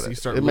 I get You it.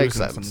 start It makes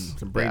losing sense.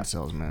 some brain Yeah.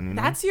 cells, man.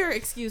 That's your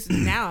excuse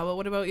now, but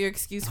what about your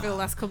excuse for the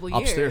last couple of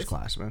years? Upstairs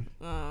class, man.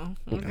 Oh,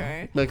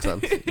 okay. Makes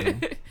sense.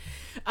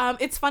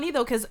 It's funny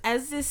though, because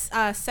as this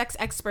sex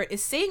expert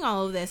is saying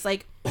all of this,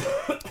 like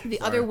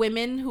the other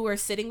women who are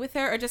sitting with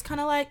her are just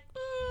kind of like,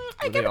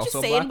 I Are get they what also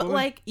you're saying, black but women?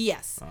 like,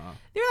 yes,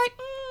 they're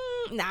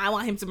like, nah, I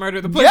want him to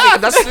murder the pussy. Yeah,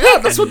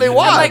 that's what they And,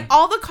 want. like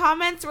all the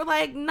comments were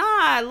like,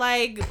 nah,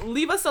 like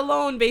leave us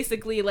alone.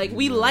 Basically, like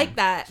we like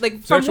that.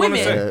 Like So from what you wanna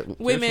women, say? So what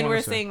you women wanna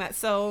were say? saying that.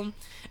 So,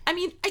 I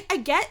mean, I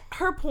get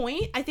her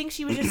point. I think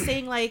she was just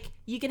saying like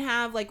you can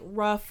have like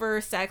rougher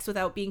sex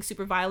without being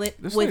super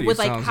violent This with lady like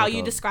sounds how like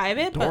you a describe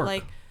it, but dork.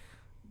 like.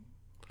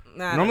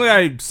 Nah,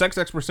 Normally, sex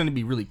experts tend to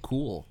be really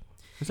cool.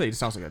 This lady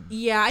sounds like a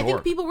yeah, I think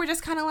dork. people were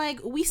just kind of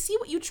like, we see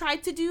what you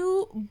tried to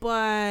do,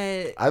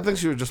 but I think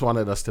she just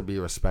wanted us to be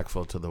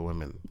respectful to the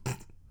women.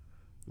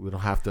 We don't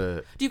have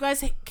to. do you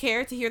guys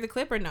care to hear the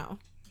clip or no?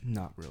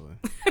 Not really.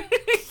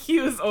 He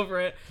was over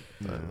it,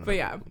 but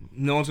yeah.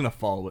 No one's gonna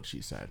follow what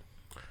she said.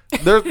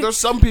 There's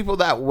some people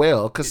that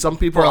will, because some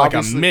people For like a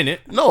obviously-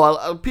 minute.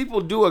 No, people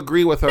do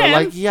agree with her. Man.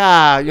 Like,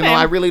 yeah, Man.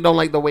 I really don't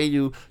like the way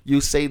you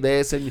say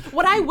this, and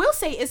What I will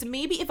say is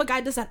maybe if a guy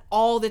does that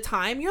all the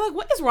time, you're like,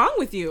 what is wrong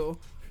with you?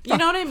 You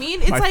know what I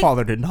mean? It's My like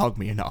father didn't hug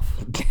me enough.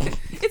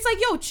 it's like,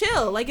 yo,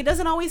 chill. Like it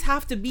doesn't always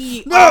have to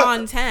be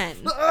on 10.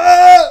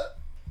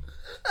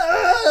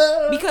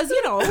 Because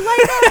like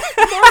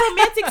a more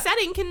romantic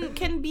setting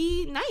can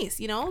be nice,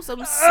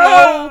 some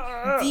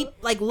slow, deep,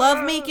 like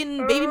love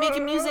making, baby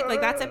making music,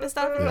 like that type of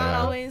stuff is not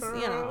always,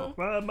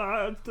 My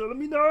mind's telling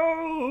me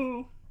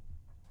no.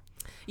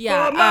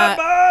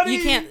 Yeah,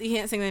 you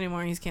can't sing that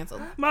anymore. He's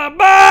canceled. My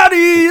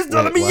body's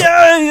telling me what?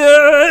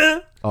 yeah.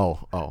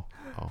 oh.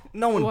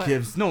 No one What?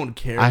 gives. No one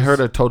cares. I heard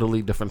a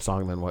totally different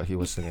song than what he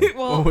was singing.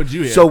 What would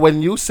you hear? So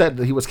when you said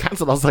that he was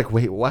canceled, I was like,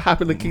 wait, what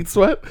happened to Keith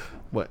Sweat?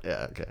 What?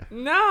 Yeah, okay.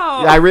 No.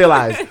 Yeah, I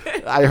realized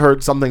I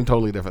heard something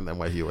totally different than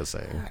what he was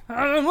saying.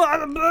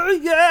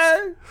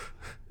 yeah.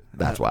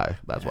 That's why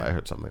I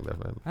heard something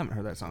different. I haven't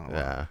heard that song. In a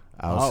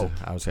while.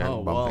 Yeah, I was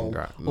hearing bumping.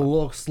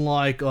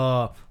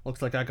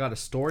 Looks like I got a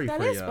story That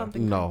for is you.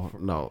 bumping.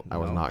 No, I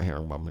was not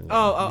hearing bumping.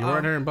 Oh, You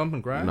weren't hearing Bump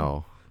and Grind?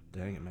 No.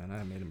 Dang it, man!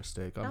 I made a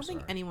mistake. I I'm don't sorry.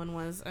 think anyone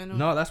was. I know.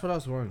 No, that's what I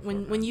was worrying.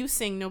 When you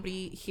sing,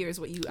 nobody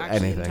hears what you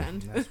actually Anything.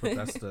 intend.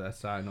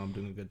 That's how I know I'm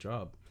doing a good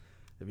job.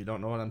 If you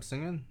don't know what I'm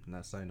singing,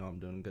 that's how I know I'm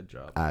doing a good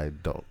job. I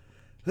don't.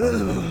 I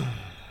don't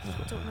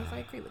know if I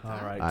agree with that.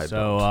 All right, I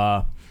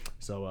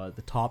so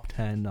the top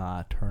 10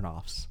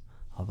 turnoffs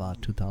of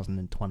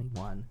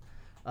 2021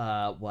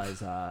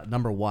 was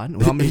number one.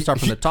 Want me to start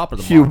from the top of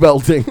the Hugh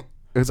bottom?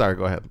 belting. Sorry,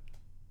 go ahead.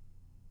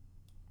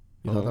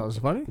 You thought that was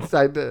funny?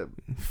 I did.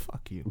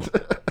 Fuck you.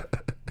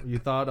 You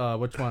thought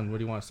which one? What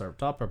do you want to start?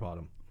 Top or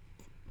bottom?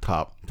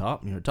 Top.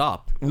 Top? You're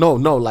top. No,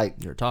 like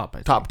You're top.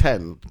 I top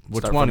 10.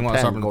 Which Start one? from You want to 10,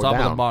 start from the go top or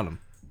the down. bottom?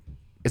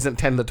 Isn't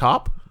 10 the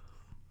top?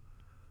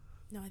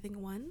 No, I think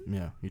one.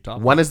 Yeah, you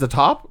top. 1 is the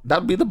top? That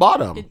would be the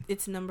bottom.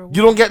 It's number one.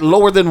 You don't get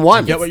lower than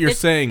 1. Get what you're It's-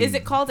 saying. Is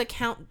it called a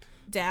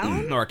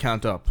countdown? Or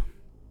count up.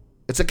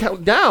 It's a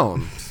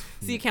countdown.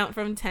 So you count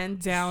from 10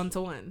 down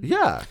to 1.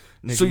 Yeah.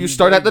 Nigga, So you you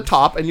start at the better-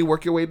 top and you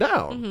work your way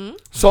down.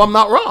 So I'm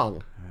not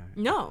wrong.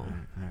 No.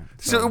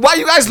 So why are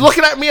you guys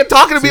looking at me and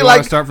talking to So me you wanna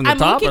like start from the I'm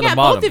top or looking the at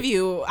bottom? both of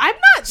you. I'm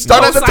not.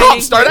 start at the top,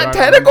 co-signing start you. at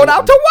 10 and go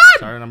down to 1?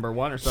 Start at number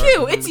 1 or start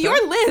Q, at it's number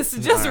your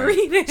list. Just All right.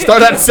 read it.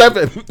 Start at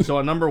 7. So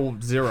at number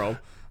 0,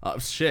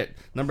 shit.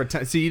 Number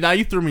 10. See, now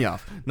you threw me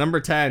off. Number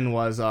 10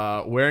 was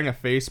wearing a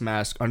face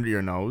mask under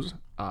your nose.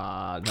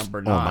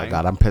 Number 9. Oh my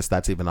god, I'm pissed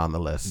that's even on the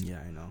list. Yeah,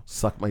 I know.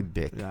 Suck my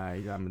dick. Yeah,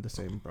 I'm in the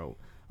same boat.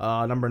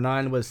 Number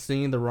 9 was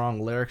singing the wrong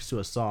lyrics to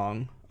a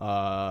song.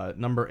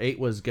 Number 8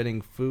 was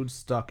getting food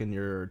stuck in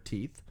your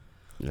teeth.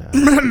 Yeah. I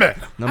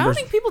Number don't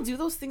think people do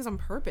those things on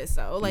purpose,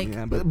 though. Like,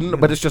 yeah, but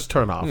But it's just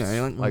turn offs. yeah,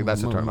 you're like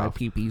that's a turn my off.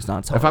 pee-pee's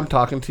not If I'm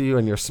talking to you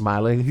and you're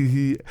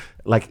smiling,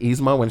 like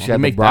Yzma when she had the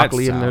make that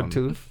broccoli in her sound.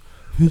 tooth.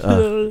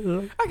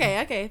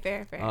 okay,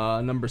 fair.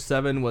 Number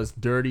 7 was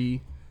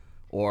dirty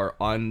or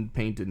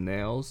unpainted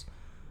nails.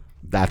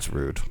 That's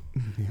rude.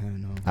 Yeah, I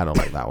know. I don't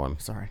like that one.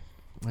 Sorry.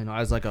 I know.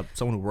 As like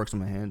someone who works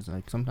with my hands,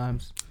 like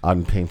sometimes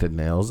Unpainted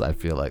nails, I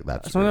feel like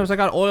that's rude. I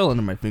got oil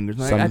under my fingers.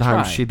 And I try.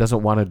 Sometimes she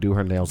doesn't want to do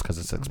her nails because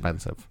it's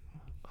expensive.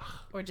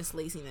 Or just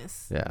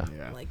laziness. Yeah.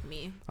 Yeah. Like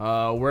me.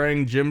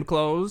 Wearing gym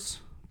clothes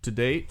to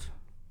date.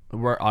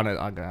 We're on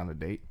a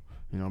date.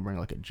 You know, bring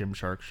like a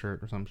Gymshark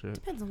shirt or some shit.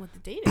 Depends on what the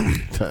date is.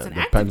 It's an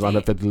active Depends on date.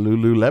 if it's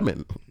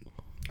Lululemon.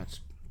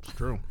 It's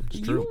true. It's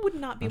You true. would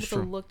not be That's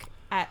able to true. look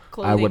at I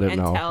clothing wouldn't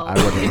and know. tell. I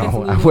wouldn't if it's know. I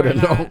Lulu or wouldn't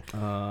not.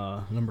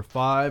 know. Number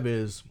 5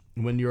 is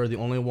when you're the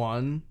only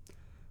one.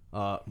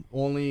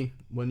 Only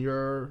when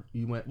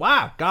you went.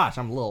 Wow, gosh,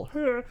 I'm a little.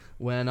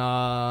 When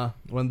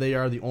they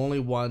are the only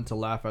one to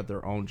laugh at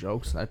their own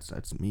jokes.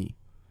 That's me.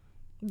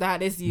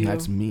 That is you.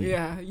 That's me.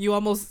 Yeah, you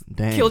almost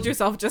Dang. killed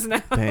yourself just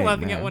now Dang,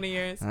 laughing at man. one of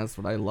yours. That's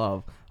what I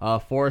love.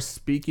 For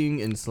speaking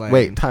in slang.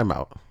 Wait, time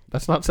out.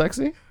 That's not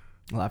sexy?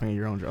 Laughing at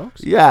your own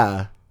jokes.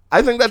 Yeah.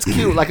 I think that's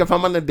cute. Like if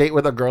I'm on a date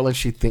with a girl and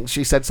she thinks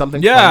she said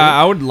something Yeah, funny.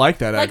 I would like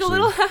that. Like actually.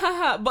 a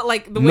little, but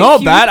like the way No,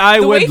 Hugh- that I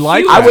the would way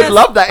like Hugh I would just-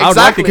 love that. I would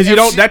like it Exactly. because you If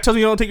don't. she- That tells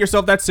me you don't take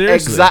yourself that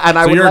seriously. And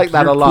I would you're- like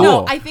that you're a lot. cool.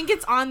 No, I think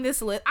it's on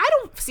this list. I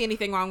don't see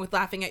anything wrong with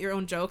laughing at your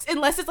own jokes,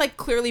 unless it's like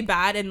clearly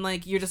bad and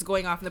like you're just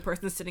going off and the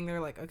person's sitting there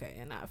like, okay,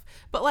 enough.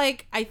 But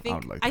like, I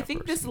think would like I that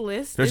think this person.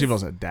 list, Especially if it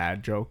is, was a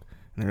dad joke,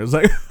 and it was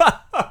like,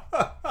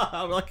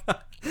 I'm like,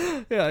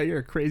 yeah, you're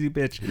a crazy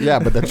bitch. Yeah,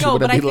 but then she no,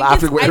 wouldn't but be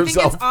laughing with I think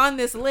herself. it's on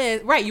this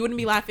list, right? You wouldn't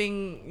be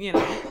laughing, you know.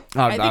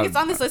 I think it's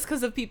on this list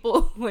because of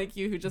people like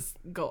you who just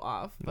go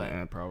off. But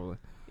Yeah, probably.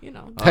 you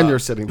know, And you're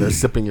sitting there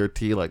sipping your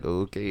tea like,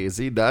 okay, is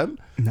he done?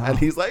 No. And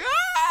he's like,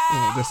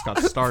 ah! Oh, this got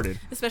started.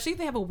 especially if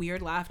they have a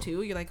weird laugh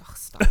too, you're like, oh,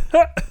 stop.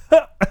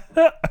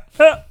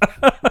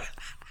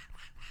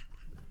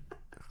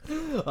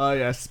 Oh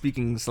yeah,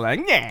 speaking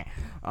slang. Yeah.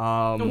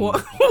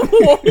 what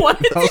what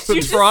did was you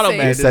in just Toronto, say?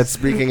 man. He said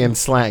speaking in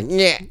slang.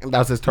 Yeah. That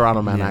was his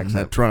Toronto man Yeah,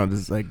 accent. Toronto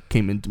just like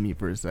came into me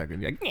for a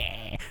second. Like,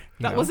 yeah.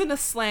 That wasn't a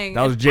slang.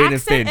 That was An Jane and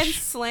accent Finch. And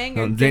slang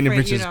No, are Jane and different,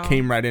 Finch you just know.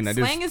 came right in. I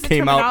Slang just is a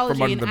came out from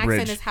terminology under the and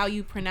accent bridge. is how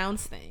you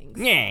pronounce things.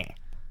 Yeah.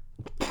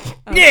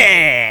 Okay.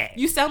 Yeah.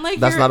 You sound like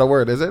That's you're, not a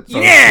word, is it? So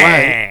slang.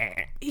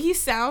 Yeah. he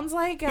sounds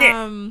like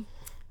Yeah.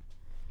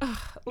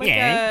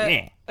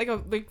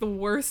 like the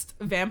worst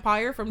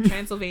vampire from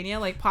Transylvania,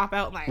 like pop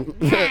out like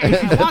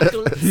I want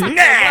to suck your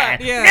Yeah.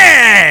 blood. Yeah.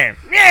 Yeah.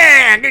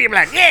 Yeah. Give your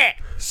blood. Yeah.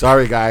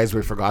 Sorry, guys,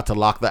 we forgot to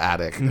lock the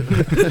attic.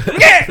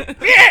 Yeah.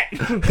 Yeah.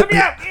 Come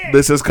here. Yeah.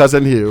 This is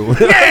Cousin Hugh.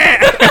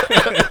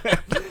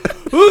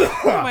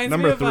 Reminds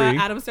Number me of 3.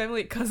 Adam's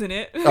Family, Cousin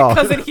It, Oh.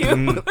 Cousin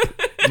Hugh.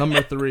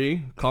 Number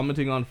 3,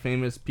 commenting on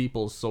famous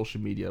people's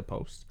social media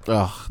posts.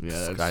 Ugh, Yeah,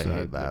 that's, I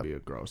hate that'd that. be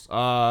gross.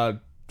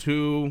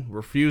 2,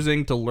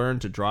 refusing to learn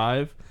to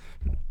drive.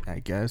 I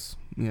guess.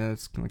 Yeah,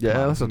 it's like, Yeah,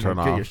 come on, that's a turn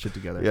Get your off. shit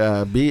together.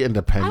 Yeah, be I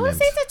independent. would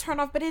say it's a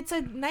turnoff, but it's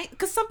a nice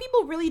because some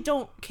people really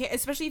don't care,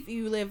 especially if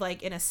you live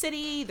like in a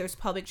city. There's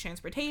public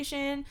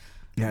transportation,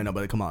 Yeah, no,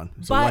 but come on.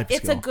 It's a but life it's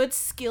skill. a good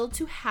skill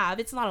to have.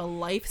 It's not a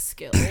life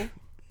skill.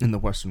 In the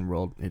Western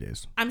world, it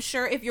is. I'm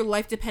sure if your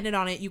life depended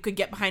on it, you could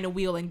get behind a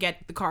wheel and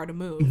get the car to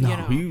move. No,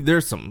 you know,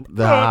 there's some.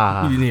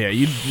 Ah. Yeah,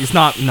 it's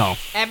not. No,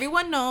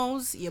 everyone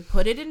knows you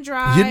put it in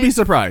drive. you'd be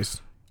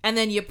surprised. and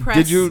then you press.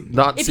 Did you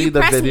not if see you the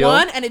press video?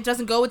 one and it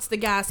doesn't go, it's the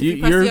gas. If you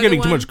press You're the other giving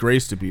too one- much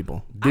grace to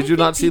people. Did you I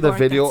not think see the people aren't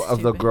that video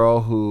of the stupid.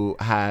 girl who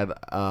had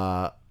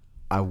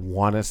I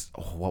want to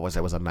what was it?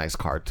 It was a nice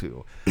car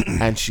too.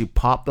 And she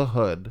popped the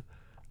hood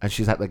and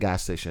she's at the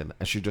gas station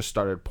and she just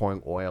started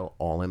pouring oil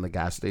all in the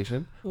gas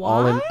station.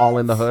 All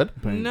in the hood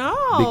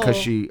No,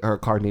 because her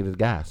car needed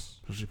gas.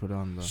 So she put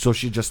on the. So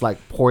she just like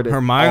poured it.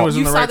 Her mind all- was in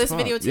You the saw right this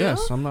spot. video too?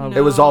 Yes, I'm not. No.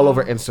 It was all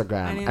over I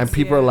Instagram, didn't and see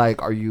people are it.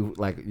 like, "Are you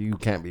like you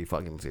can't be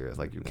fucking serious?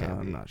 Like you can't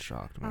I'm be. not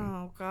shocked, man.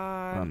 Oh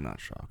God. I'm not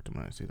shocked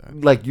when I see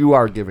that. Like you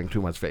are giving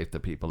too much faith to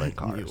people in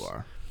cars. You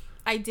are.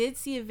 I did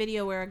see a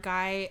video where a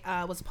guy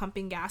was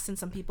pumping gas and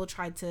some people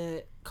tried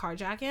to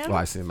carjack him, Oh,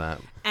 I seen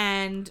that.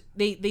 and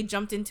they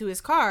jumped into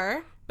his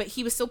car, but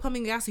he was still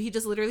pumping gas, so he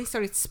just literally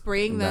started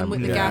spraying them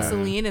with the Yeah.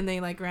 gasoline, and they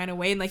like ran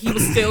away, and like he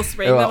was still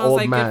spraying Oh, them. I was old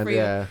like, man, good for you.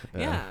 yeah,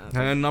 Yeah.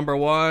 And number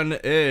 1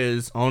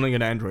 is owning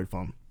an Android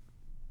phone.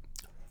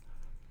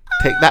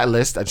 Take that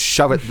list and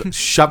shove it.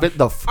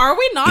 Are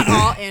we not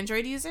all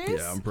Android users?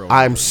 Yeah, I'm pro.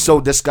 I'm so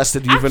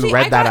disgusted you even Actually,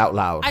 read I that got- out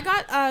loud. I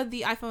got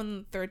the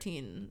iPhone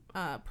 13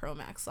 Pro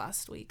Max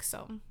last week,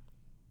 so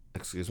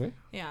Excuse me?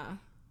 yeah.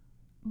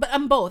 But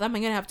I'm both. I'm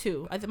gonna have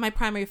two. My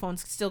primary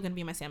phone's still gonna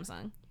be my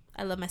Samsung.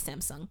 I love my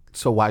Samsung.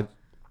 So why?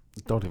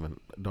 Don't.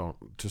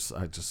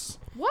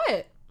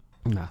 What?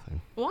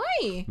 Nothing.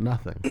 Why?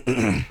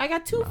 Nothing. I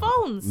got two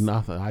phones.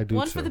 Nothing. I do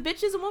One too. for the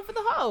bitches and one for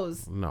the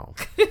hoes. No.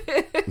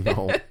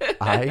 No.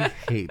 I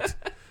hate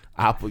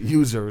Apple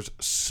users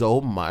so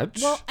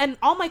much. Well, and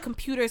all my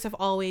computers have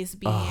always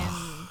been.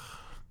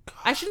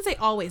 I shouldn't say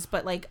always,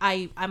 but like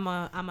I'm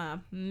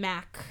a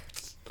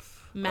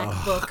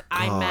MacBook,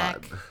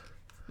 iMac,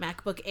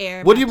 MacBook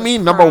Air. What do you MacBook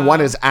mean? Pro. Number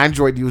one is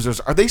Android users.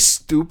 Are they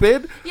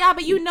stupid? Yeah,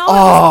 but you know it's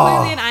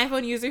clearly an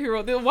iPhone user who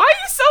wrote this. Why are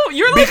you so?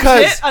 You're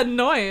legit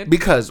annoyed.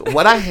 Because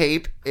what I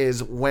hate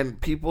is when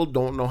people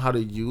don't know how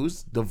to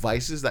use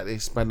devices that they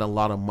spend a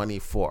lot of money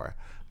for.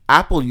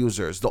 Apple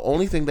users, the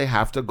only thing they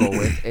have to go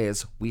with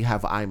is we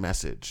have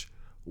iMessage.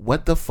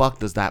 What the fuck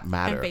does that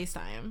matter? And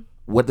FaceTime.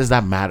 What does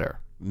that matter?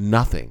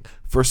 Nothing.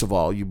 First of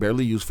all, you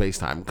barely use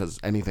FaceTime because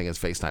anything is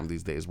FaceTime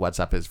these days.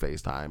 WhatsApp is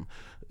FaceTime,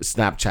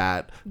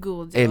 Snapchat,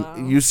 Google Duo.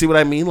 and you see what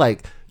I mean?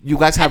 Like you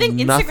guys have I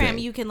think nothing.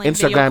 Instagram you can, like,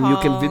 Instagram video you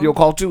can call, video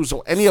call too. So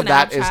any of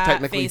that is Snapchat,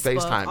 technically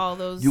Facebook, FaceTime. all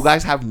those. You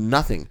guys have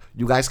nothing.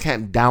 You guys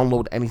can't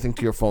download anything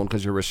to your phone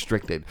because you're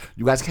restricted.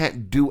 You guys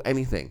can't do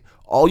anything.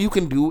 All you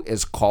can do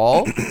is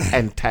call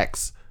and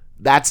text.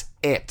 That's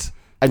it.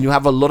 And you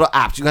have a little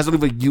apps. You guys don't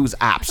even use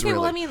apps. Okay, really.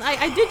 well, I mean,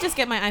 I did just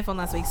get my iPhone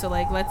last week, so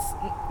like, let's.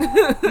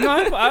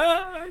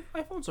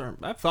 iPhones are.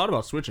 I've thought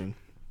about switching,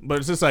 but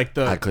it's just like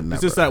I could It's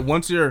never. just that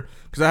once you're,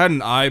 because I had an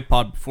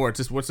iPod before. It's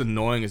just what's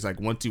annoying is like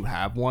once you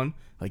have one,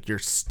 like you're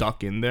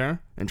stuck in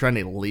there and trying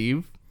to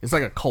leave. It's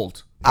like a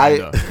cult.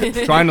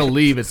 Trying to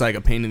leave, it's like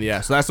a pain in the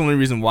ass. So that's the only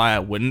reason why I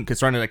wouldn't. Because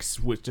trying to like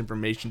switch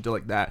information to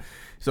like that.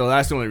 So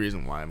that's the only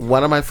reason why.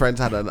 One of my friends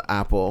had an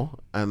Apple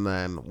and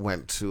then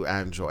went to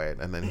Android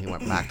and then he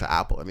went back to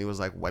Apple. And he was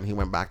like, when he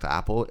went back to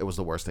Apple, it was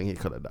the worst thing he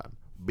could have done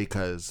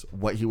because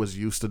what he was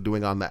used to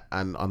doing on the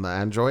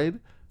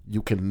Android,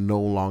 you can no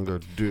longer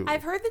do.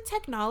 I've heard the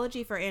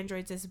technology for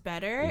Androids is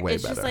better. Way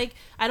It's just better. like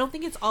I don't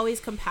think it's always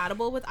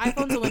compatible with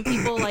iPhones. So when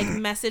people like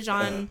message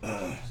on, with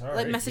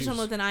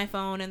an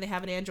iPhone and they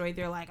have an Android,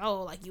 they're like,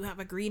 "Oh, like you have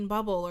a green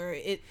bubble," or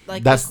it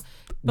like That's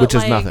but, which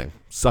is like- nothing.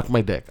 Suck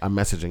my dick. I'm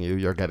messaging you.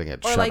 You're getting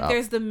it. Or Shut like up.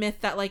 there's the myth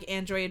that like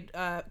Android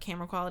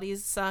camera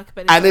qualities suck,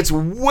 but And like, it's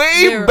way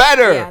they're-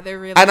 better. yeah, they're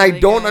really, and I really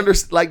don't good.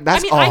 understand. Like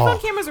that's I mean, iPhone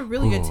cameras are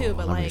really good too,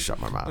 but let me like shut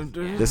my mouth. Both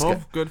This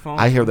guy- good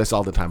phones. I hear this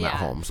all the time at yeah.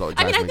 home. So it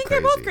I drives mean, I me think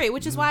crazy. they're both great,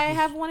 which is why I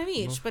have one of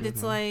each. But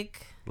it's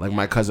like Like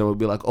my cousin would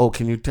be like, "Oh,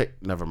 can you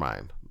take? Never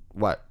mind.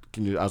 What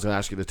can you? I was gonna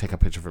ask you to take a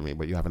picture for me,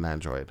 but you have an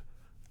Android."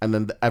 And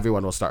then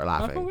everyone will start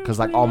laughing because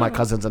like all my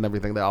cousins and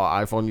everything, they're all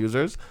iPhone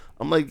users.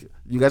 I'm like,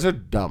 you guys are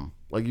dumb.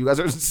 Like you guys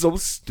are so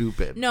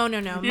stupid. no.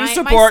 You My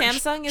support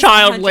Samsung is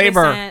child 100%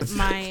 labor.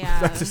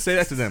 My Just say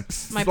that to them.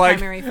 my It's like,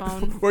 primary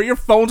phone. where your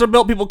phones are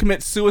built, people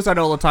commit suicide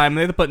all the time, and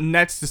they have to put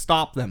nets to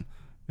stop them.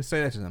 Just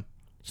say that to them.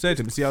 Say it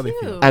to them. See how they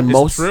feel. Cute. And It's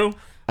most true.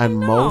 and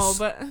No, most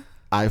but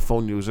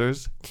iPhone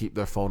users keep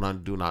their phone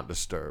on Do Not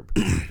Disturb.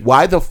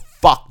 Why the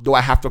fuck do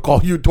I have to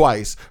call you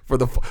twice for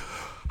the?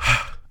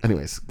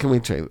 Anyways, can we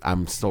change?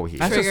 I'm so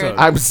heated. That's just Triggered.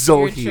 I'm so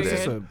You're heated. It's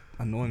just triggered. an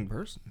annoying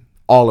person.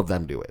 All of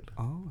them do it.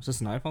 Oh, it's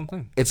just an iPhone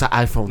thing. It's an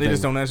iPhone They thing.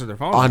 just don't answer their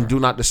phone. On Do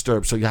Not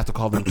Disturb, so you have to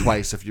call them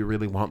twice if you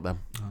really want them.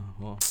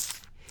 Well,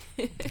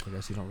 I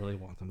guess you don't really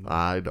want them.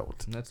 I don't.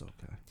 That's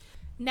okay.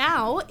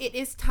 now it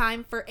is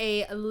time for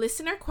a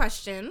listener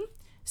question.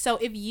 So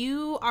if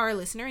you are a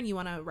listener and you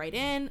want to write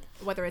in,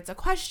 whether it's a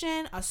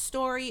question, a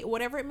story,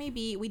 whatever it may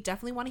be, we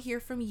definitely want to hear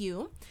from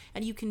you.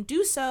 And you can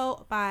do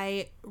so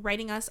by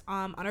writing us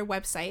on our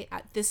website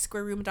at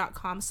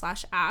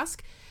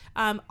thissquareroom.com/ask.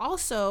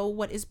 Also,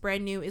 what is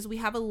brand new is we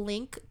have a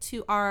link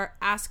to our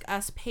Ask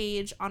Us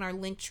page on our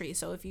Linktree.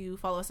 So if you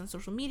follow us on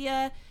social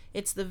media,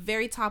 it's the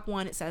very top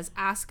one. It says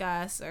Ask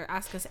Us or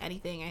Ask Us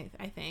Anything,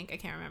 I think. I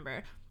can't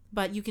remember.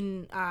 But you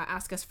can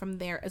ask us from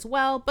there as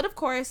well. But of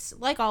course,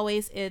 like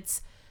always,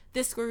 it's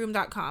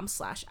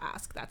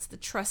thissquareroom.com/ask. That's the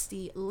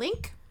trusty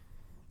link.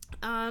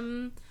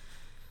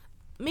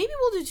 Maybe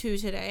we'll do two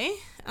today.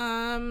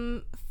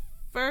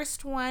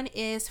 First one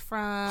is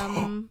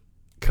from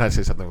Can I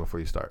say something before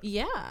you start?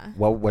 yeah,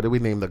 What did we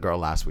name the girl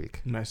last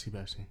week? Messy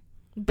Bessie.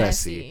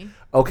 Bessie.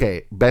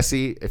 Okay,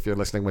 Bessie, if you're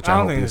listening, which I,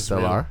 hope you it's still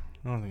real. are.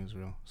 I don't think it's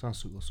real.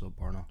 Sounds too close to a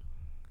porno.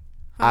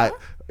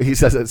 He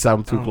says it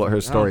sounds too I don't close. Her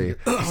think- I don't story think-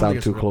 I don't think sound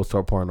it's too real. close to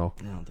a porno.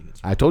 I don't think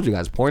it's I told you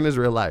guys, porn is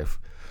real life.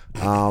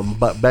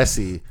 But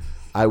Bessie,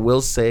 I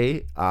will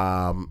say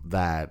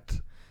that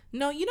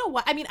No, you know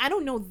what? I mean, I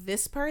don't know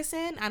this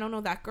person. I don't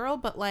know that girl,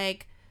 but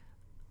like,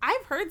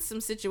 I've heard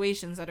some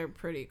situations that are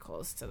pretty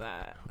close to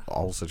that.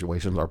 all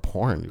situations are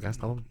porn. You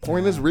guys know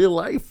porn is real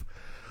life.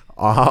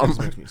 This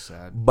makes me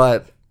sad.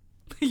 But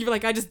You're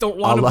like, I just don't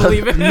want to lot-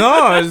 believe it.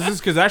 No, it's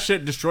just because that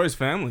shit destroys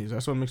families.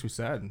 That's what makes me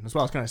sad. That's why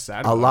I was kind of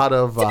sad. A lot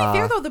of To be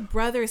fair, though, the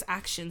brother's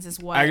actions is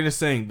what. I'm just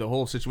saying the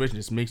whole situation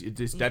just makes it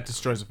that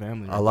destroys a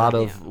family. a lot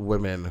of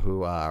women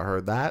who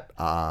heard that,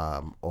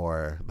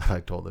 or I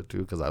told it too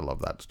because I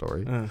love that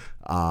story.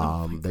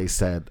 They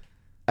said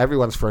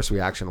everyone's first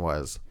reaction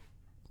was,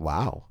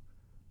 "Wow,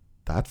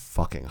 that's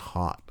fucking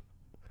hot."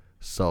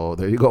 So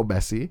there you go,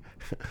 Bessie.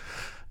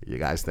 You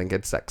guys think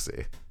it's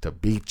sexy to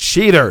be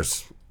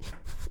cheaters.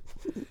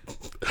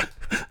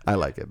 I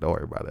like it. Don't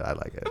worry about it. I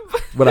like it.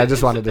 But I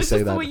just wanted to It's say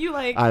just the that. way you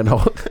like I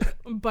know.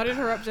 buttered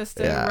her up just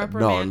to Yeah. No,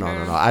 reprimand no, her.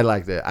 no, no. I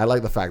liked it. I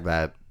like the fact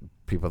that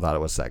people thought it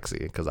was sexy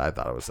because I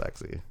thought it was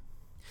sexy.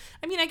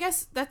 I mean, I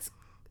guess that's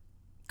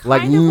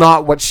Like kind of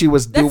not what she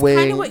was That's doing.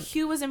 kind of what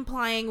Hugh was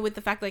implying with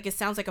the fact like it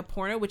sounds like a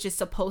porno, which is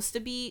supposed to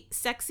be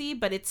sexy,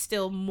 but it's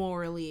still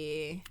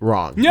morally.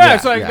 Wrong. Yeah,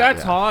 it's like yeah, that's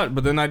yeah. hot,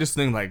 but then I just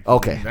think like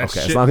Okay, that okay.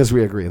 shit- As long as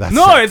we agree, that's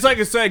no,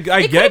 sexy. it's like I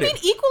It could get have it.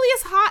 been equally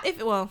as hot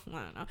if well, I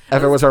don't know.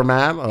 If it was her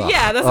man, ugh,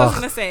 Yeah, that's what I was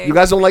ugh. gonna say. You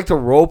guys don't like to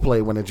role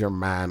play when it's your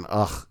man,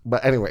 ugh.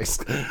 But anyways,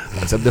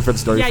 it's a different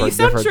story Yeah, for you a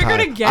sound different triggered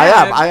time. again.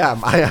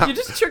 I am. You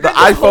just the triggered the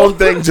whole- iPhone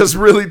thing just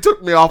really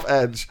took me off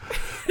edge.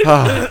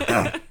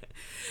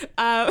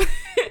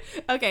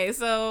 Okay,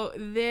 so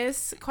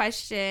this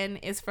question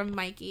is from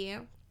Mikey,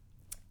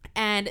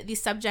 and the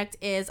subject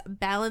is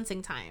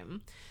balancing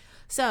time.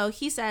 So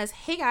he says,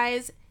 "Hey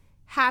guys,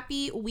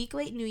 happy week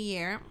late New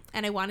Year,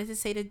 and I wanted to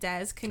say to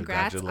Des,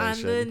 congrats on the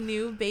Congratulations.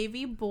 new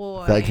baby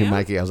boy." Thank you,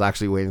 Mikey. I was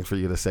actually waiting for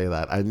you to say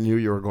that. I knew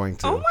you were going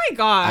to. Oh my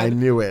god, I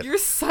knew it. You're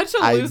such a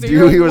I loser. knew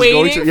You're he was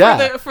going waiting to-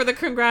 yeah. for the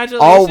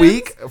congratulations All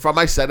week, from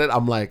I said it,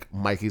 I'm like,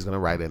 Mikey's gonna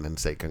write in and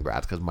say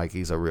congrats because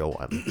Mikey's a real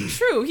one.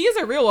 True, he is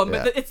a real one,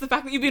 Yeah. but it's the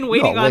fact that you've been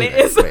waiting No, on it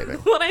waiting, is waiting.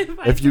 what I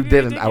find If you to be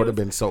didn't, I would have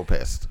ridiculous. been so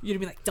pissed. You'd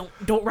be like, don't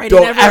write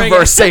Don't it ever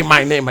again. say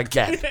my name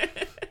again.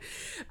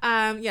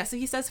 Yeah, so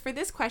he says, for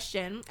this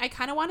question, I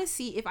kind of want to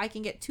see if I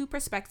can get two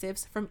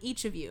perspectives from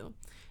each of you,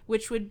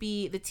 which would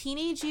be the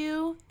teenage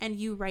you and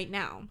you right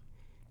now.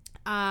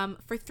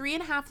 For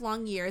 3.5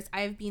 long years,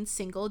 I have been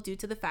single due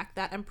to the fact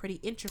that I'm pretty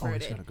Oh,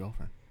 introverted. he's got a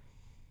girlfriend.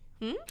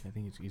 I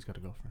think he's got a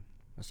girlfriend.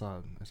 I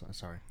saw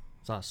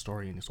a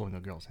story and he's holding a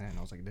girl's hand.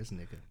 I was like, this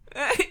nigga.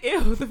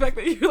 Ew, the fact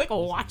that you're like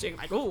watching,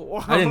 like, oh,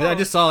 I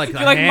just saw like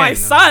you're a like, my hand.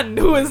 son,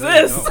 who is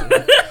this?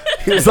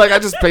 He was like, I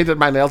just painted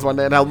my nails one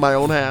day and held my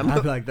own hand.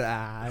 I'd be like,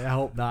 I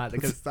hope not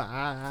because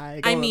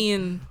I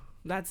mean,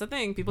 that's the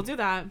thing. People do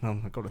that. I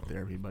go to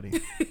therapy, buddy.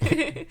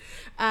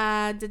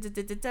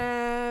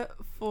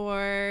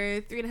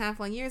 For 3.5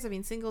 long years, I've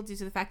been single due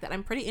to the fact that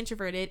I'm pretty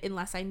introverted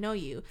unless I know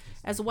you,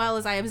 as well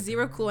as I have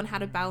zero clue on how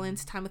to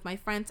balance time with my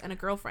friends and a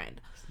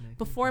girlfriend.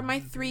 Before my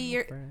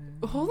 3-year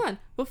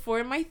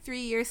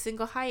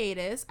single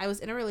hiatus, I was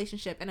in a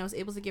relationship and I was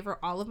able to give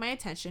her all of my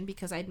attention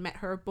because I'd met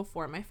her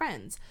before my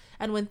friends.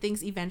 And when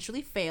things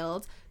eventually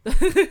failed,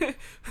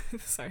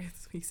 sorry,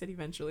 he said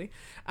eventually,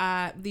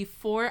 the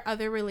 4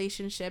 other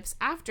relationships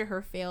after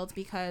her failed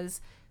because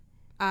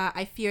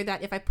I fear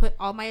that if I put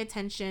all my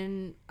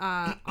attention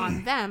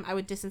on them, I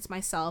would distance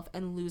myself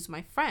and lose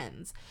my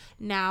friends.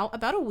 Now,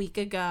 about a week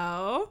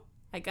ago,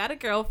 I got a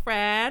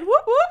girlfriend.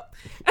 Whoop, whoop.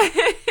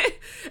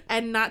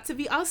 And not to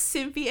be all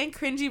simpy and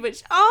cringy,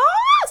 but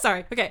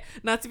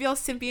not to be all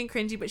simpy and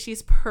cringy, but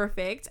she's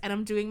perfect. And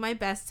I'm doing my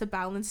best to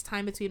balance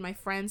time between my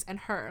friends and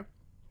her.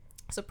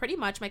 So pretty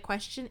much my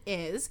question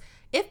is,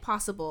 if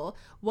possible,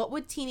 what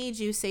would teenage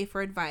you say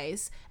for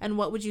advice? And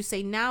what would you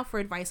say now for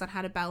advice on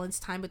how to balance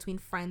time between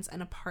friends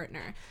and a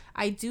partner?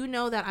 I do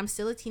know that I'm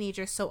still a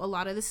teenager, so a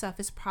lot of this stuff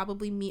is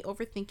probably me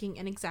overthinking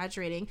and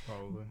exaggerating.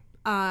 Probably.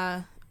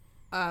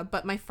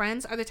 But my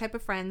friends are the type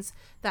of friends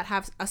that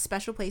have a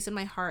special place in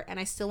my heart, and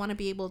I still want to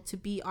be able to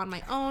be on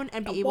my own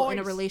and be able in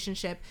a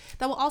relationship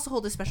that will also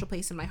hold a special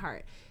place in my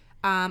heart.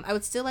 I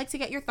would still like to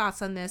get your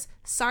thoughts on this.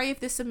 Sorry if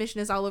this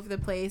submission is all over the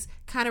place.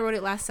 Kind of wrote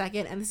it last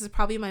second, and this is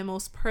probably my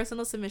most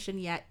personal submission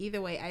yet.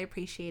 Either way, I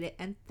appreciate it,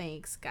 and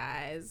thanks,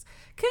 guys.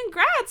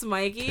 Congrats,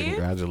 Mikey.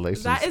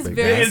 Congratulations. That is big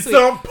very man. It's sweet.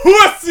 some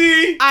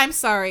pussy. I'm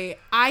sorry.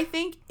 I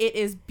think it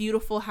is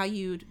beautiful how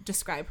you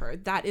describe her.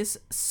 That is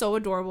so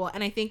adorable.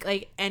 And I think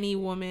like any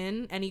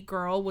woman, any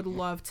girl would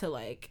love to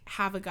like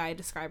have a guy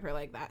describe her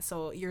like that.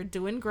 So you're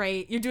doing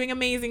great. You're doing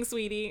amazing,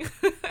 sweetie.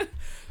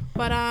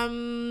 But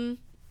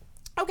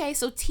okay,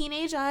 so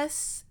teenage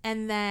us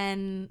and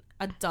then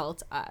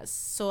adult us.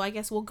 So I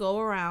guess we'll go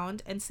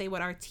around and say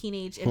what our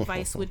teenage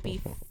advice would be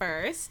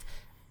first.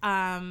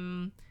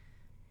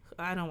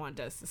 I don't want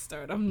Des to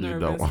start. I'm You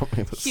nervous. don't want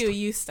me to Hugh,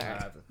 you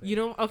start. You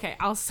don't? Okay,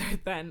 I'll start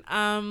then.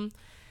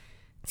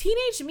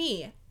 Teenage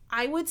me,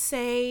 I would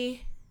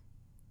say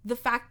the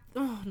fact.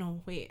 Oh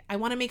no, wait. I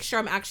want to make sure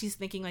I'm actually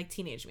thinking like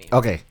teenage me.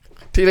 Okay.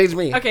 Teenage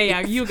me. Okay,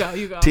 yeah, you go.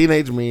 You go.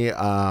 Teenage me,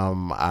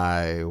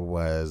 I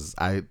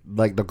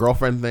like the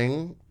girlfriend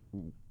thing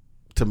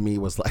to me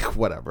was like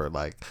whatever.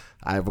 Like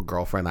I have a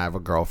girlfriend.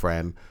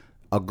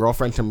 A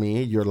girlfriend to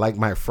me, you're like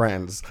my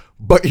friends,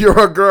 but you're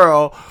a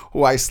girl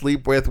who I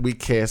sleep with, we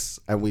kiss,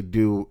 and we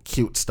do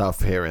cute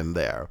stuff here and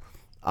there.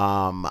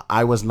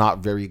 I was not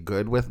very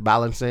good with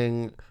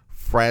balancing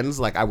friends,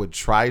 like I would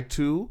try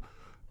to,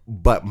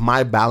 but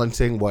my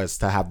balancing was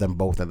to have them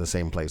both in the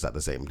same place at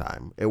the same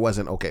time. It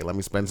wasn't, okay, let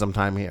me spend some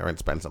time here and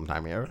spend some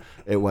time here.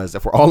 It was,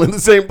 if we're all in the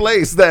same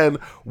place, then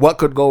what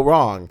could go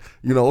wrong?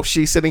 You know,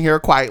 she's sitting here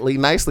quietly,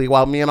 nicely,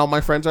 while me and all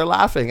my friends are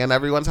laughing and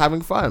everyone's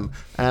having fun.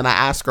 And I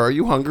ask her, are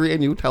you hungry?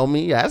 And you tell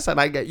me yes, and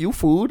I get you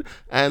food,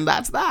 and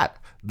that's that.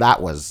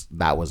 That was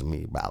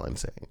me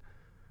balancing.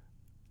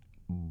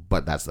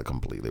 But that's the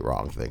completely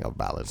wrong thing of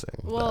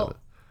balancing. Well,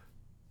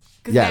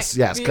 Yes,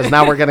 because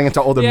now we're getting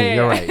into older me.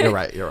 Yeah.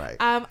 You're right.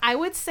 I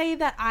would say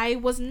that I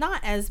was not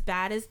as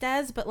bad as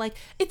Des, but like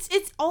it's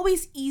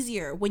always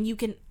easier when you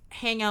can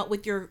hang out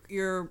with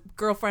your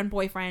girlfriend,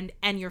 boyfriend,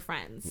 and your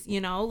friends. You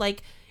know,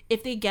 like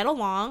if they get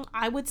along,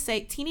 I would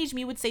say teenage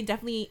me would say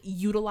definitely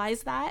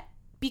utilize that.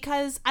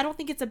 Because I don't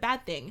think it's a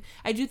bad thing.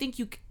 I do think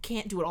you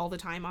can't do it all the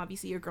time.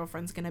 Obviously, your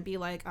girlfriend's going to be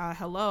like,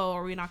 hello,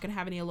 are we not going to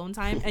have any alone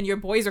time? And your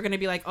boys are going to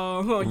be like,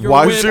 oh, you're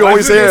why is she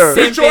always here?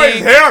 She's always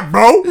here,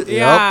 bro.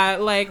 Yeah,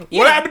 like...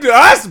 What happened to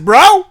us,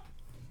 bro?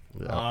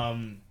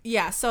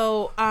 Yeah,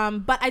 so,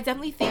 but I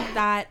definitely think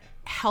that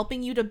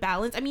helping you to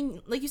balance... I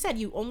mean, like you said,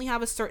 you only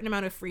have a certain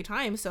amount of free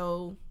time,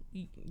 so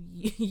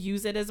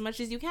use it as much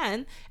as you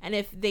can. And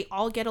if they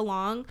all get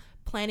along,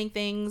 planning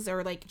things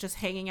or, like, just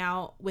hanging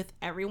out with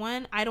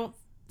everyone, I don't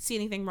see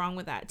anything wrong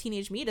with that.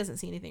 Teenage me doesn't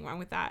see anything wrong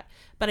with that.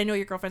 But I know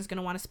your girlfriend's going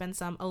to want to spend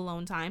some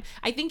alone time.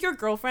 I think your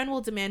girlfriend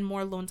will demand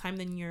more alone time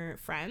than your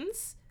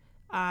friends.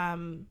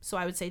 So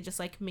I would say just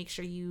like make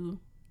sure you,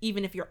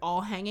 even if you're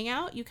all hanging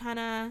out, you kind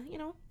of, you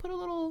know, put a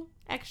little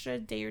extra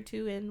day or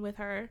two in with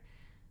her.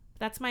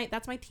 That's my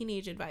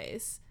teenage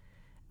advice.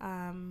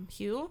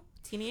 Hugh,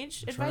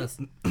 teenage advice?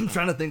 I'm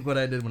trying to think what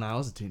I did when I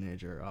was a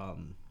teenager.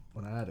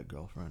 When I had a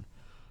girlfriend.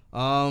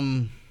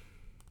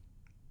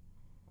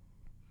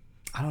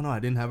 I don't know. I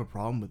didn't have a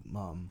problem with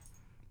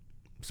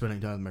spending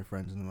time with my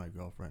friends and my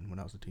girlfriend when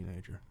I was a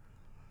teenager.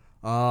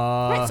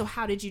 Right. So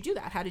how did you do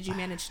that? How did you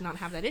manage to not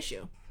have that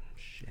issue?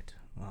 Shit.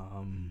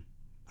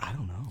 I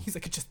don't know. He's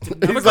like, it just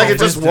He's like, it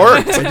just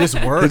worked. It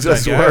just worked. It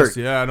just I guess. worked.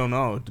 Yeah, I don't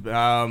know.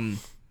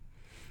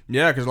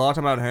 Yeah, because a lot of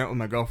time I'd hang out with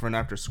my girlfriend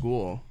after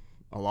school.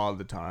 A lot of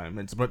the time,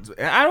 but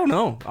I don't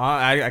know.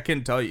 I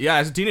can't tell you. Yeah,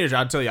 as a teenager,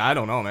 I'd tell you I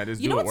don't know, man. Just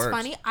you do know what what's works.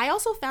 funny? I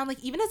also found like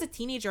even as a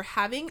teenager,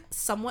 having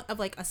somewhat of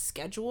like a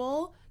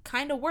schedule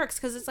kind of works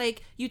because it's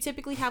like you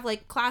typically have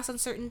like class on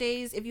certain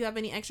days if you have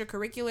any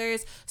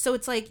extracurriculars. So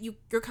it's like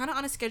you're kind of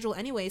on a schedule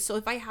anyway. So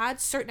if I had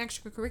certain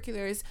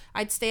extracurriculars,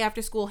 I'd stay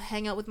after school,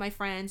 hang out with my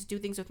friends, do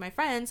things with my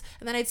friends,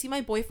 and then I'd see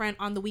my boyfriend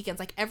on the weekends.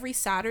 Like every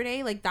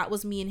Saturday, like that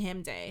was me and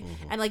him day,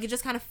 and like it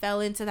just kind of fell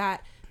into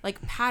that like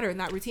pattern,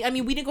 that routine. I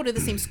mean, we didn't go to the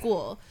same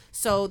school,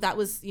 so that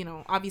was, you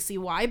know, obviously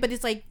why, but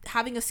it's like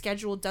having a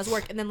schedule does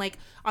work. And then like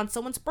on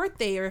someone's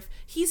birthday, or if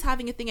he's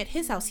having a thing at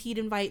his house, he'd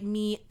invite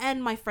me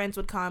and my friends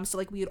would come, so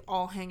like we would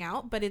all hang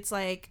out. But it's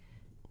like,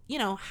 you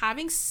know,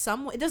 having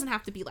some, it doesn't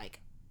have to be like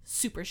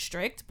super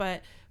strict,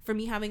 but for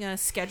me, having a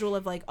schedule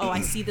of like, oh, I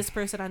see this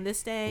person on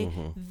this day,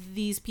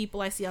 these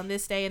people I see on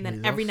this day, and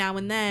then every now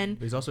and then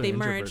He's also they an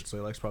introvert, merge. so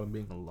he likes probably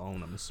being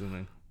alone, I'm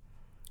assuming.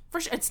 For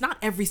sure, it's not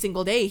every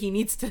single day he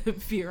needs to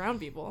be around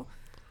people.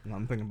 No,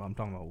 I'm talking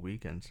about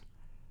weekends.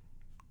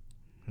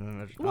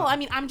 Well, I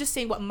mean, I'm just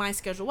saying what my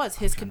schedule was.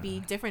 His could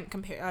be different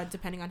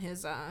depending on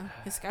his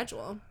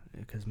schedule.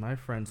 Because my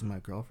friends and my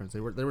girlfriends, they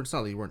were it's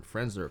not that we weren't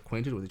friends, they were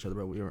acquainted with each other,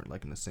 but we weren't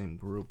like in the same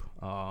group.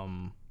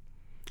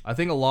 I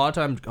think a lot of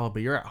times, but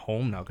you're at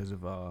home now because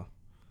of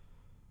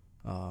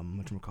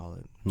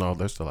whatchamacallit. No,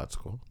 they're still at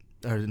school.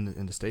 Or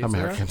in the States.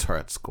 Americans are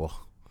at school.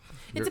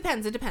 It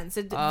depends. It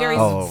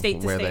varies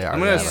state to where state. they are. I'm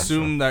gonna Yeah,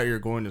 assume that you're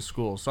going to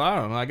school, so I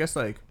don't know. I guess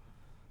like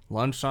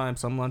lunchtime,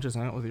 some lunches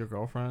hang out with your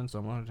girlfriend,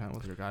 some lunches hang out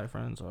with your guy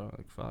friends, or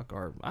like fuck,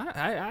 or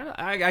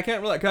I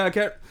can't really, I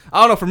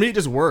don't know. For me, it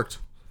just worked,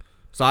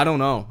 so I don't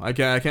know. I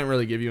can't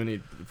really give you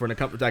any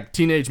like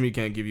teenage me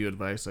can't give you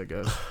advice. I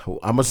guess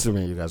I'm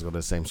assuming you guys go to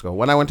the same school.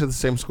 When I went to the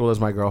same school as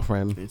my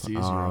girlfriend, it's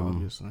easier,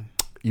 obviously.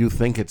 You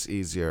think it's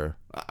easier?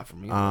 For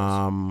me, it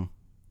was.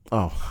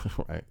 Oh,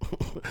 right.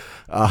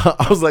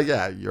 I was like,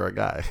 yeah, you're a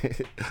guy.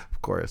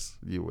 Of course,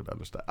 you would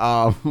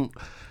understand.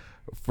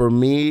 For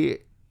me,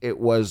 it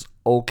was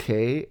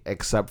okay,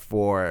 except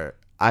for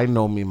I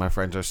know me and my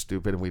friends are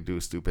stupid and we do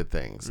stupid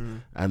things.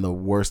 And the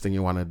worst thing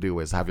you want to do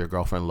is have your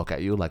girlfriend look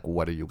at you like,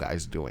 what are you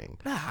guys doing?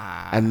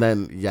 And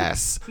then,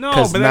 yes. No,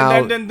 but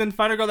now, then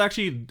find a girl that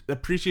actually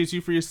appreciates you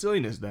for your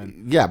silliness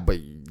then. Yeah, but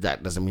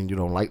that doesn't mean you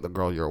don't like the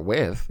girl you're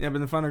with. Yeah, but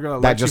then find a girl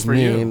that That likes just you for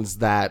you. means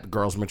that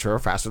girls mature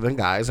faster than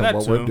guys, and That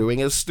what too. we're doing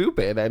is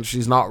stupid, and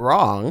she's not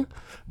wrong,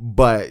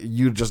 but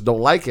you just don't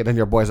like it, and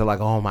your boys are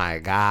like, oh my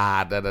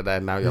god, da, da, da.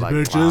 And now you're like,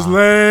 Bitch is wow.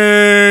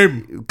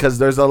 lame. Because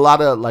there's a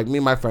lot of, like, me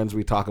and my friends,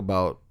 we talk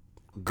about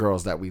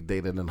girls that we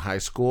dated in high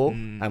school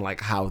and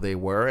like how they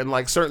were, and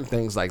like certain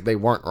things, like they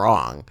weren't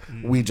wrong,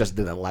 we just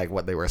didn't like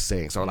what they were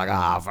saying, so we're like,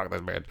 fuck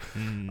this bitch.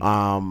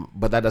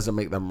 But that doesn't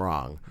make them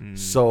wrong.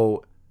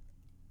 So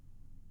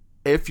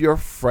if your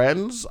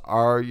friends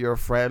are your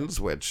friends,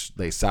 which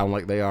they sound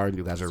like they are, and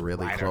you guys are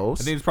really close.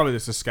 I think it's probably the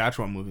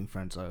Saskatchewan moving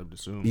friends, I would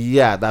assume.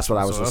 Yeah, that's what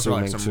I was So those are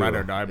assuming like some too. ride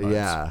or die vibes.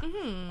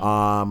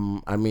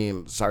 Yeah. I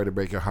mean, sorry to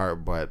break your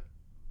heart, but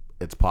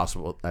it's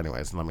possible.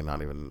 Anyways, let me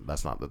not even.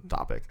 That's not the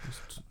topic.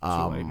 Too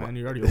late, man.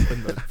 You already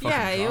opened the fucking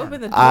Yeah, you car.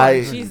 opened the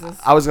door. Jesus.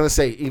 I was gonna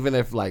say, even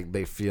if like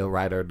they feel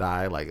ride or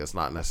die, like it's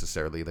not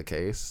necessarily the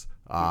case.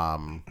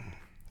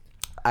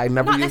 I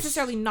never Not used,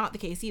 necessarily not the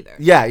case either.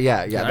 Yeah.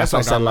 That's why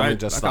I said let me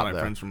just I stop got my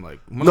there. friends from like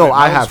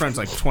I have friends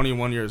like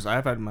 21 years.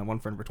 I've had my one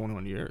friend for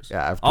 21 years.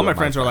 Yeah, I have all two my of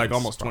friends are like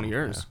friends almost 20 from-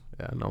 years.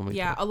 Yeah, no, me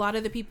Yeah, too. a lot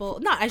of the people,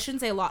 no, I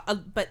shouldn't say a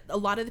lot, but a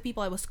lot of the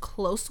people I was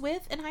close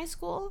with in high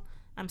school,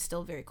 I'm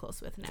still very close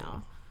with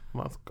now.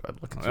 Well, that's good.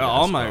 Look at Yeah, you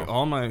all guys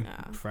go. my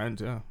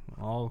friends, yeah,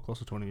 all close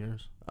to 20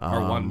 years.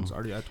 Or one's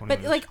already at 20 But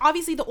years. like,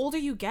 obviously, the older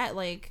you get,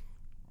 like,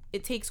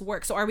 it takes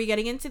work. So, are we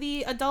getting into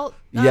the adult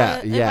Yeah,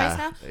 advice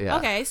now? yeah.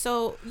 Okay,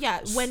 so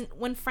yeah,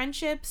 when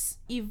friendships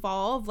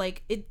evolve,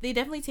 like, they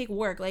definitely take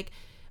work. Like,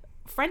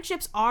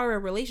 friendships are a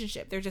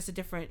relationship. They're just a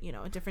different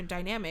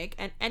dynamic.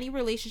 And any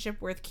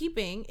relationship worth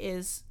keeping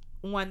is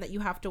one that you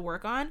have to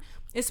work on,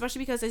 especially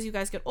because as you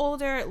guys get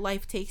older,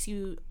 life takes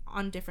you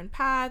on different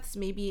paths.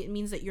 Maybe it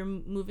means that you're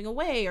moving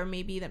away, or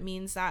maybe that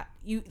means that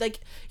you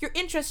like your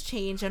interests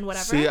change and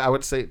whatever. See, I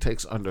would say it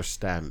takes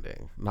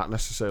understanding, not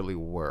necessarily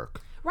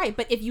work. Right,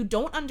 but if you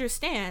don't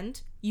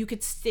understand, you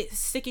could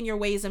stick in your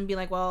ways and be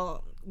like,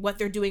 well, what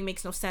they're doing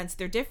makes no sense.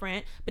 They're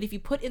different. But if you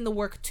put in the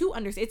work to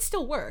understand, it's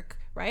still work,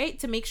 right?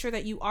 To make sure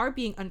that you are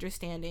being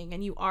understanding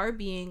and you are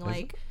being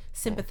like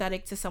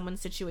sympathetic to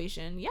someone's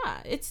situation.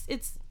 Yeah, it's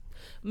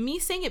me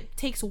saying it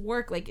takes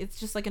work. Like, it's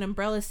just like an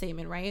umbrella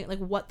statement, right? Like,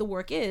 what the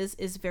work is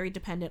very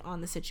dependent on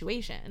the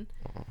situation.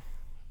 Yeah,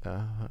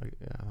 that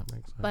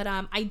makes sense. But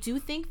I do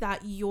think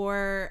that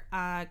your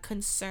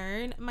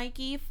concern,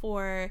 Mikey,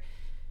 for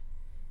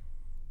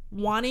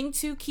wanting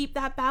to keep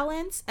that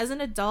balance as an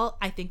adult,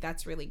 I think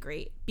that's really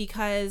great,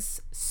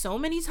 because so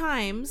many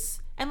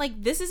times, and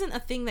like, this isn't a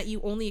thing that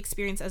you only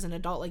experience as an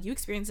adult, like you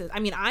experience it, I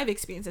mean, I've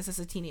experienced this as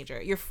a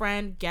teenager. Your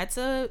friend gets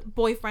a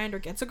boyfriend or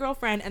gets a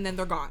girlfriend and then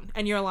they're gone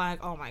and you're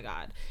like, oh my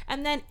god.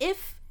 And then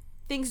if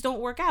things don't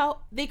work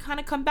out, they kind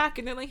of come back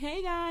and they're like,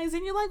 hey guys,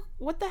 and you're like,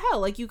 what the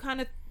hell, like, you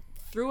kind of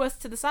threw us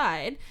to the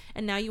side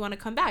and now you want to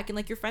come back, and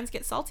like, your friends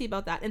get salty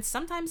about that, and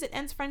sometimes it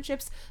ends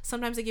friendships,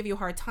 sometimes they give you a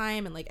hard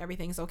time and like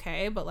everything's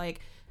okay. But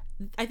like,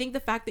 I think the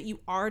fact that you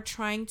are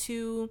trying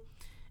to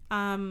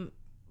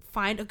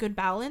find a good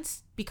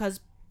balance,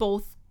 because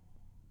both,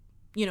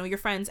 you know, your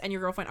friends and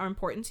your girlfriend are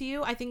important to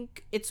you, I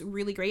think it's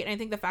really great. And I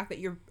think the fact that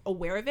you're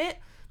aware of it,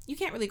 you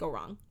can't really go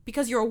wrong,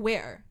 because you're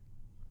aware,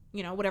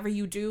 you know, whatever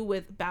you do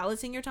with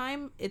balancing your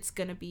time, it's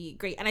gonna be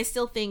great. And I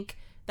still think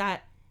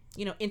that,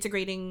 you know,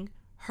 integrating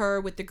her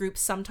with the group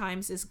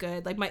sometimes is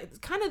good. Like, my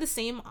kind of the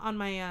same on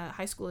my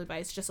high school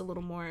advice, just a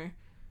little more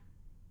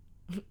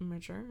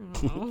mature.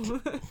 I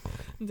don't know.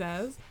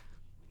 Des?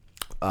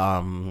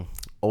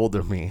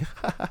 Older me.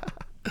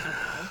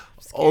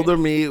 Older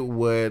me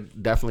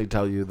would definitely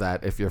tell you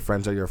that if your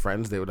friends are your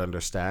friends, they would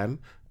understand.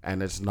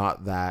 And it's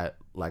not that,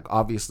 like,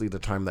 obviously the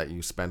time that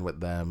you spend with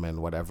them and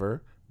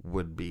whatever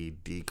would be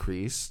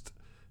decreased.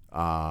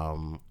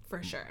 For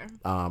sure.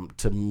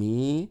 To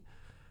me,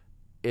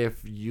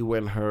 if you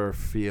and her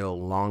feel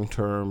long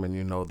term and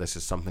you know this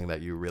is something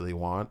that you really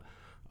want,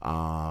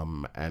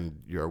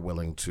 and you're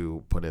willing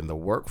to put in the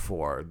work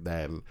for,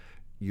 then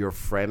your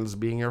friends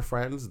being your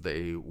friends,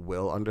 they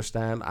will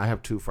understand. I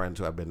have two friends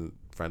who I've been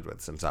friends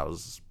with since I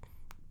was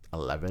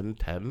 11,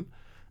 10,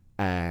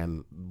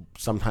 and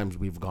sometimes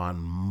we've gone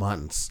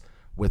months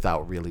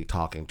without really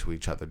talking to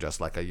each other,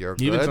 just like a year.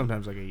 Even good.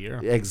 sometimes like a year.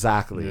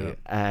 Exactly. Yeah.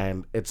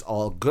 And it's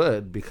all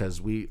good because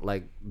we,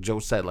 like Joe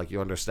said, like,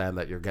 you understand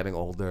that you're getting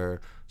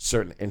older,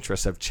 certain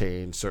interests have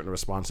changed, certain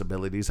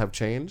responsibilities have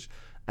changed,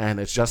 and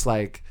it's just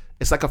like,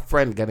 it's like a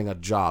friend getting a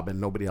job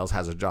and nobody else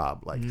has a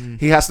job. Like,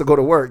 he has to go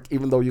to work,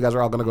 even though you guys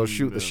are all going to go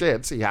shoot the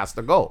shits, he has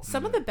to go.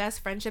 Some of the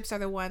best friendships are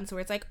the ones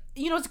where it's like,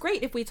 you know, it's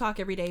great if we talk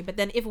every day, but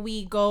then if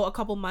we go a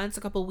couple months,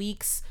 a couple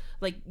weeks,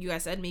 like you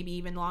guys said, maybe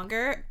even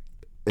longer,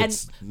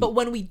 but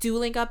when we do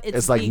link up,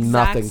 it's like the exact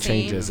nothing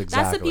same. changes. That's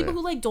Exactly. the people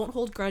who like don't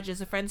hold grudges,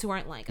 the friends who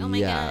aren't like, oh my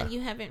Yeah. god,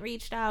 you haven't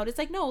reached out. It's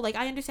like, no, like,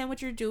 I understand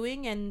what you're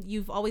doing and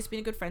you've always been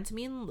a good friend to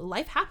me, and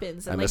life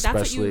happens, and And like, that's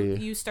what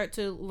especially you start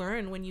to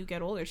learn when you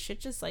get older.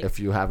 Shit just like if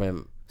you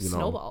haven't, you know,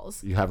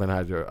 snowballs. you haven't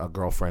had a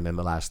girlfriend in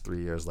the last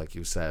 3 years, like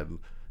you said,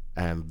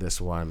 and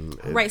this one,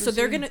 Right, so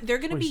they're gonna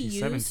What, be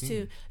she's used 17?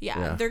 to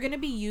Yeah. they're gonna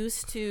be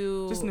used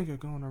to. This nigga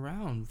going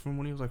around from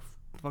when he was like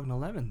fucking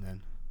 11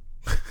 then.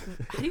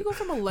 How do you go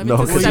from 11 No,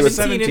 to 'cause he was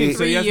 17 in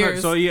 3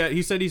 years? So yeah,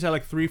 he said he's had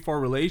like 3-4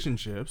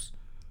 relationships.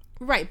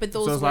 Right, but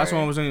those So his last were-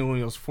 one was only when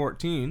he was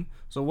 14.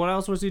 So what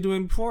else was he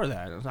doing before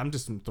that? I'm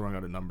just throwing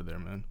out a number there,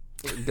 man.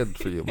 good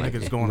for you, Like, Mike.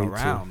 it's going Me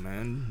around,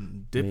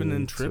 man, dipping Me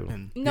and too.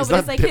 tripping. No, He's but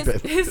it's not like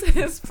dipping.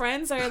 his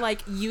friends are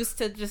like used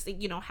to just,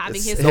 you know, having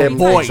It's his him, own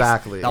boys.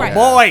 exactly. The Right.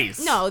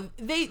 boys. No,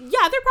 they're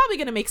probably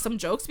gonna make some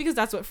jokes because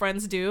that's what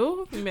friends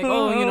do. They make,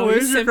 oh, you know,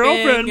 where's you're your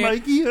girlfriend, simping,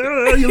 Mikey?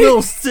 You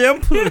little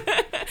simp.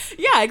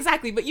 Yeah,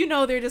 exactly. But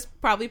they're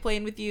just probably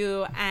playing with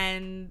you,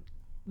 and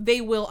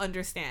they will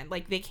understand.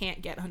 Like, they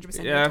can't get 100% of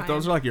the Yeah, time. if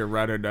those are like your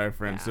ride or die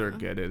friends, they'll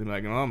get it. They're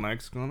like, oh,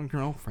 Mike's got a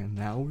girlfriend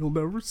now. We'll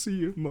never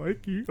see it,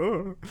 Mikey.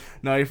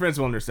 No, your friends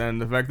will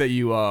understand. The fact that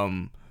you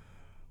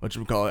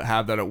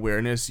have that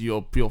awareness,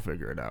 you'll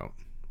figure it out.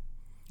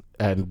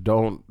 And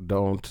don't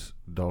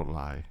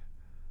lie,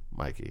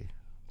 Mikey.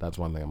 That's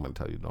one thing I'm gonna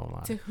tell you. Don't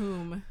lie. To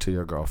whom? To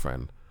your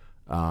girlfriend.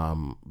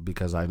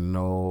 Because I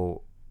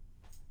know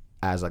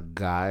as a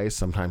guy,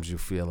 sometimes you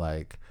feel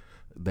like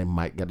they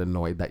might get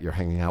annoyed that you're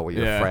hanging out with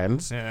your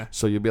friends. Yeah.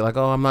 So you'll be like,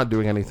 oh, I'm not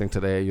doing anything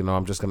today.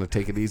 I'm just going to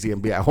take it easy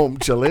and be at home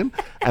chilling.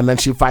 And then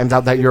she finds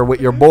out that you're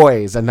with your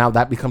boys. And now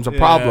that becomes a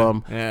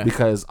problem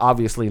because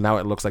obviously now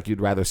it looks like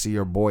you'd rather see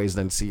your boys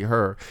than see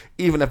her.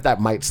 Even if that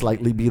might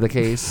slightly be the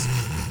case.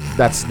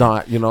 That's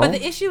not, But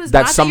the issue is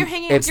not that you're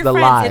hanging out with your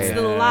friends. It's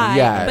the lie.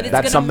 Yeah, but it's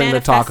that's going to something to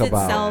talk manifest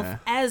about. itself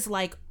as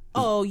like,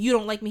 oh, you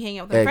don't like me hanging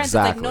out with my friends.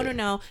 It's like,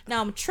 no.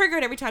 Now I'm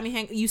triggered every time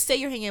you say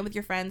you're hanging out with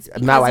your friends.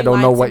 Now I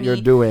don't know what you're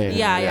doing.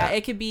 Yeah.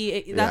 It could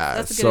be,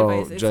 that's a good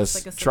advice. It's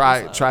just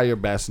like a try your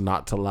best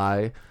not to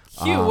lie.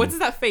 Hugh, what's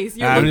that face?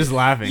 I'm just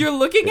laughing. You're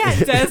looking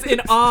at Des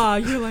in awe.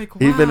 You're like,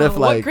 wow, even if,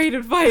 what great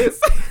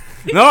advice.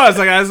 No, it's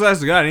like, I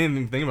didn't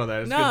even think about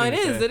that. No, it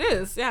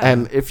is. Yeah.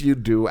 And if you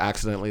do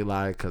accidentally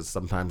lie, because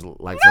sometimes,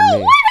 like, no, for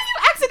me. why do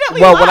you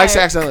accidentally Well, lie? when I say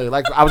accidentally,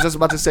 like, I was just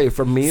about to say,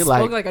 for me,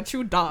 Spoke like a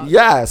true dog.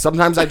 Yeah,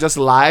 sometimes I just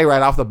lie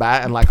right off the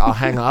bat, and like I'll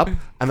hang up,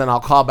 and then I'll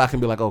call back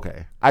and be like,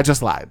 okay, I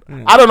just lied.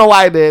 I don't know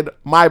why I did.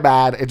 My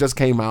bad. It just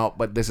came out,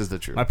 but this is the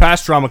truth. My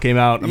past trauma came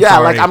out.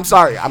 I'm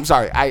sorry.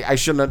 I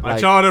shouldn't. My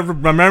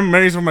childhood, my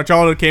memories from my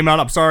childhood came out.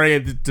 I'm sorry.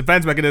 The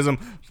defense mechanism.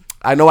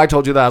 I know I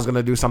told you that I was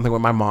gonna do something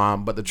with my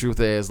mom, but the truth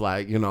is,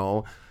 like,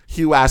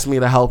 Hugh asked me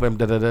to help him,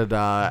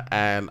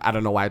 and I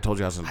don't know why I told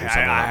you I was going to do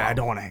something. I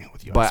don't want to hang out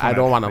with you. But I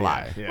don't want to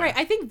lie. Yeah. Right.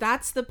 I think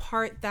that's the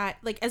part that,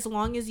 like, as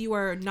long as you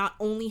are not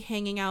only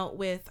hanging out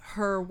with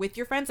her with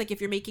your friends, like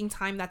if you're making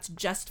time that's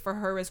just for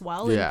her as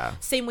well.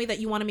 Same way that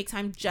you want to make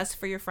time just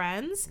for your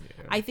friends.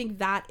 Yeah. I think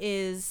that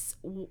is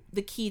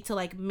the key to,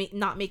 like,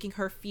 not making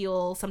her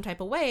feel some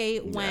type of way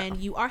when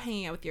you are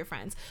hanging out with your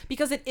friends.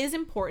 Because it is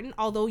important,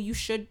 although you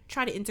should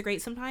try to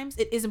integrate sometimes,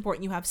 it is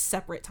important you have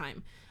separate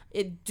time.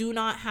 Do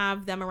not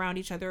have them around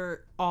each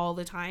other all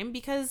the time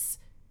because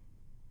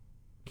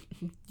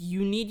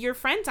you need your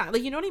friend time.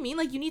 Like, you know what I mean?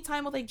 Like, you need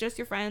time with, like, just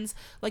your friends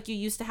like you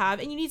used to have,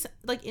 and you need,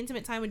 like,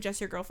 intimate time with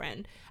just your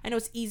girlfriend. I know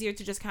it's easier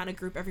to just kind of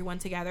group everyone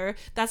together.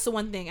 That's the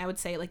one thing I would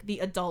say, like, the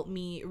adult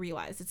me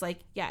realized. It's like,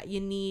 you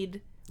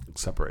need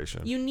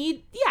separation.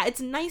 It's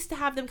nice to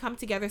have them come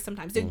together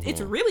sometimes. It's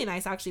really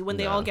nice, actually, when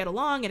they all get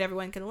along and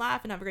everyone can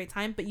laugh and have a great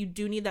time, but you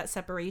do need that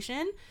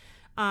separation.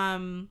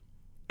 And,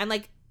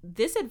 like,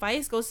 this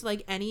advice goes to,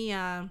 like, any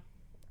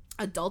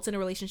adults in a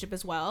relationship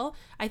as well.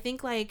 I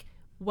think, like,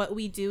 what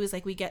we do is,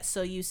 like, we get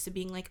so used to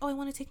being like, oh, I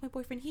want to take my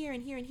boyfriend here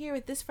and here and here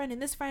with this friend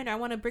and this friend, or I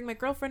want to bring my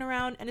girlfriend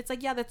around, and it's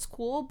like, yeah, that's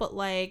cool, but,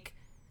 like,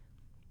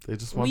 they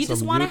just want we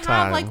just want to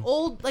have, like,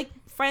 old, like,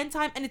 friend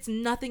time, and it's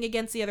nothing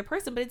against the other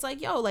person, but it's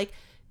like, yo, like,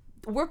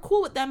 we're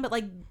cool with them, but,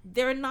 like,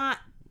 they're not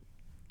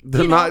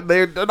They're not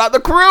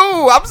the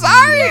crew. I'm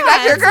sorry.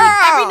 That's your girl.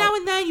 Like, every now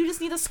and then you just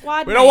need a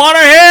squad. We don't want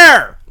her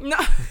here. No.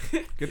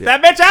 Get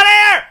that bitch out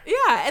of here.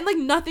 Yeah, and, like,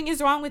 nothing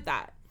is wrong with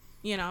that,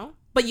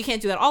 But you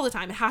can't do that all the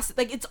time. It has to,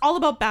 like, it's all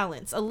about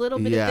balance. A little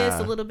bit of this,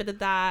 a little bit of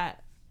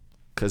that.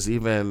 Because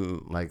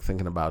even, like,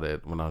 thinking about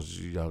it, when I was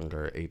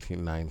younger,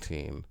 18,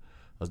 19,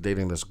 I was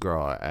dating this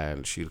girl,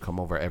 and she'd come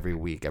over every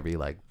week, every,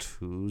 like,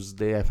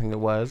 Tuesday, I think it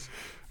was.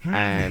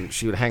 And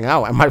she would hang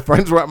out, and my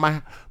friends were at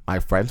my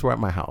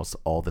house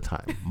all the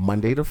time,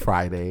 Monday to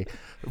Friday,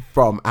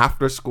 from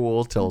after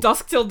school till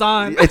dusk till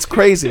dawn. It's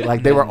crazy.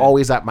 Like, they were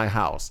always at my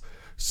house.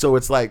 So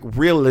it's like,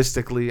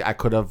 realistically, I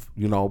could have,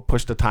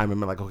 pushed the time and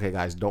been like, okay,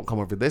 guys, don't come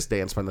over this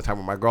day and spend the time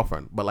with my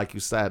girlfriend. But like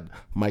you said,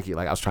 Mikey,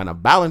 like, I was trying to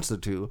balance the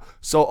two.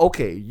 So,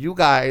 okay, you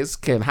guys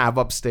can have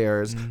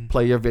upstairs,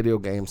 play your video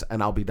games,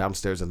 and I'll be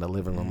downstairs in the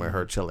living room with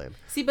her chilling.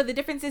 See, but the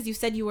difference is you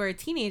said you were a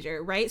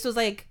teenager, right? So it's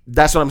like...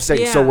 That's what I'm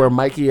saying. Yeah. So where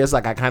Mikey is,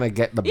 like, I kind of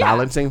get the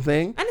balancing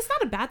thing. And it's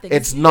not a bad thing.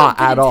 It's not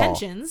at all.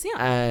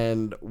 Yeah.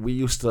 And we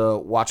used to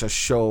watch a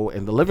show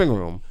in the living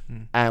room,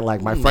 and,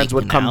 like, my friends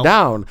would come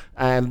down,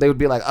 and they would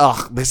be like,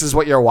 ugh, this is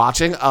what you're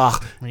watching?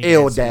 Ugh,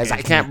 ew, Des,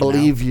 I can't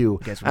believe you. You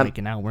guys were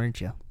making out,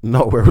 weren't you?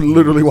 No, we're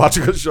literally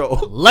watching a show.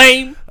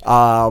 Lame.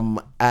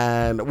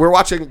 And we're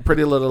watching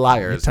Pretty Little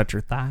Liars. You touch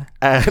her thigh.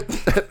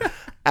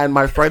 And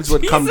my friends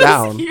would come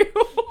down.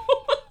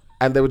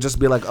 And they would just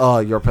be like, oh,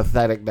 you're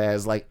pathetic, Des.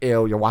 Like,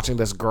 ew, you're watching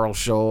this girl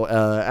show.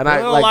 And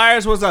Little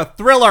Liars was a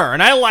thriller,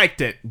 and I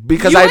liked it.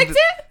 Because you liked it?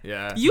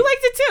 Yeah. You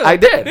liked it too? I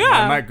did.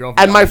 Yeah. My girlfriend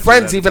and my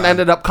friends even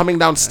ended up coming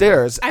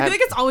downstairs. I feel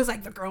like it's always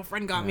like, the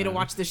girlfriend got me to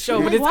watch this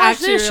show, but it's watch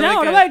actually this show.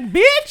 really And I'm like,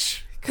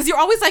 bitch. because you're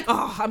always like,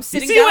 oh, I'm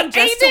sitting see down what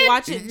just A to did?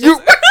 watch it. You-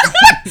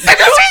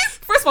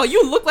 First of all,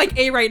 you look like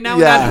A right now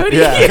in that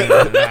hoodie.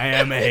 I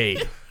am A.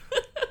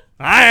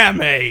 I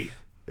am A.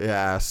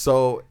 Yeah,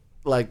 so,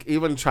 like,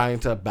 even trying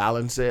to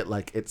balance it,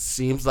 like, it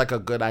seems like a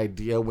good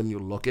idea when you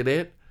look at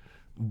it,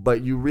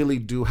 but you really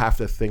do have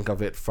to think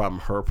of it from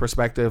her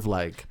perspective.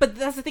 Like, But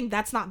that's the thing.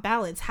 That's not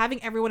balance.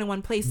 Having everyone in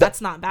one place,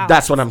 that's not balance.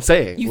 that's what I'm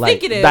saying. You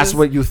like, think it is, That's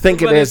what you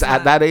think it but is it's at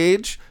not. that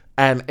age,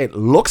 and it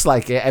looks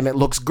like it, and it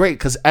looks great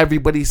because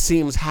everybody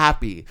seems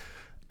happy.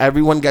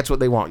 Everyone gets what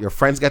they want. Your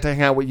friends get to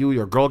hang out with you.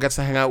 Your girl gets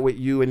to hang out with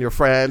you and your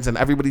friends, and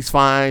everybody's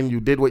fine. You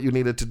did what you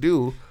needed to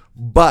do,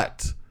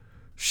 but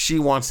she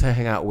wants to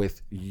hang out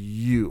with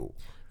you.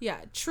 Yeah,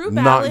 true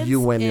Not balance.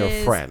 you and your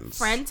is friends.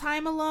 Friend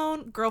time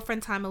alone,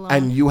 girlfriend time alone,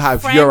 And you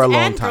have friend your alone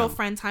and time.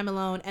 girlfriend time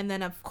alone, and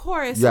then of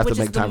course, You have to which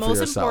make is the time for most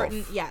yourself.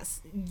 important.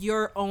 Yes,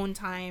 your own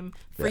time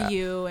for Yeah.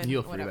 you and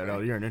You'll figure whatever. that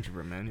out. You're an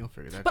introvert, man. You'll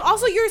figure that. But shit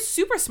also, out. you're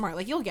super smart.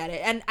 Like you'll get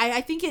it, and I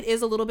think it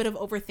is a little bit of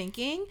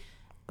overthinking.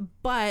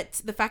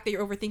 But the fact that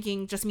you're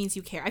overthinking just means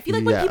you care. I feel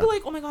like when Yeah. people are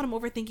like, "Oh my god, I'm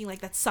overthinking,"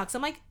 like that sucks.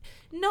 I'm like,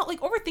 no, like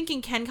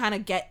overthinking can kind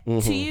of get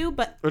to you,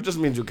 but It just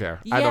means you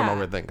care. I don't Yeah.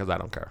 overthink because I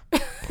don't care.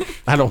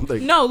 I don't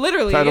think. no,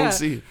 literally, I don't yeah.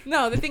 see.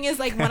 No, the thing is,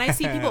 like, when I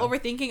see people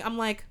overthinking, I'm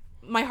like,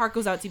 my heart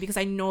goes out to you because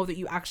I know that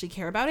you actually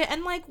care about it.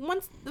 And like,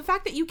 once the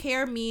fact that you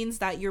care means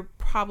that you're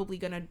probably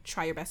gonna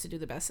try your best to do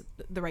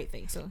the right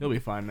thing. So You'll be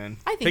fine, man.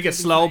 I think Take you'll it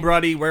be slow, fine.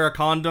 buddy. Wear a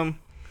condom.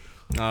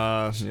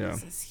 Yeah.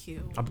 this is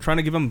huge. I'm trying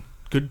to give them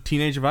good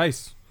teenage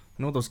advice.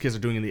 You know what those kids are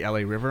doing in the LA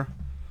River?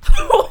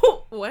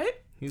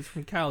 What He's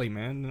from Cali,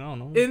 man. I don't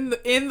know.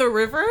 in the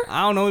river?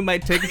 I don't know. We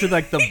might take him to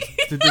like the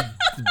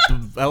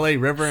LA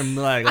River and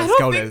be like, I let's go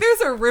don't to. think there's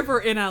a river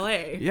in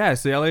LA. Yeah,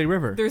 it's the LA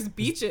River. There's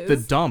beaches. the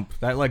dump.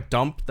 That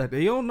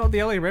you don't know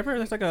the LA River?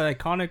 That's like an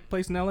iconic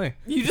place in LA. You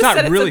It's just not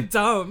said really. it's a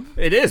dump.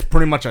 It is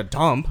pretty much a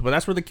dump, but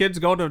that's where the kids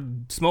go to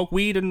smoke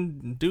weed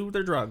and do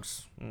their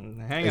drugs.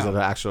 And hang Is it out.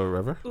 an actual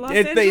river? Los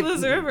They-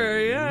 Angeles River,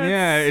 yeah.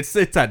 Yeah, it's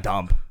a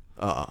dump.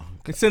 Uh-uh.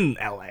 It's in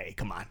LA.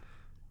 Come on.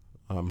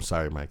 I'm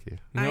sorry, Mikey.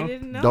 You know? I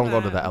didn't know Don't that.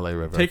 go to the LA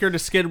River. Take her to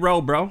Skid Row,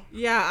 bro.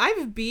 Yeah,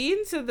 I've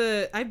been to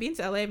LA.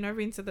 I've never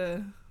been to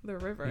the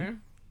river.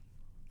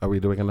 Are we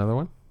doing another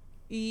one?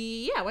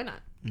 Yeah, why not?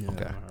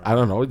 Okay. I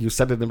don't know. You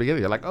said it in the beginning.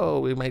 You're like,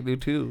 oh, we might do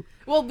two.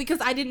 Well, because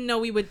I didn't know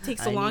we would take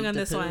so long on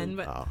this one,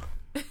 but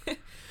Oh.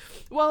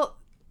 well,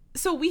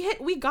 so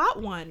we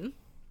got one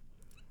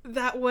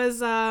that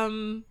was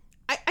I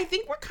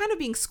think we're kind of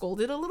being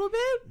scolded a little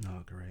bit.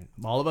 Oh, great.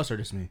 All of us or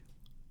just me?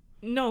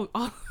 No,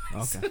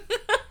 Okay.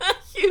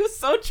 you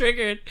so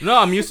triggered. No,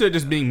 I'm used to it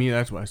just being me.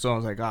 That's why. So I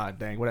was like, God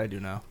dang, what do I do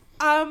now?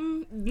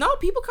 No,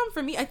 people come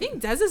for me. I think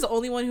Des is the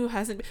only one who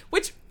hasn't,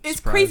 which is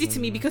crazy to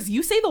me because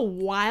you say the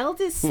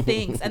wildest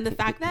things, and the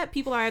fact that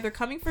people are either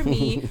coming for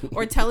me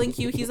or telling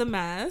Hugh he's a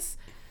mess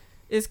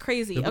is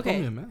crazy. People call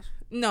Okay, me a mess?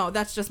 no,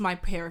 that's just my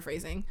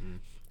paraphrasing.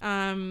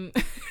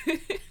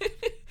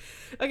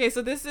 Okay,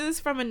 so this is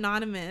from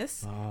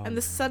Anonymous, and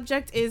the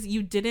subject is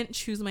 "You didn't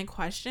choose my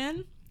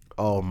question."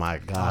 Oh my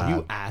God.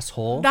 You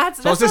asshole. That's-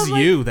 so that it's just sounds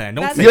like- you then.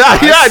 Don't that's- say yeah,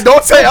 us. yeah.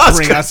 Don't say us.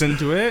 Bring us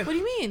into it. What do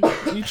you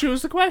mean? You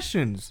choose the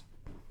questions.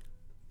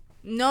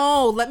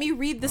 No, let me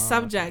read the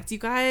subject, you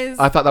guys.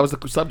 I thought that was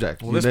the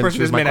subject. Well, You this didn't person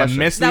choose has my made a question.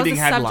 that was misleading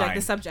the headline. subject.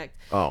 The subject.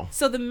 Oh.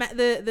 So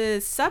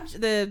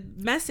the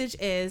message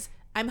is,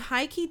 I'm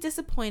high key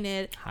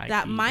disappointed High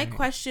that key, my dang it.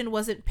 question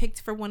wasn't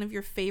picked for one of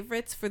your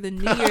favorites for the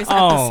New Year's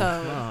Oh.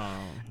 episode.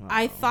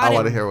 I I thought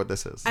want to it. hear what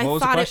this is. I What was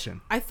the thought question?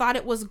 I thought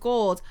it was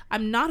gold.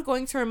 I'm not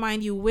going to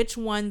remind you which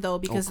one though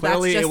because that's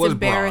Clearly, just it was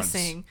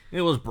embarrassing. bronze.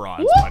 It was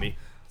bronze, buddy.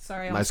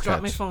 Sorry, I Nice almost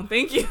dropped my catch. phone.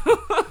 Thank you.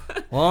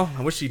 Well,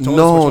 I wish he told us which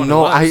No, one no.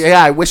 it was.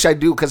 I wish I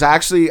do because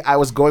I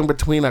was going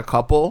between a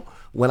couple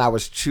when I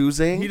was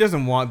choosing. He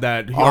doesn't want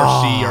that. He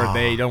or she or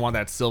they don't want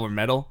that silver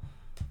medal.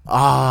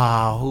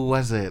 Who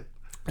was it?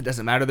 It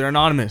doesn't matter. They're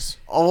anonymous.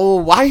 Oh,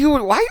 why?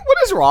 What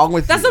is wrong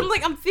with That's you? what I'm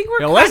like. I'm thinking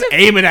we're Yo, kind let's of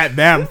aim it at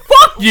them.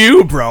 Fuck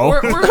you, bro.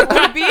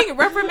 we're being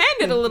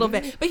reprimanded a little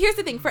bit. But here's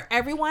the thing for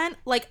everyone,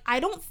 like I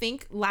don't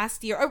think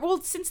last year or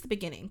well since the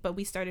beginning, but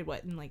we started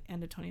what in like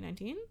end of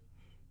 2019?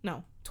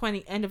 No,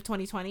 end of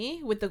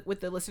 2020 with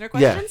the listener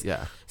questions.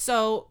 Yeah.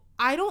 So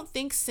I don't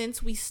think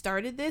since we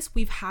started this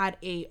we've had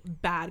a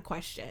bad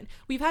question.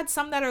 We've had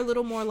some that are a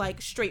little more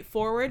like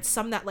straightforward,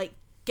 some that like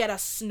get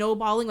us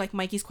snowballing like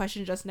Mikey's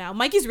question just now.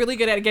 Mikey's really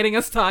good at getting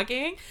us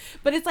talking,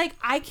 but it's like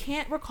I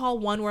can't recall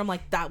one where I'm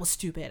like that was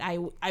stupid.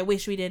 I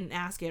wish we didn't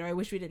ask it or I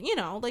wish we didn't. You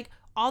know, like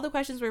all the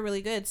questions were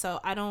really good. So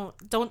I don't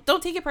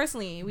take it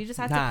personally. We just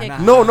have to pick.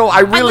 No, I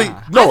really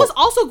no. I was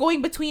also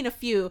going between a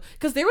few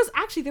because there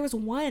was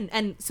one,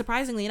 and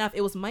surprisingly enough,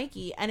 it was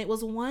Mikey, and it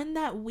was one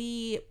that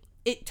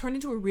it turned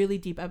into a really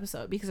deep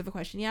episode because of a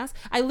question he asked.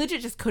 I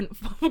legit just couldn't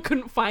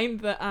find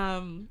the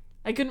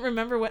I couldn't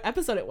remember what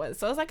episode it was,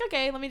 so I was like,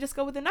 okay, let me just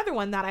go with another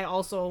one that I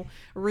also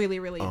really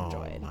enjoyed.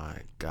 Oh my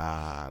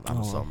God,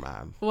 I'm so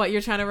mad. What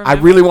you're trying to I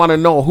remember? really want to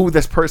know who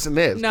this person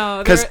is. No,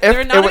 because they're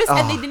anonymous,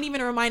 and they didn't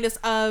even remind us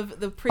of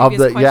the previous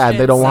question. yeah,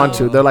 they don't want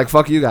so- to. They're like,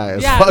 fuck you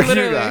guys. Yeah, Fuck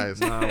literally. you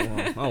guys.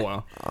 Oh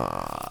well.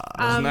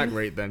 Isn't that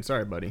great then?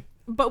 Sorry, buddy.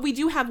 But we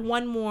do have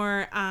one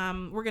more.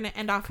 We're gonna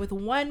end off with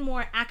one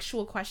more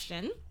actual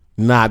question.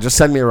 Nah, just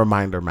send me a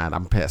reminder, man.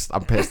 I'm pissed.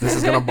 This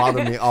is gonna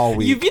bother me all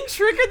week. You've been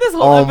triggered this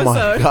whole Oh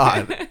episode. my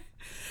God.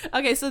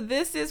 Okay, so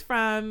this is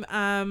from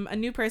a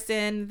new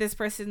person. This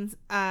person's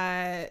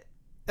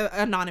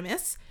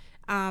anonymous.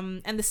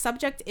 And the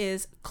subject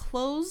is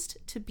closed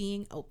to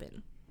being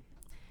open.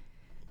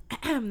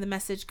 The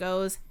message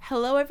goes,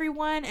 "Hello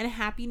everyone and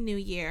happy new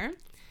year.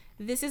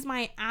 This is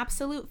my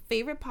absolute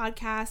favorite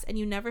podcast and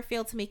you never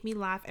fail to make me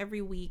laugh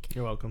every week.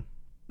 You're welcome.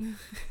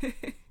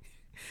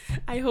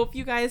 I hope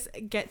you guys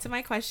get to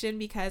my question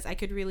because I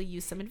could really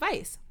use some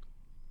advice.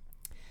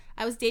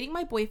 I was dating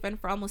my boyfriend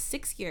for almost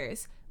 6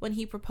 years when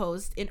he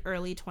proposed in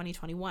early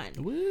 2021.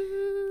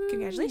 Woo.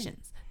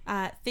 Congratulations.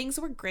 Things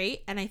were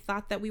great and I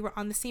thought that we were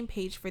on the same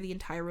page for the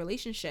entire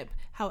relationship.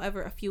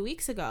 However, a few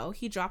weeks ago,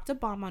 he dropped a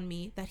bomb on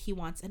me that he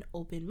wants an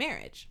open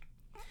marriage.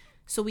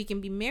 So we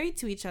can be married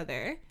to each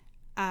other.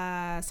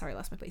 Sorry, I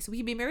lost my place. We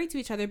can be married to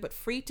each other, but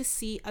free to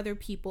see other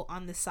people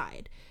on the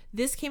side.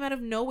 This came out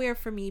of nowhere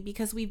for me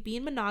because we've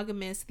been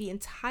monogamous the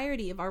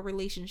entirety of our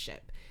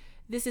relationship.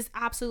 This is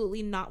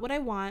absolutely not what I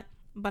want,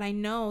 but I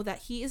know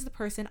that he is the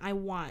person I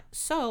want,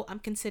 so I'm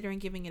considering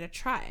giving it a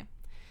try.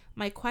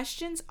 My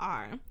questions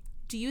are,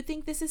 do you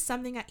think this is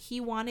something that he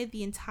wanted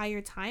the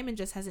entire time and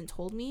just hasn't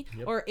told me?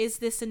 Yep. Or is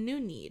this a new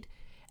need?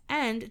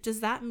 And does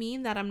that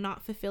mean that I'm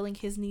not fulfilling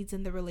his needs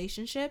in the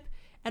relationship?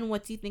 And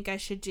what do you think I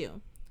should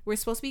do? We're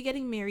supposed to be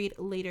getting married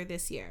later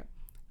this year.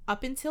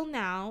 Up until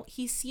now,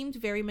 he seemed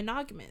very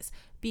monogamous,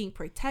 being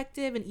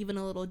protective and even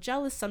a little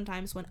jealous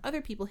sometimes when other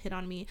people hit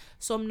on me,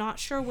 so I'm not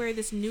sure where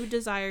this new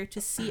desire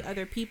to see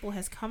other people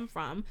has come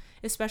from,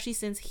 especially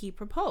since he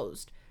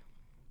proposed.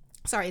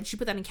 Sorry, and she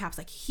put that in caps,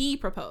 like he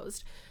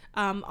proposed.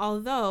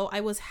 Although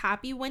I was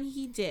happy when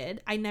he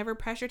did, I never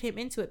pressured him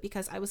into it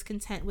because I was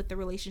content with the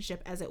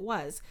relationship as it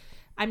was.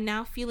 I'm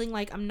now feeling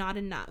like I'm not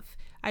enough.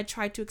 I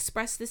tried to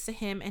express this to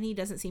him and he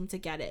doesn't seem to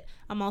get it.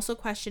 I'm also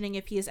questioning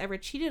if he has ever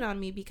cheated on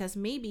me because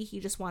maybe he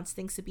just wants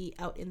things to be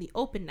out in the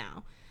open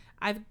now.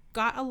 I've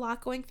got a lot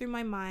going through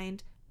my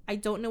mind. I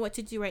don't know what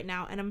to do right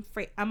now, and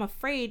I'm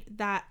afraid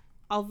that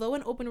although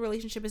an open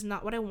relationship is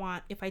not what I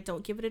want, if I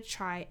don't give it a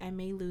try, I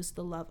may lose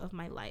the love of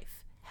my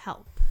life.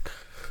 Help.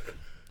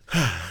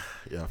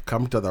 You've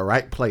come to the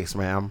right place,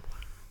 ma'am.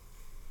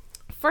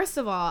 First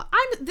of all,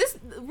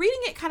 reading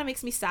it kind of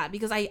makes me sad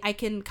because I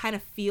can kind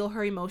of feel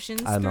her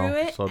emotions through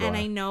it, so and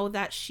I know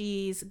that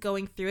she's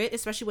going through it,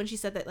 especially when she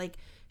said that like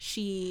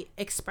she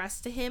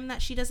expressed to him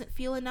that she doesn't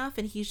feel enough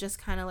and he's just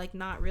kind of like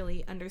not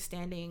really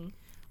understanding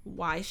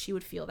why she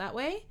would feel that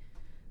way.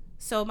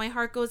 So my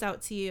heart goes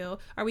out to you.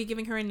 Are we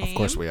giving her a name? Of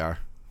course we are.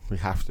 We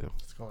have to.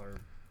 Let's call her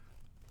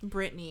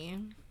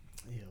Brittany.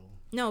 Ew.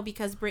 No,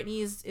 because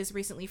Brittany is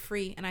recently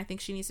free and I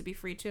think she needs to be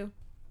free too.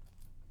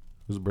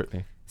 Who's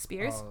Brittany?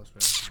 Spears?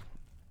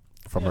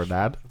 From her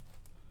dad?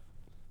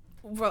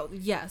 Well,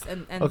 yes,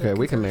 and okay,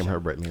 we can name her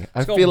Brittany.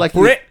 I go feel like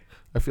Brit.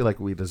 I feel like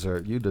you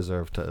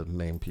deserve to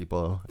name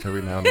people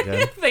every now and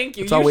again. Thank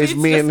you. It's always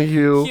me and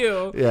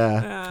Hugh.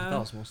 Yeah. That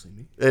was mostly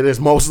me. It is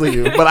mostly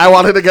you, but I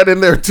wanted to get in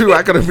there too.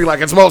 I couldn't be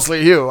like it's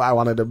mostly you. I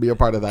wanted to be a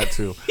part of that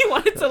too. You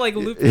wanted to like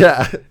loop.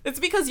 Yeah.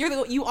 It's because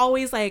you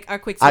always like are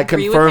quick to I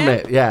agree confirm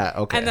with him, it. Yeah.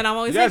 Okay. and then I'm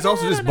always You guys like,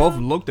 also "No, just no, both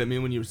no." looked at me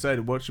when you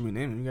said, what should we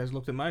name him? You guys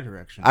looked in my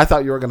direction. I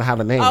thought you were gonna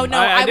have a name. Oh no,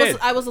 I did.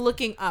 I was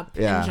looking up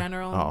Yeah. in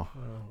general. Oh.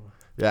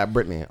 Yeah,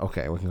 Brittany.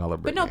 Okay, we can call her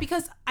Brittany. But no,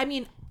 because I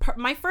mean,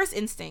 my first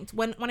instinct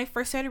when I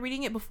first started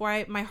reading it,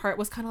 before my heart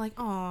was kind of like,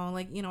 oh,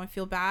 like I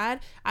feel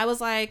bad. I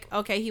was like,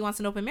 okay, he wants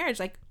an open marriage,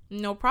 like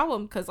no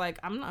problem, because like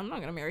I'm not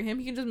gonna marry him.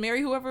 He can just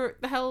marry whoever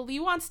the hell he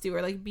wants to,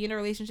 or like be in a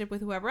relationship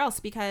with whoever else.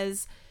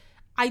 Because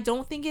I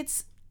don't think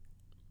it's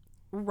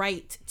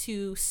right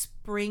to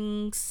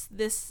spring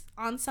this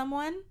on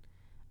someone,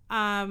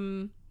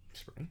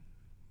 Spring.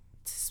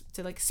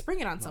 to like spring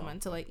it on someone,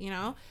 to like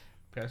Can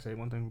I say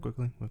one thing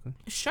quickly?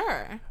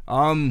 Sure.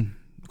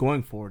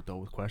 Going forward though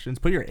with questions,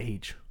 put your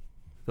age.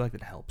 I feel like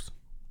it helps.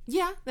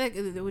 Yeah, that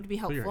would be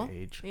Put helpful. your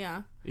age.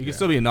 Yeah. You can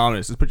still be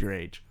anonymous. Just put your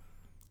age.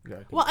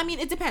 Well, I mean,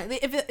 it depends.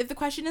 If the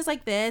question is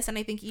like this, and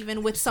I think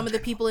even with some of the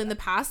people in the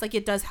past, like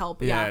it does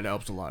help. Yeah, it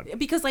helps a lot.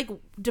 Because like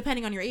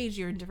depending on your age,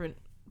 you're in different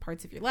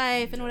parts of your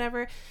life and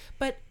whatever.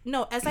 But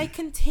no, as I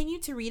continue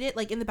to read it,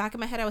 like in the back of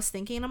my head, I was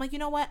thinking, I'm like, you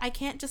know what? I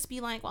can't just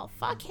be like, well,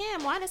 fuck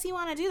him. Why does he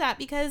want to do that?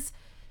 Because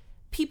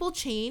people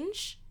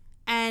change.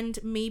 And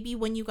maybe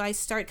when you guys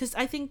start, because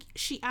I think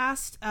she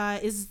asked,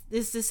 is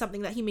this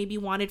something that he maybe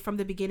wanted from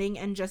the beginning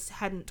and just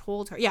hadn't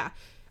told her? Yeah.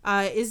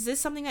 Is this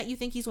something that you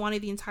think he's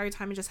wanted the entire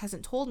time and just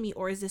hasn't told me?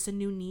 Or is this a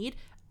new need?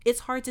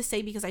 It's hard to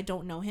say because I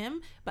don't know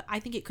him, but I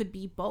think it could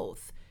be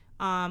both.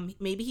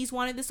 Maybe he's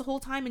wanted this the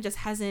whole time and just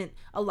hasn't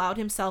allowed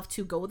himself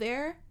to go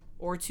there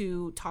or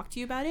to talk to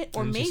you about it.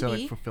 Or maybe... She said,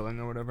 like, fulfilling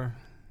or whatever.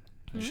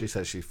 She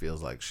says she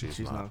feels like she's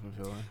not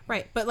fulfilling.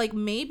 Right. But like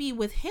maybe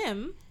with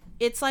him...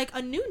 it's like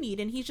a new need,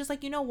 and he's just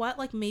like, you know what,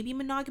 like maybe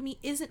monogamy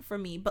isn't for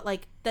me, but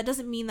like that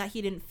doesn't mean that he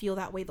didn't feel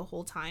that way the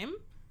whole time.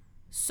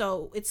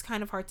 So it's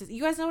kind of hard to,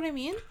 you guys know what I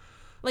mean?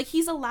 Like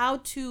he's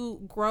allowed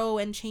to grow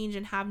and change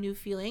and have new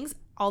feelings,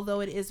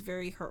 although it is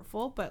very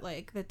hurtful, but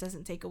like that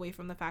doesn't take away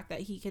from the fact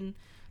that he can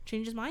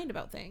change his mind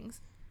about things.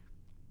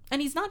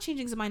 And he's not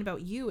changing his mind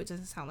about you. It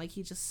doesn't sound like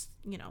he just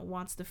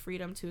wants the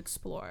freedom to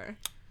explore.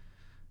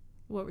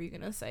 What were you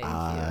gonna say?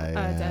 I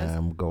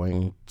am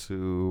going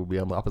to be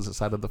on the opposite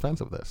side of the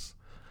fence of this.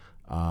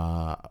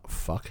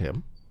 Fuck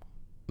him.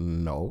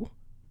 No,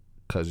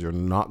 because you're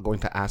not going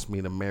to ask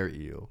me to marry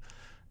you.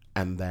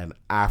 And then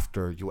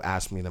after you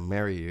ask me to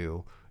marry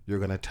you, you're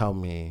going to tell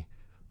me,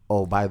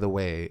 oh, by the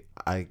way,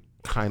 I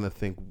kind of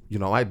think,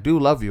 I do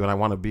love you and I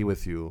want to be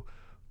with you.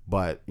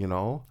 But,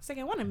 it's like,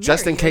 I want to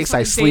just in case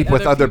I sleep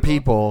with other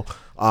people,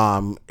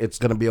 it's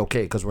going to be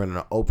okay because we're in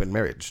an open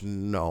marriage.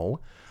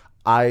 No,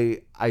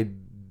 I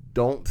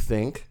don't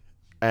think,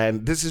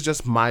 and this is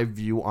just my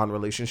view on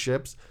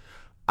relationships,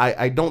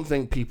 I don't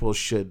think people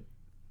should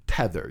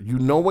tether. You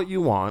know what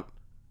you want,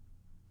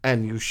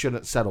 and you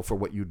shouldn't settle for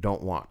what you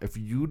don't want. If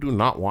you do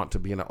not want to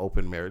be in an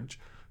open marriage,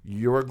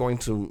 you're going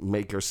to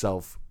make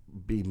yourself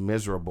be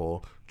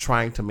miserable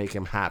trying to make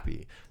him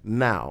happy.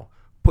 Now,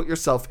 put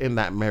yourself in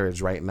that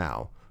marriage right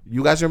now.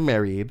 You guys are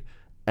married,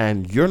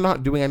 and you're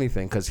not doing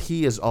anything because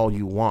he is all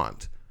you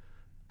want.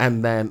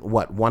 And then,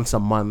 once a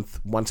month,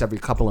 once every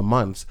couple of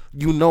months,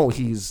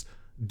 he's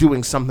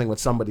doing something with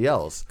somebody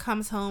else.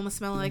 Comes home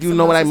smelling like you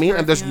know what I mean?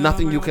 And there's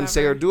nothing you can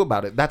say or do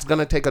about it. That's going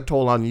to take a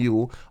toll on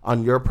you,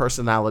 on your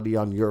personality,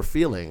 on your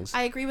feelings.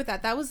 I agree with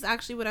that. That was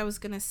actually what I was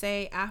going to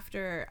say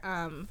after.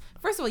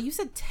 First of all, you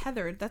said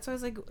tethered. That's why I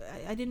was like,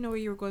 I didn't know where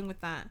you were going with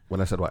that. When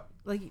I said what?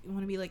 Like, you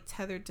want to be like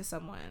tethered to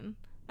someone.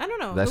 I don't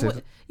know. That's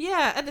it?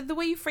 Yeah, the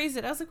way you phrased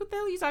it, I was like, what the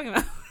hell are you talking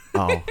about?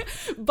 Oh.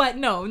 But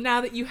no,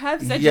 now that you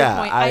have said your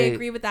point, I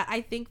agree with that.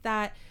 I think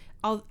that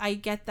I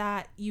get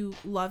that you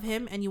love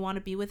him and you want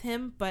to be with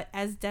him, but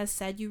as Des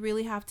said, you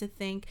really have to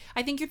think.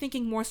 I think you're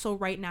thinking more so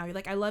right now. You're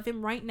like, I love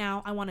him right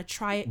now. I want to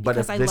try it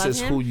because I love him. But if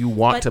this is who you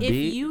want to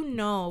be,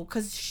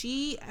 because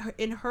she,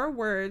 in her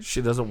words,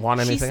 she doesn't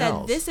want anything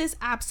else. She said, this is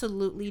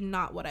absolutely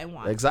not what I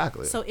want.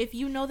 Exactly. So if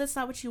you know that's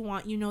not what you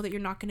want, you know that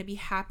you're not going to be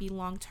happy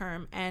long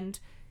term, and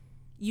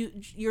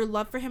your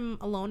love for him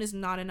alone is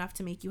not enough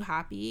to make you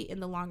happy in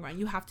the long run.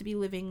 You have to be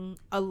living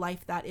a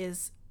life that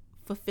is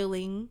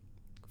fulfilling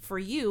for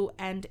you,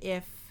 and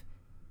if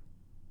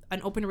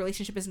an open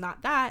relationship is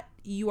not that,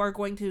 you are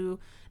going to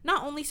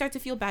not only start to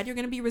feel bad, you're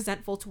going to be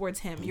resentful towards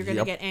him. You're going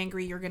to get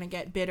angry, you're going to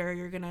get bitter,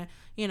 you're going to,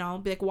 be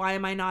like, why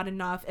am I not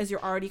enough, as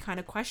you're already kind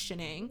of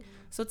questioning.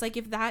 So it's like,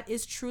 if that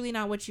is truly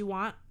not what you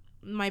want,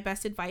 my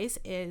best advice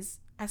is,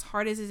 as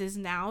hard as it is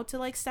now to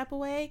like step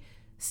away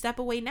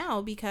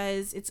now,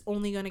 because it's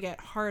only going to get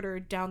harder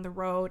down the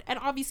road, and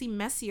obviously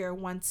messier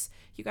once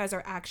you guys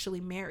are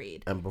actually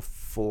married. And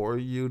before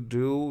you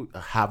do,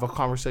 have a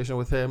conversation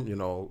with him,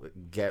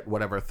 get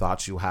whatever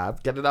thoughts you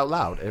have, get it out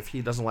loud. If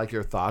he doesn't like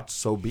your thoughts,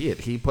 so be it.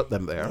 He put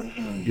them there.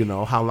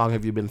 How long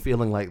have you been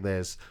feeling like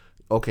this?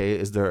 Okay,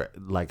 is there,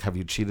 like, have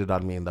you cheated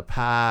on me in the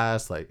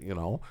past? Like,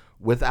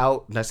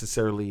 without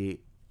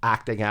necessarily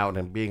acting out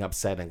and being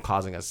upset and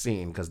causing a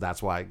scene, because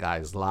that's why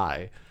guys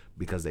lie,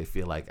 because they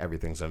feel like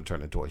everything's going to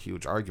turn into a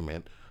huge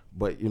argument.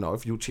 But,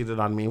 if you cheated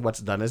on me, what's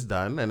done is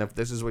done. And if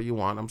this is what you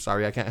want, I'm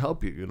sorry, I can't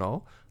help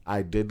you,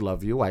 I did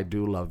love you. I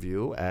do love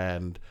you.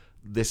 And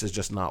this is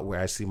just not where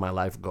I see my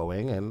life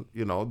going. And,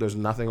 there's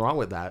nothing wrong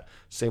with that.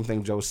 Same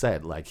thing Joe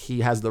said. Like,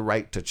 he has the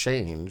right to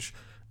change,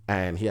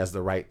 and he has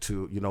the right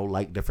to,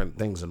 like different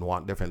things and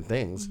want different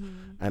things.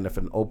 Mm-hmm. And if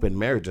an open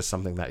marriage is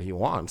something that he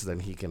wants,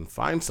 then he can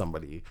find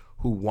somebody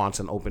who wants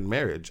an open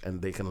marriage,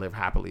 and they can live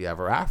happily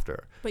ever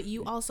after. But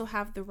you also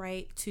have the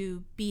right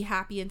to be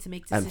happy and to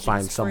make decisions and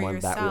find someone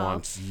that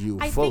wants you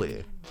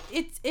fully.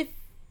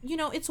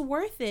 It's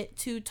worth it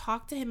to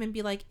talk to him and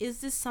be like, is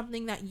this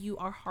something that you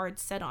are hard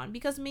set on?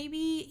 Because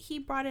maybe he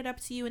brought it up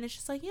to you and it's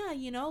just like, yeah,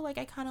 like,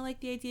 I kind of like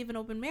the idea of an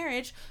open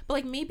marriage, but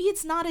like, maybe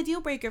it's not a deal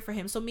breaker for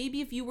him. So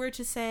maybe if you were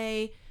to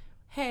say,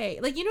 hey,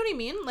 like, you know what I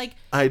mean? Like,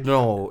 I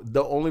know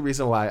the only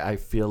reason why I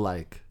feel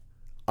like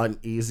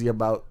uneasy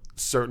about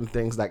certain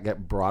things that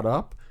get brought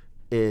up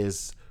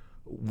is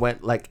when,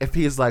 like, if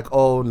he's like,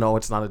 oh no,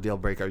 it's not a deal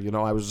breaker,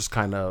 I was just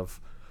kind of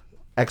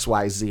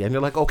XYZ, and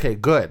you're like, okay,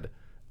 good.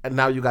 And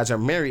now you guys are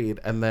married,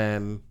 and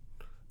then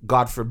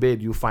God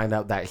forbid you find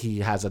out that he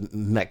has a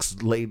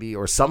next lady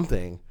or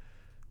something.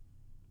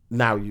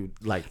 Now you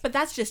like, but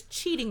that's just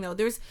cheating though.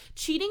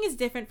 Cheating is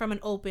different from an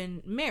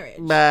open marriage.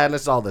 Man,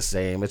 it's all the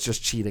same. It's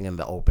just cheating in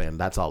the open.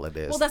 That's all it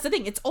is. Well, that's the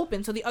thing. It's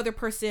open, so the other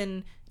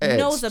person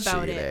knows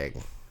about it.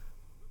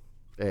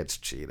 It's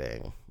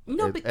cheating.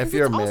 No, but if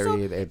you're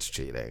married, it's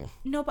cheating.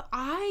 No, but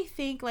I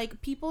think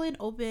like people in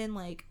open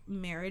like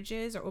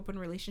marriages or open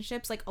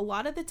relationships, like a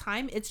lot of the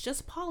time it's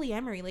just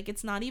polyamory. Like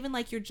it's not even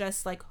like you're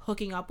just like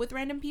hooking up with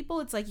random people.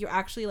 It's like you're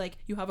actually like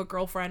you have a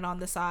girlfriend on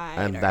the side.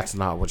 And that's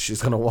not what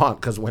she's gonna want,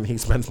 because when he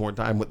spends more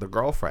time with the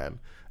girlfriend,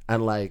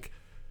 and like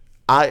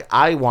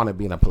I want to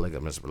be in a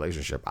polygamous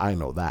relationship. I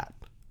know that.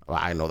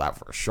 I know that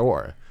for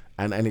sure.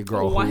 And any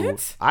girl who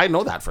I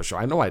know that for sure.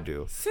 I know I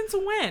do. Since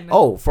when?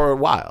 Oh, for a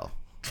while.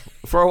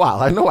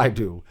 I know I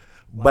do.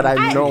 But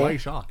I know. Why are you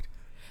shocked?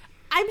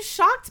 I'm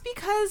shocked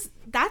because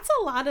that's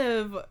a lot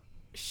of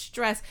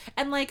stress.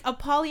 And like a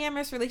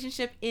polyamorous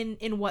relationship in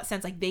what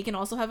sense? Like they can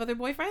also have other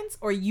boyfriends,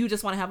 or you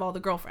just want to have all the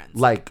girlfriends?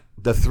 Like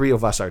the three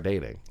of us are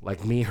dating.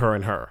 Like me, her,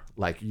 and her.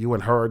 Like you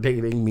and her are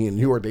dating, me and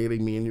you are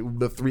dating, me and you.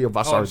 The three of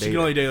us are dating. She can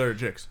only date other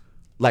chicks.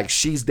 Like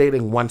she's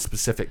dating one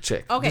specific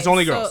chick. Okay, It's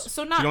only girls.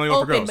 So not She only go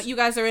for open, girls. but you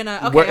guys are in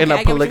a. Okay, We're in okay, a I get what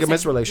you're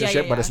polygamous saying.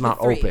 relationship, but it's not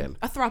The three. open.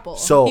 A throuple.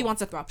 So he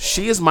wants a throuple.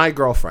 She is my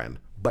girlfriend,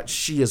 but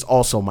she is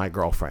also my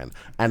girlfriend,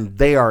 and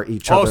they are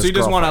each Oh, other's so you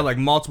just want to girlfriend. like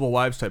multiple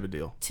wives type of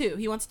deal. two.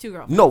 He wants two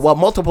girlfriends. No, well,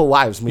 multiple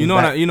wives mean You know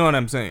that. what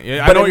I'm saying.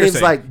 Yeah, But I know it what you're means,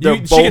 saying. like, they're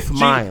she both can-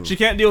 mine. She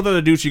can't deal with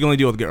other dudes. She can only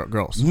deal with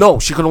girls. No,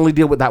 she can only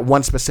deal with that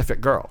one specific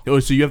girl. Oh,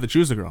 so you have to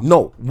choose a girl.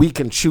 No, we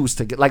can choose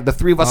to get like the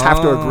three of us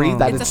have to agree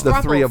that it's a the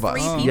throuple, three of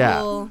us. Three Yeah.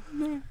 people.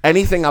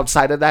 Anything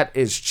outside of that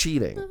is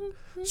cheating.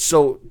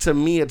 So to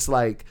me, it's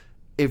like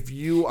if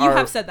you are You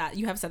have said that.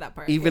 You have said that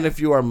part. even yeah.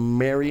 if you are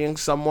marrying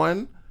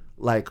someone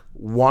like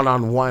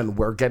one-on-one,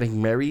 we're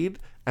getting married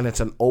and it's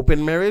an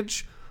open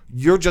marriage,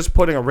 you're just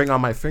putting a ring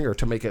on my finger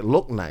to make it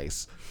look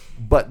nice.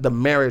 But the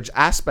marriage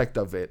aspect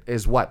of it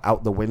is what?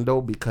 Out the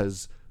window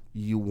because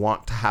you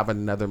want to have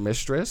another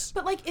mistress?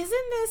 But like,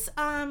 isn't this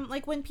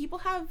like when people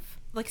have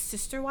like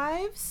sister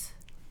wives,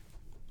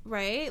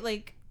 right?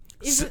 Like,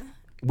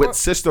 With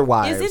sister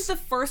wives. Isn't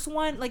the first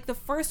one like the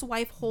first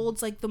wife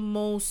holds like the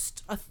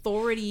most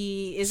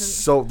authority? Isn't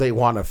So they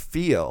want to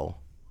feel.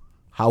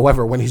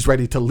 However, when he's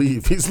ready to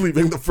leave, he's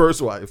leaving the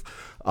first wife.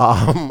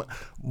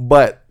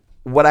 But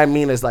what I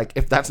mean is like,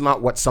 if that's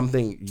not what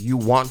something you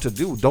want to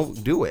do,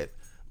 don't do it.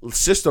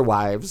 Sister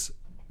wives,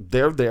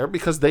 they're there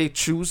because they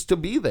choose to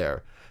be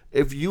there.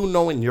 If you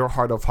know in your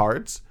heart of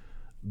hearts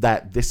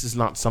that this is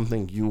not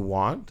something you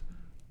want,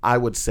 I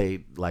would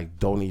say like,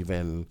 don't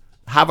even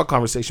have a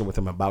conversation with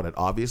him about it,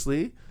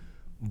 obviously.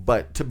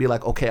 But to be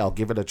like, okay, I'll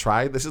give it a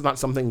try. This is not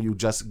something you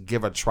just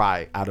give a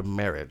try out of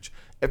marriage.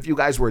 If you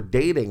guys were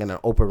dating in an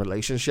open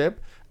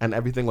relationship and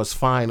everything was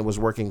fine, it was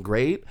working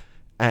great,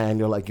 and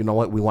you're like, you know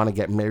what, we want to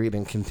get married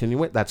and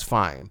continue it, that's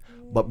fine.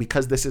 But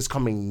because this is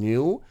coming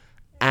new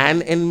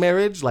and in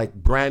marriage, like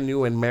brand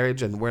new in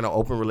marriage, and we're in an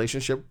open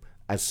relationship,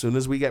 as soon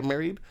as we get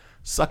married,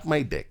 suck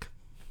my dick.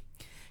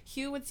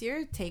 Hugh, what's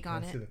your take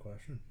on it? the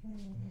question.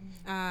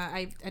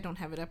 I don't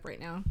have it up right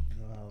now.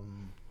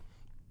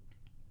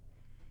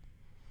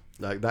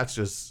 Like, that's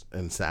just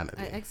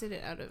insanity. I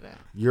exited out of it.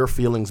 Your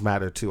feelings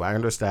matter too. I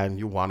understand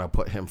you want to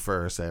put him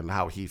first and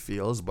how he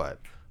feels, but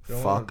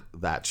fuck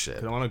that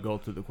shit. I want to go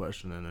through the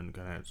question and then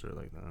kind of answer it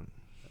like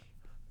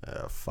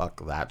that.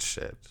 Fuck that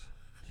shit.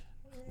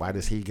 Why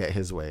does he get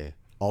his way?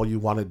 All you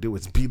want to do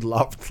is be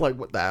loved. Like,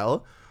 what the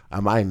hell?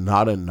 Am I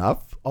not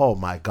enough? Oh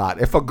my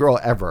God. If a girl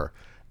ever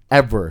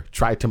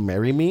tried to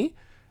marry me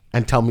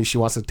and tell me she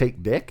wants to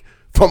take dick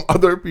from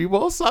other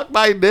people, suck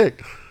my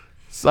dick.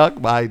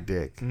 Suck my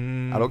dick.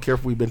 I don't care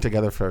if we've been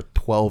together for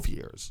 12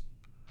 years.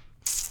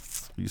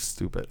 You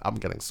stupid. I'm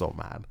getting so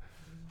mad.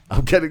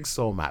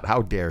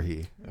 How dare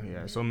he?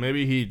 Yeah, so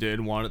maybe he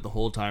did want it the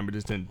whole time, but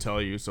just didn't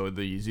tell you. So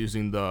he's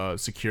using the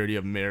security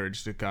of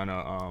marriage to kind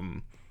of,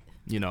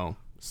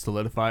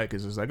 solidify it.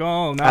 Because it's like,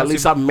 oh, now At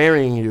least I'm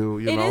marrying you,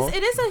 you know?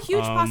 It is a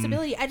huge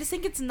possibility. I just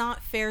think it's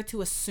not fair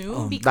to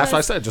assume because that's why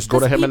I said, just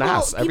go to him and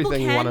ask people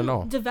everything you want to can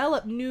know.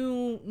 Develop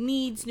new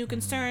needs, new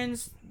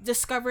concerns,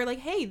 discover like,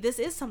 hey, this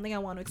is something I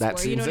want to explore. That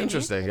seems you know what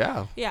interesting, yeah. I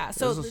mean? Yeah.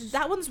 So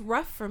that one's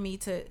rough for me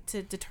to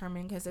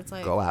determine because it's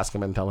like Go ask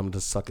him and tell him to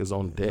suck his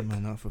own dick. Am I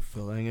not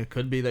fulfilling? It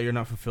could be that you're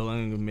not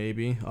fulfilling.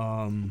 Maybe.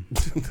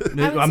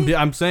 say-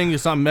 I'm saying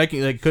it's not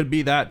making. Like, could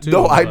be that too.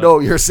 No, I but know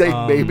you're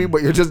saying maybe,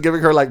 but you're just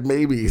giving her like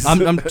maybes.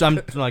 I'm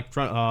like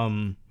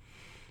trying.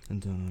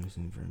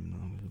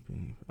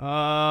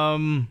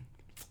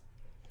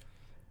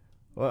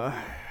 What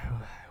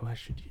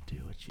should you do?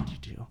 What should you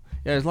do?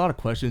 Yeah, there's a lot of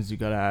questions you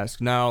gotta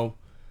ask. Now,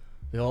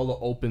 the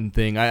open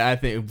thing. I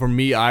think for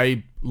me,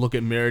 I look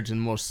at marriage in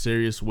the most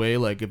serious way.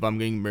 Like, if I'm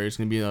getting married, it's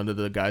gonna be under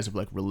the guise of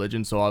like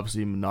religion. So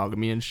obviously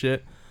monogamy and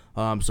shit.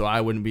 So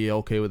I wouldn't be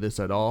okay with this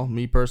at all,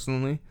 me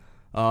personally.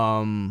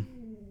 What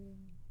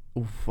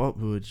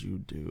would you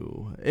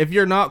do if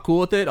you're not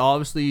cool with it?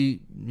 Obviously,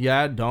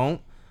 yeah,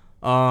 don't.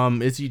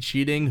 Is he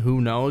cheating? Who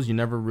knows? You're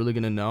never really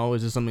gonna know.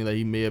 Is this something that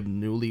he may have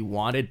newly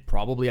wanted?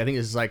 Probably. I think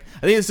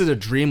this is a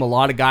dream a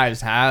lot of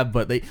guys have,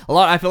 but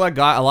I feel like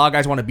a lot of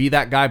guys want to be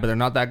that guy, but they're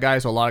not that guy.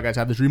 So a lot of guys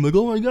have this dream like,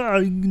 oh my God,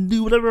 I can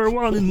do whatever I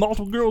want in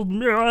multiple girls.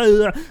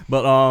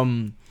 But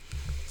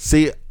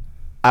See,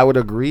 I would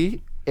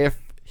agree if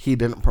he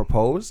didn't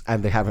propose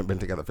and they haven't been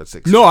together for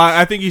 6 years. no,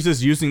 I think he's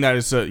just using that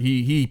as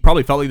he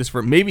probably felt like this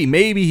for maybe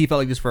he felt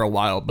like this for a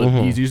while, but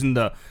he's using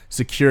the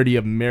security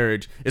of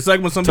marriage. It's like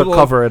when some To people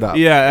cover it up.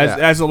 Yeah,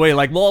 as a way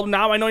like, well,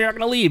 now I know you're not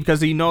gonna leave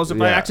because he knows if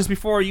I Yeah. asked this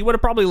before, you would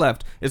have probably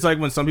left. It's like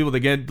when some people they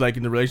get like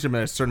in the relationship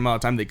at a certain amount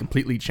of time, they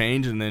completely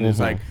change, and then it's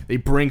like they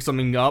bring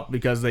something up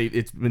because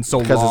it's been so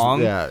Because it's-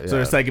 long. yeah, So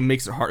yeah. it's like it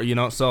makes it hard, you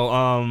know. So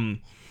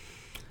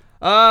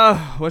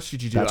what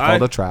should you do? That's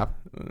called a trap.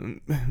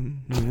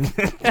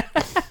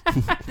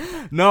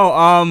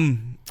 No,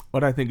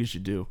 what I think you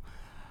should do.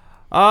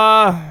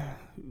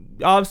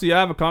 Obviously I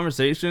have a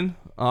conversation.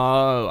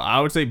 I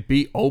would say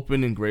be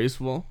open and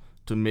graceful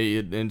to me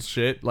and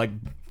shit. Like,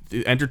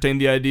 entertain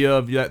the idea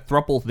of that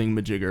throuple thing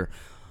majigger.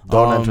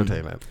 Don't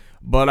entertain it.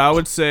 But I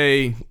would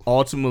say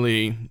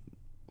ultimately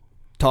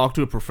talk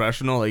to a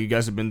professional. Like, you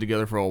guys have been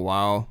together for a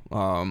while.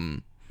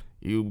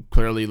 you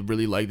clearly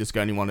really like this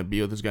guy and you want to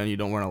be with this guy and you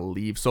don't want to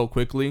leave so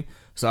quickly.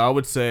 So I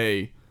would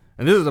say,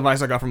 and this is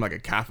advice I got from like a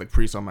Catholic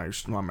priest on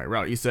my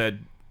route. He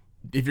said,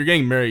 if you're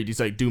getting married, he's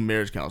like, do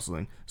marriage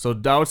counseling. So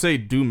I would say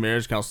do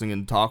marriage counseling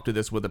and talk to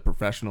this with a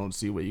professional and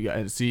see what you got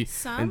and see.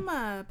 Some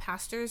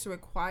pastors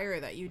require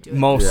that you do it.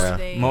 Most before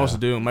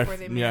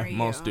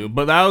most do.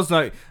 But that was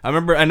like, I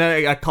remember, and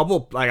then a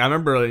couple, like I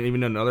remember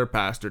even another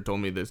pastor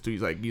told me this too.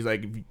 He's like,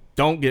 if you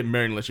don't get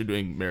married unless you're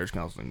doing marriage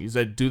counseling. He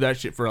said, do that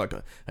shit for like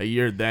a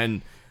year,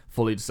 then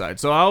fully decide.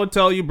 So I would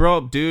tell you,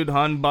 bro, dude,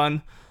 hun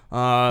bun,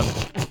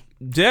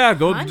 yeah,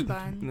 go. Hun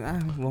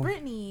bun.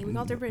 Brittany, we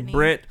called her Brittany.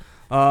 Brit,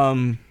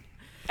 hello.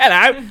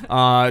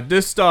 I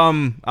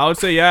would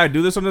say, yeah,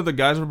 do this under the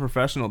guise of a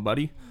professional,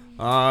 buddy.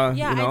 I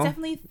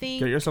definitely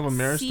think get yourself a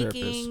marriage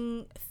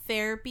seeking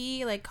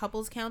therapy, like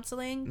couples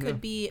counseling,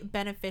 could be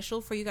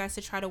beneficial for you guys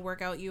to try to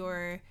work out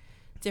your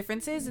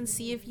differences and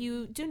see if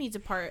you do need to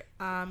part.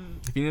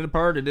 If you need to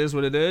part, it is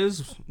what it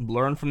is.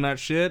 Learn from that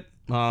shit.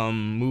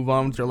 Move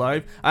on with your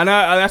life. And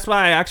that's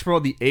why I asked for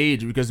the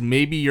age, because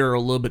maybe you're a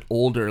little bit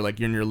older, like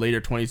you're in your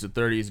later 20s to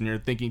 30s, and you're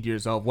thinking to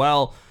yourself,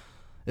 well,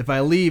 if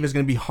I leave, it's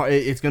gonna be hard.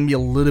 It's gonna be a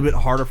little bit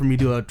harder for me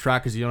to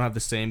attract because you don't have the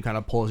same kind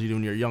of pull as you do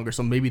when you're younger.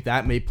 So maybe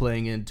that may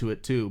playing into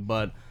it too.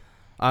 But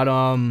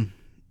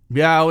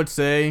I would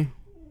say,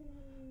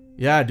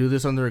 yeah, do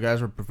this under a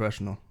guise of a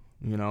professional.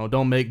 You know,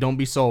 don't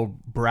be so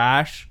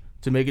brash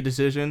to make a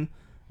decision.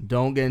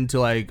 Don't get into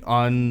like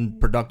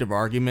unproductive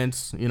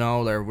arguments. You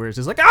know, where it's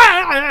just like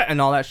and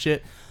all that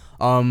shit.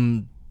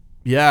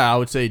 Yeah, I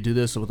would say do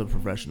this with a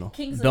professional.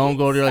 Don't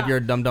go to like your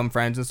dumb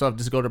friends and stuff.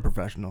 Just go to a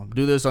professional.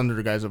 Do this under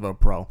the guise of a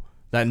pro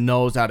that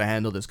knows how to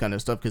handle this kind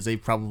of stuff because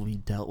they've probably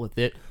dealt with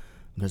it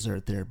because they're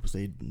therapists.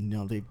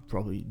 They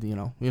probably you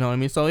know what I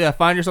mean. So yeah,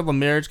 find yourself a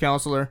marriage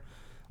counselor.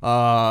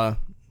 Talk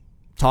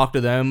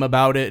to them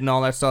about it and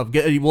all that stuff.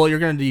 You're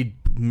gonna need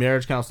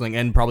marriage counseling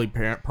and probably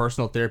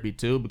personal therapy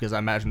too, because I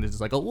imagine this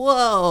is like a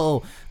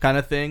whoa kind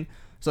of thing.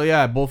 So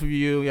yeah, both of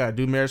you,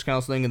 do marriage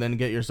counseling and then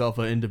get yourself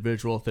an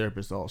individual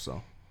therapist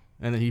also.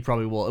 And then he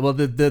probably will. Well,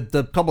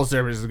 the couples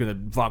therapist is gonna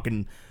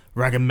fucking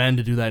recommend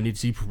to do that, and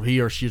he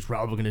or she's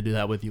probably gonna do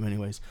that with you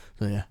anyways.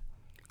 So yeah.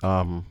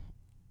 I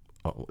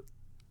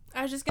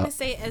was just gonna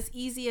say, as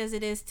easy as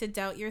it is to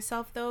doubt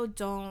yourself, though,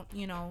 don't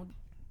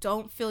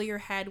fill your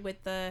head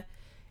with the,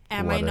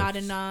 am I not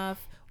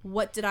enough?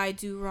 What did I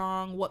do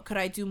wrong? What could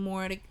I do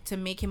more to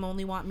make him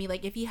only want me?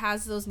 Like, if he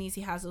has those needs,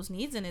 he has those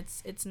needs, and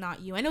it's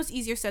not you. I know it's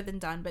easier said than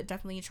done, but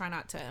definitely try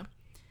not to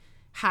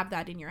have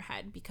that in your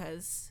head,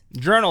 because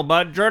journal,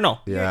 bud, journal.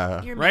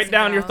 Yeah, you're write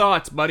down your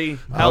thoughts, buddy.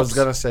 Helps. I was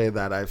gonna say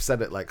that I've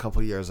said it like a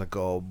couple years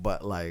ago,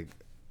 but like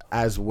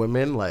as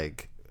women,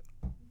 like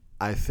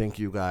I think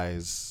you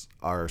guys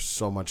are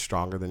so much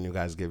stronger than you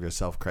guys give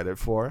yourself credit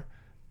for,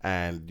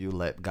 and you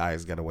let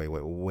guys get away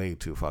with way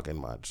too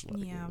fucking much.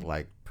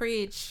 Like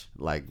preach.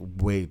 Like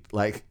wait,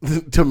 like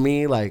to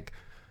me, like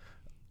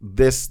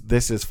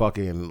this is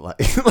fucking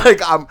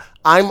like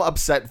I'm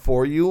upset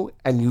for you,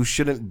 and you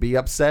shouldn't be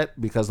upset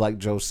because, like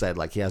Joe said,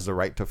 like he has the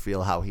right to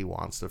feel how he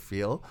wants to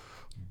feel,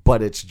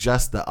 but it's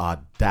just the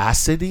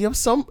audacity of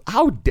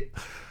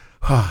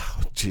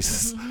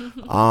Jesus.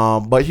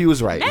 But he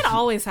was right. Men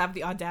always have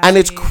the audacity, and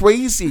it's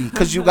crazy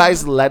because you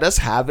guys let us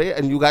have it,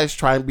 and you guys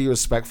try and be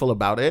respectful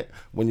about it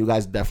when you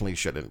guys definitely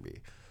shouldn't be.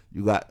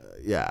 But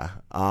he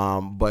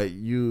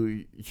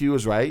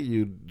was right.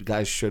 You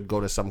guys should go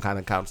to some kind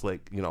of counseling,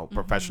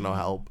 professional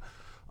help.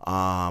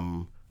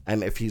 And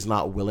if he's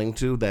not willing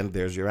to, then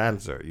there's your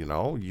answer.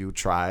 You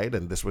tried,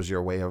 and this was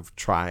your way of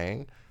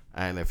trying.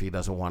 And if he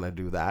doesn't want to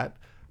do that,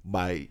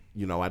 I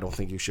don't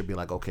think you should be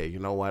like, okay, you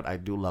know what? I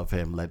do love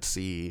him. Let's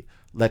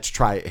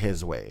try it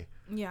his way.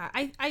 Yeah,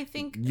 I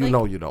think you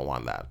don't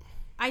want that.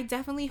 I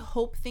definitely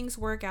hope things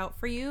work out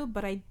for you,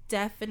 but I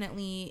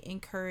definitely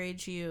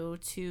encourage you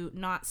to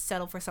not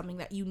settle for something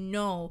that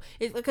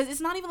because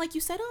it's not even like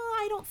you said,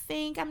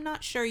 I'm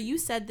not sure. You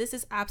said this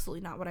is absolutely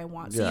not what I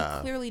want. So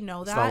you clearly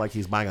know that. It's not like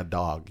he's buying a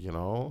dog,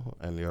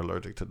 and you're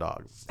allergic to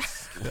dogs.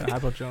 How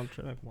about you don't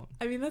check one?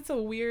 I mean, that's a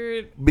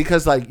weird...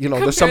 Because, like,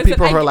 there's some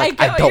people who are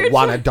like, I don't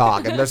want a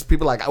dog. And there's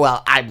people like,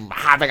 well, I'm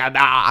having a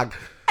dog.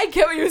 I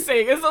get what you're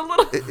saying. It's a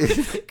little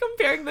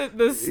comparing the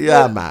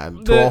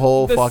to a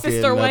whole fucking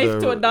sister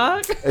wife to a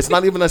dog. It's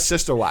not even a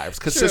sister wives,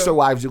 because sister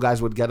wives, you guys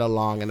would get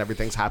along and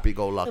everything's happy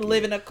go lucky.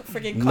 Live in a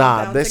freaking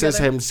compound this together. is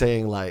him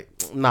saying like,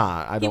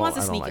 I don't. He wants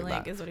a sneaky sneaky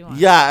link, that. is what he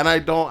wants. Yeah, and I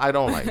don't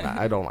like that.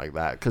 I don't like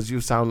that because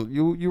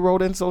you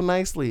wrote in so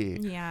nicely.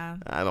 Yeah,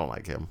 I don't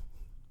like him.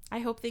 I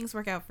hope things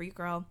work out for you,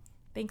 girl.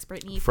 Thanks,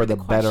 Brittany, for the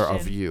better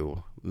question. of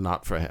you,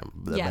 not for him.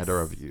 The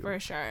better of you, for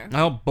sure. I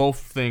hope both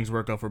things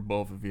work out for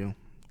both of you.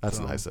 That's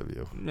nice of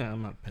you. Yeah,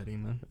 I'm not petty,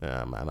 man.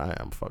 Yeah, man, I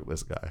am. Fuck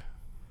this guy.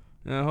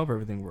 Yeah, I hope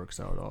everything works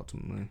out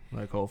ultimately.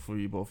 Like,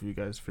 hopefully both of you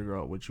guys figure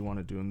out what you want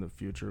to do in the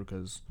future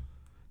because,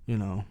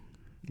 you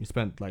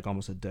spent like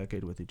almost a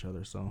decade with each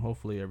other. So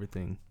hopefully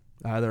everything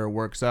either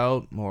works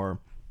out or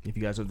if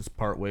you guys have to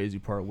part ways, you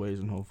part ways,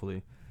 and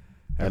hopefully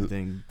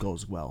everything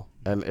goes well.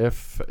 And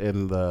if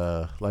in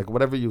the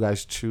whatever you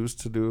guys choose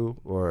to do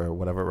or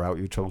whatever route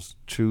you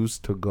choose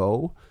to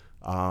go,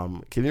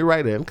 can you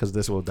write in, because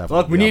this will definitely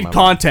Look, we be on need my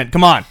content.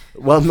 Come on. mind.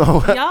 Well,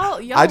 no,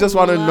 Y'all I just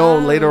want to know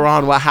love later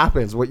on what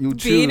happens, what you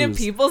choose. being in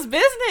people's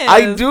business.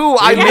 I do.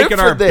 I We're live making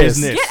for our this.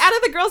 business. Get out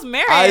of the girl's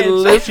marriage. I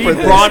live She for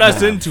this. brought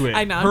us man. into it.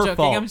 I know, I'm Her joking,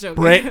 fault. I'm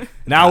joking. Brit,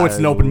 now it's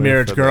an I open live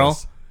marriage, for girl.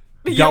 this.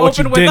 You You got what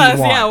you open with didn't us.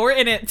 want. Yeah, we're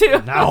in it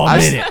too. Now I I'm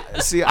in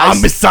it. see.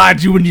 I'm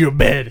beside you in your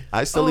bed.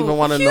 I still Oh, even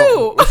want to Hugh.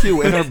 know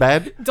Hugh in her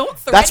bed. Don't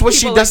threaten That's what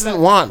she people doesn't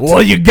like want.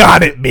 Well, you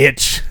got it,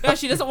 bitch. that. No,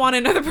 she doesn't want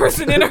another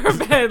person in her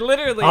bed.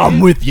 Literally. I'm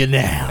with you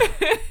now.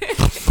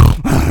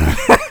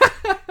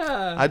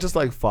 I just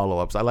like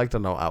follow-ups. I like to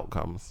know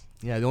outcomes.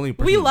 Yeah, the only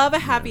we love a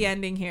happy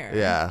ending here.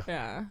 Yeah.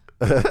 Yeah.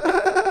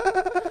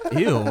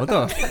 Ew, what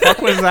the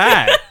fuck was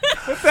that?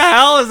 What the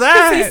hell is He's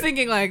that?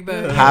 thinking like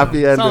the. Happy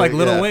ending. Sound like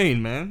Lil yeah.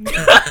 Wayne, man.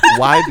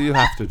 Why do you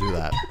have to do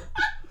that?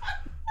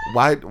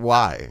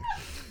 Why?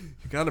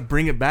 You gotta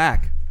bring it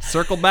back.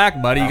 Circle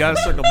back, buddy. You gotta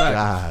circle back.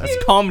 God.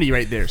 That's comedy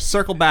right there.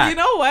 Circle back. You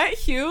know what,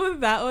 Hugh?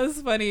 That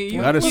was funny. You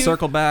gotta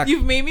circle back.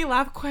 You've made me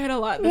laugh quite a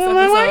lot this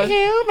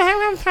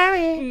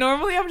episode.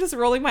 Normally, I'm just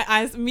rolling my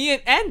eyes. Me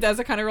and Des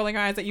are kind of rolling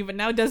our eyes at you, but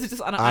now Des is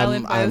just on an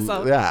island by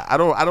himself. Yeah, I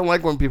don't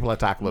like when people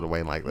attack Lil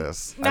Wayne like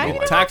this. Now I you don't know-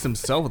 like Attacks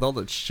himself with all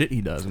the shit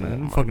he does,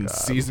 man. my Fucking God.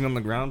 seizing on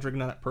the ground, drinking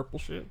that purple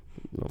shit.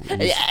 Oh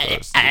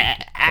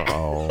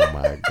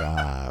my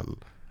God.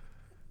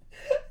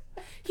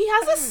 He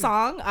has a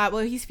song. Well,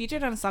 he's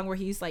featured on a song where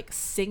he's like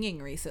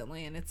singing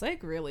recently, and it's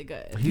like really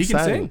good. He can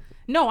sang. sing.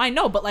 No, I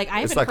know, but like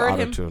I It's haven't like heard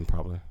him. auto-tune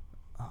probably.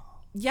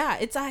 Yeah,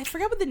 it's I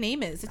forgot what the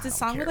name is. It's a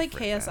song with care like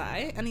for it,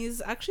 KSI, and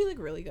he's actually like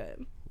really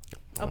good.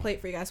 I'll play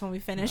it for you guys when we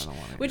finish, don't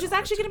wanna which hear is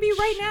actually gonna be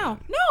right now.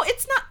 No,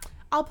 it's not.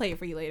 I'll play it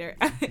for you later.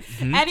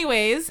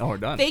 Anyways, Oh, we're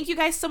done. thank you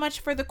guys so much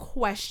for the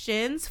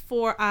questions.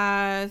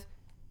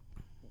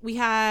 We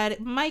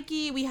had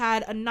Mikey, we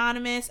had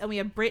Anonymous, and we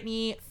had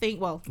Brittany.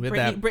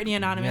 Brittany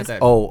Anonymous.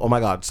 Oh my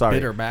God, sorry.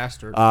 Bitter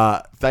bastard.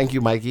 Thank you,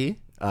 Mikey.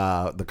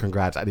 The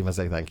congrats. I didn't even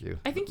say thank you.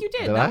 I think you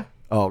did. Did no? I?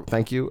 Oh,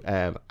 thank you,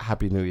 and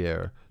Happy New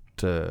Year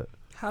to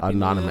Happy New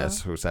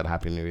Anonymous who said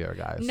Happy New Year,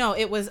 guys. No,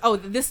 it was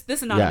this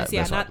Anonymous.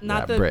 Yeah, this one.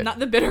 not Yeah, Brit.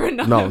 the bitter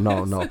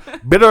Anonymous. No.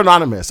 Bitter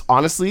Anonymous.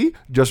 Honestly,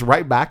 just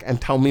write back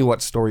and tell me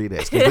what story it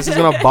is, because this is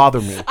gonna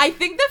bother me. I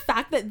think the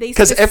fact that they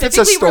 'Cause if it's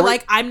a specifically were story-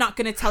 like, I'm not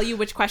going to tell you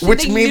which question,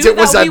 Which they means knew it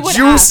was that a we would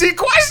juicy ask.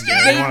 question.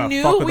 They wanna fuck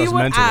knew with we us would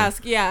mentally.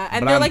 ask, yeah,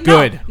 and But they're I'm like,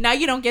 good. no, now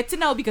you don't get to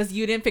know because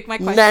you didn't pick my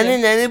question. But you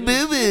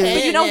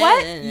know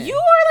what? You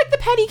are like the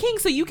petty king,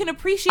 so you can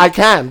appreciate. I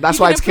can. That's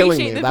you why can it's killing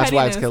appreciate me. the That's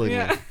why it's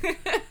pettiness. killing me.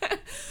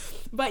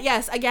 But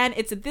yes, again,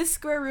 it's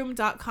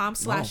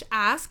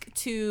thissquareroom.com/ask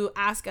to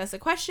ask us a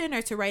question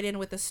or to write in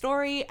with a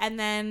story. And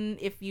then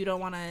if you don't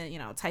want to,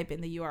 type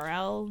in the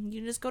URL,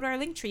 you can just go to our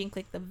link tree and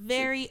click the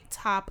very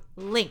top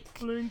link.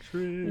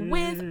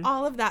 With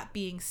all of that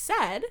being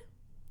said,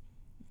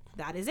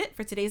 that is it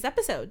for today's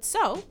episode.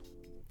 So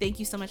thank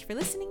you so much for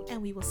listening,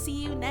 and we will see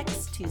you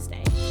next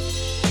Tuesday.